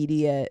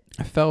immediate.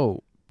 I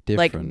felt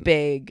different. Like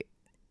big.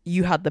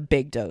 You had the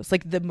big dose,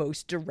 like the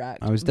most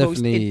direct, I was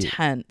definitely most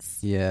intense.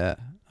 Yeah,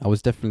 I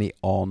was definitely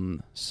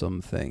on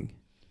something.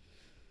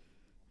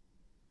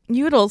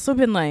 You had also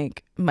been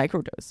like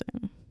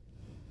microdosing.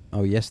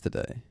 Oh,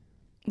 yesterday.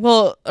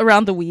 Well,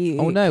 around the week.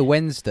 Oh no,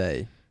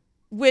 Wednesday.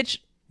 Which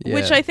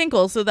I think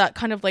also that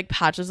kind of like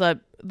patches up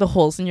the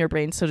holes in your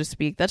brain, so to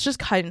speak. That's just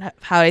kind of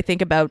how I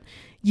think about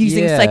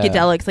using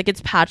psychedelics. Like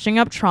it's patching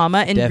up trauma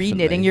and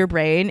reknitting your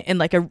brain in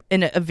like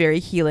in a very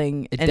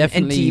healing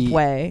and deep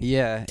way.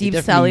 Yeah, deep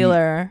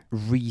cellular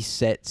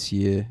resets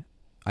you.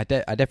 I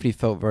definitely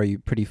felt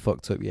pretty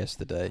fucked up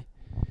yesterday.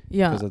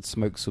 Yeah, because I'd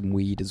smoked some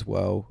weed as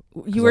well.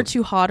 You were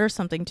too hot or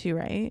something too,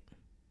 right?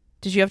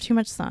 Did you have too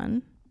much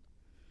sun?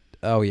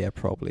 Oh yeah,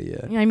 probably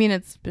yeah. I mean,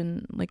 it's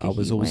been like I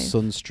was all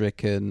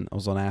sun-stricken. I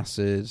was on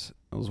acid.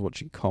 I was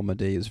watching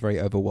comedy. It was very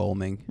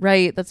overwhelming.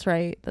 Right, that's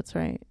right.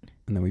 And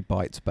then we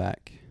bites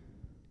back.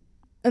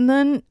 And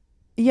then,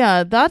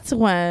 yeah, that's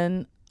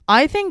when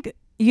I think,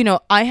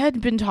 I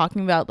had been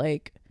talking about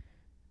like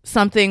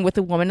something with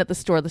a woman at the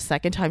store the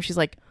second time. She's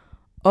like,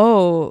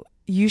 oh,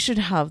 you should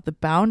have the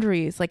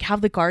boundaries, like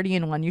have the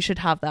Guardian one. You should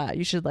have that.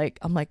 You should like,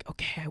 I'm like,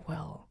 okay, I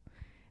will.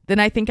 Then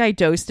I think I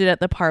dosed it at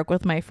the park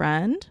with my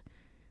friend,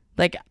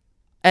 like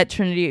at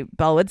Trinity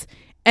Bellwoods.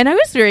 And I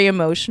was very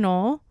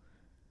emotional.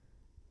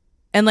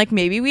 And like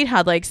maybe we'd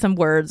had like some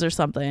words or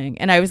something,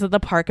 and I was at the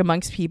park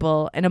amongst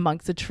people and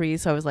amongst the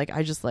trees, so I was like,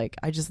 I just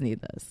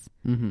need this.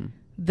 Mm-hmm.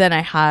 Then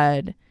I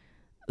had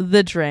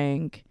the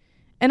drink,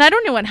 and I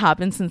don't know what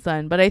happened since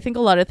then, but I think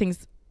a lot of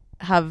things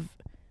have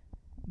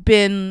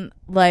been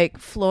like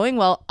flowing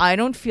well. I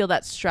don't feel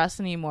that stress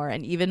anymore,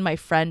 and even my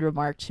friend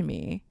remarked to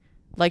me,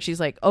 like she's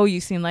like, oh, you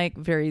seem like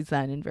very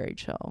zen and very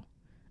chill.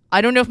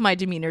 I don't know if my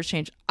demeanor's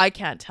changed. I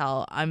can't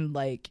tell. I'm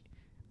like,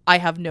 I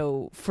have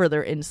no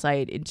further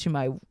insight into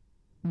my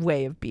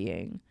way of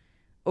being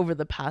over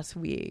the past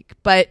week,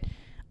 but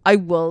I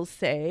will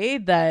say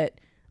that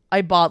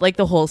I bought like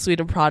the whole suite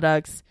of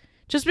products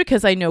just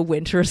because I know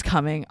winter is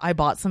coming. I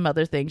bought some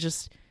other things,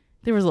 just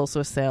there was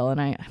also a sale,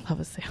 and I love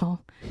a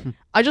sale.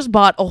 I just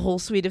bought a whole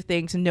suite of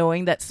things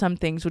knowing that some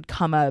things would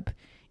come up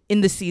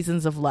in the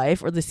seasons of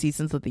life or the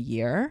seasons of the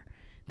year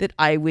that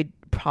I would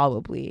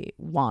probably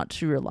want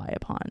to rely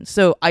upon.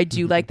 So I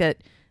do like that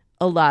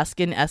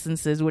Alaskan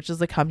Essences, which is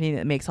the company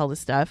that makes all this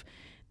stuff,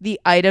 the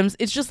items,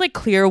 it's just like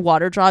clear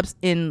water drops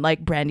in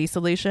like brandy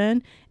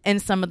solution, and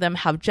some of them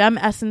have gem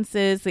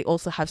essences. They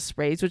also have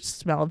sprays which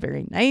smell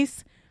very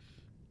nice,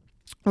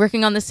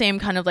 working on the same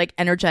kind of like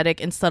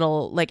energetic and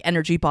subtle like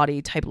energy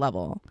body type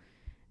level.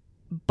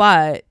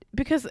 But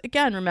because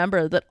again,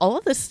 remember that all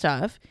of this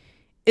stuff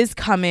is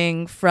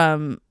coming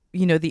from,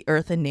 the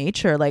earth and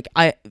nature, like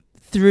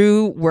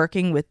through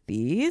working with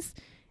these,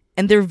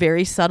 and they're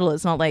very subtle.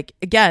 It's not like,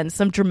 again,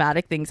 some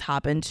dramatic things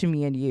happen to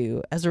me and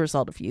you as a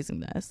result of using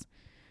this.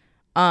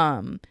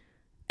 And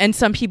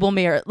some people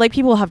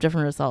people have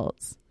different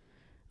results.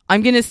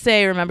 I'm going to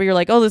say, remember, you're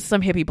like, oh, this is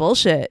some hippie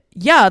bullshit.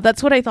 Yeah,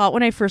 that's what I thought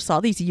when I first saw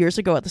these years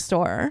ago at the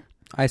store.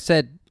 I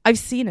said I've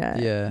seen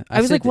it. Yeah. I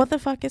was said like, what the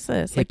fuck is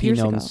this? Like hippie years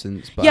ago.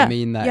 nonsense, but Yeah, I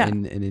mean that yeah.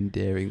 in an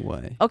endearing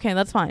way. Okay,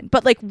 that's fine.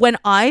 But like when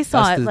I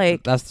saw That's it, the,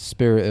 like, that's the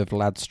spirit of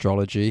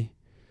ladstrology,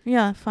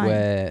 yeah, fine.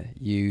 where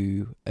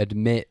you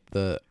admit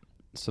that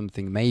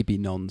something may be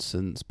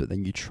nonsense, but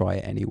then you try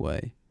it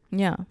anyway,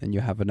 Yeah, and you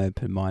have an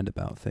open mind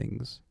about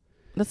things.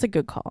 that's a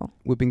good call.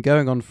 We've been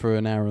going on for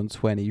an hour and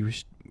 20. We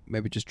should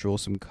maybe just draw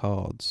some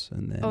cards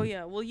and then. Oh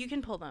yeah, well you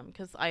can pull them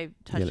because I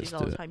touch Yeah, these let's all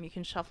do the it. time. You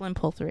can shuffle and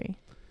pull 3.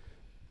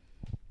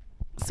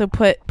 So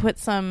put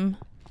some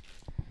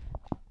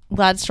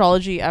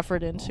ladstrology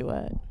effort into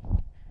it.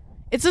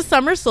 It's a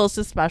summer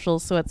solstice special,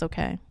 so it's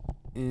okay.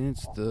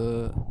 It's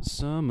the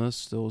summer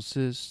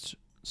solstice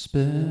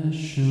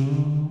special.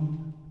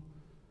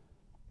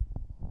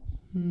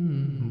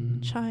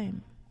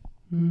 Chime.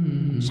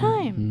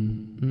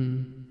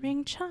 Chime.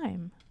 Ring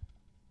chime.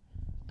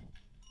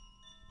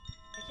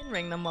 I can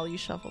ring them while you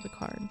shuffle the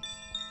cards.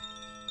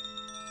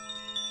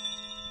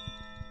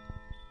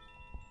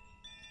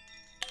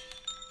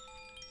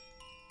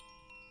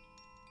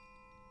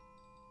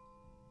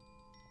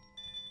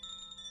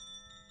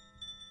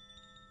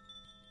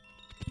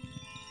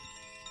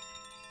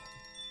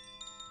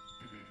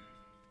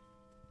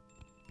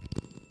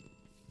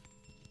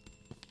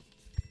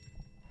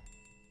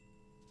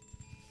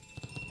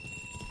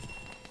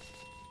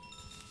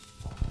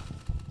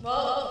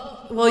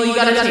 Well, you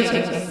gotta take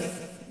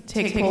this.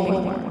 Take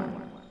one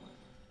more.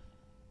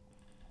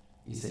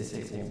 You say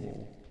take one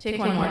more. Take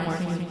one more.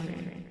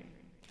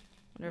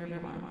 Whatever you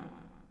want.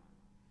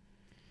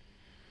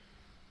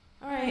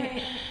 All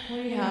right.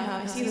 What do you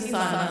have? I see the sun.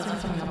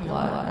 That's been coming up a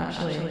lot,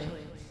 actually.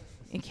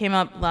 It came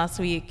up last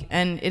week,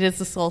 and it is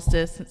the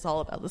solstice. It's all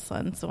about the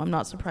sun, so I'm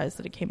not surprised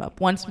that it came up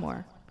once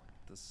more.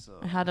 The sun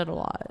I had it a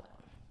lot.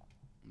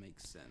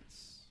 makes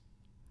sense.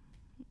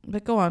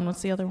 But go on.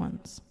 What's the other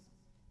ones?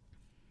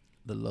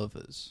 The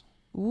lovers.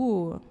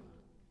 Ooh.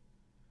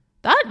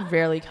 That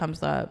rarely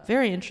comes up.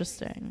 Very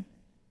interesting.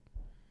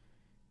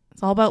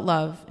 It's all about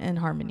love and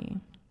harmony.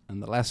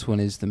 And the last one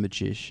is the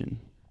magician.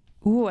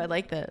 Ooh, I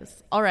like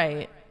this. All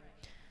right.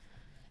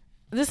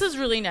 This is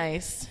really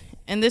nice.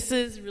 And this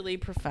is really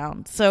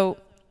profound. So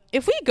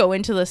if we go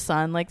into the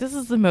sun, like this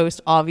is the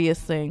most obvious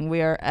thing.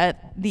 We are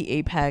at the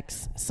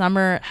apex.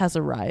 Summer has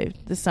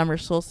arrived. The summer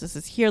solstice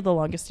is here, the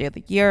longest day of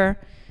the year.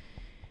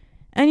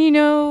 And you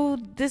know,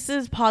 this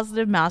is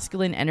positive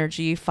masculine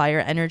energy, fire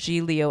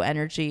energy, Leo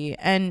energy.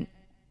 And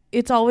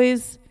it's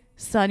always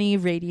sunny,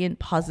 radiant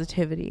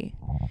positivity.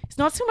 It's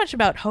not so much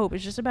about hope.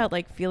 It's just about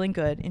like feeling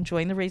good,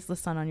 enjoying the rays of the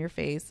sun on your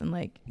face and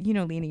like, you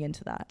know, leaning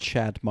into that.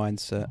 Chad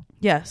mindset.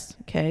 Yes.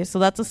 Okay. So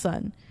that's a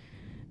sun.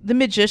 The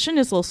magician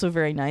is also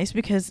very nice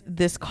because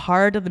this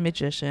card of the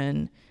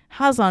magician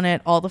has on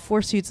it all the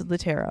 4 suits of the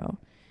tarot.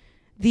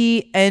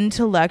 The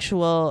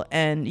intellectual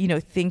and, you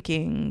know,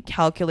 thinking,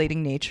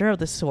 calculating nature of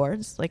the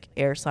swords, like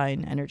air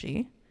sign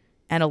energy,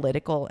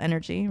 analytical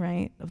energy,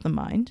 right, of the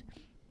mind.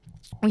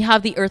 We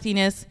have the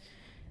earthiness,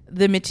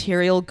 the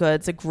material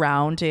goods, a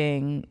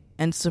grounding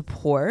and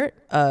support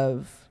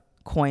of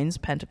coins,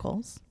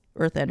 pentacles,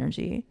 earth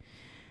energy.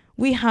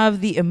 We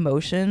have the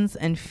emotions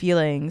and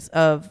feelings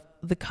of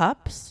the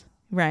cups,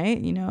 right,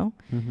 you know.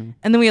 Mm-hmm.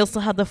 And then we also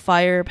have the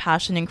fire,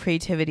 passion, and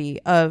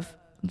creativity of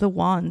the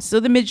wands. So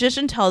the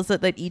magician tells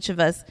us that each of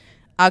us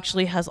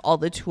actually has all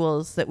the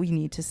tools that we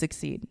need to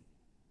succeed,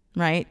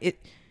 right?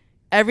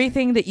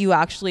 Everything that you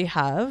actually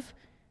have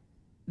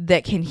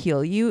that can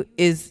heal you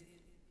is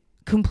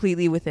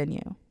completely within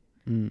you.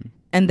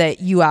 And that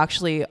you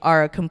actually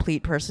are a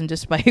complete person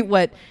despite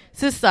what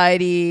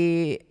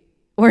society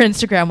or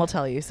Instagram will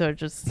tell you. So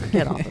just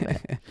get off of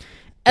it.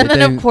 And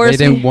then of course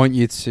they don't want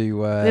you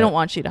to they don't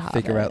want you to have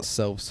figure it. out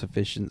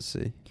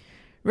self-sufficiency.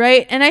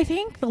 Right. And I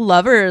think the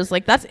lovers,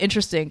 like that's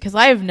interesting because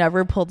I have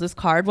never pulled this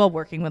card while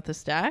working with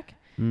this deck.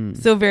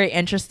 So very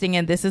interesting.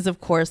 And this is, of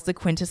course, the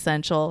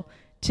quintessential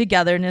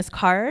togetherness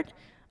card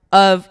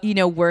of, you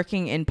know,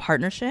 working in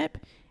partnership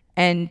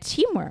and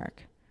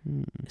teamwork.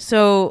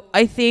 So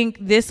I think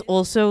this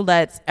also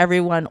lets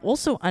everyone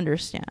also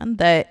understand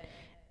that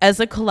as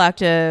a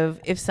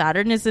collective, if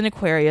Saturn is in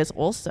Aquarius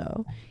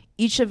also,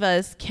 each of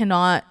us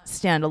cannot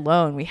stand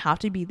alone. We have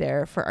to be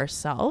there for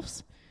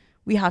ourselves.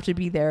 We have to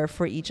be there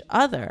for each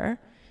other.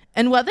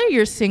 And whether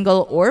you're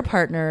single or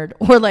partnered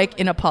or like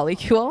in a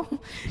polycule,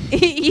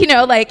 you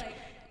know, like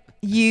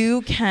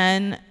you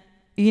can,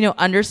 you know,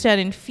 understand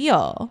and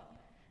feel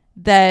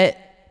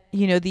that,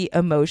 you know, the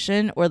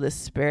emotion or the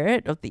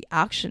spirit of the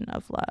action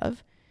of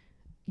love,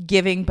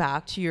 giving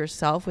back to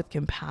yourself with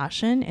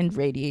compassion and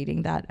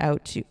radiating that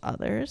out to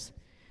others,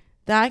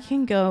 that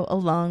can go a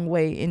long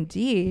way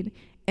indeed.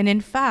 And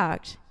in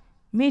fact,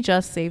 may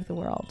just save the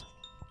world.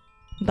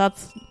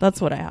 That's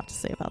what I have to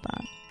say about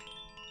that.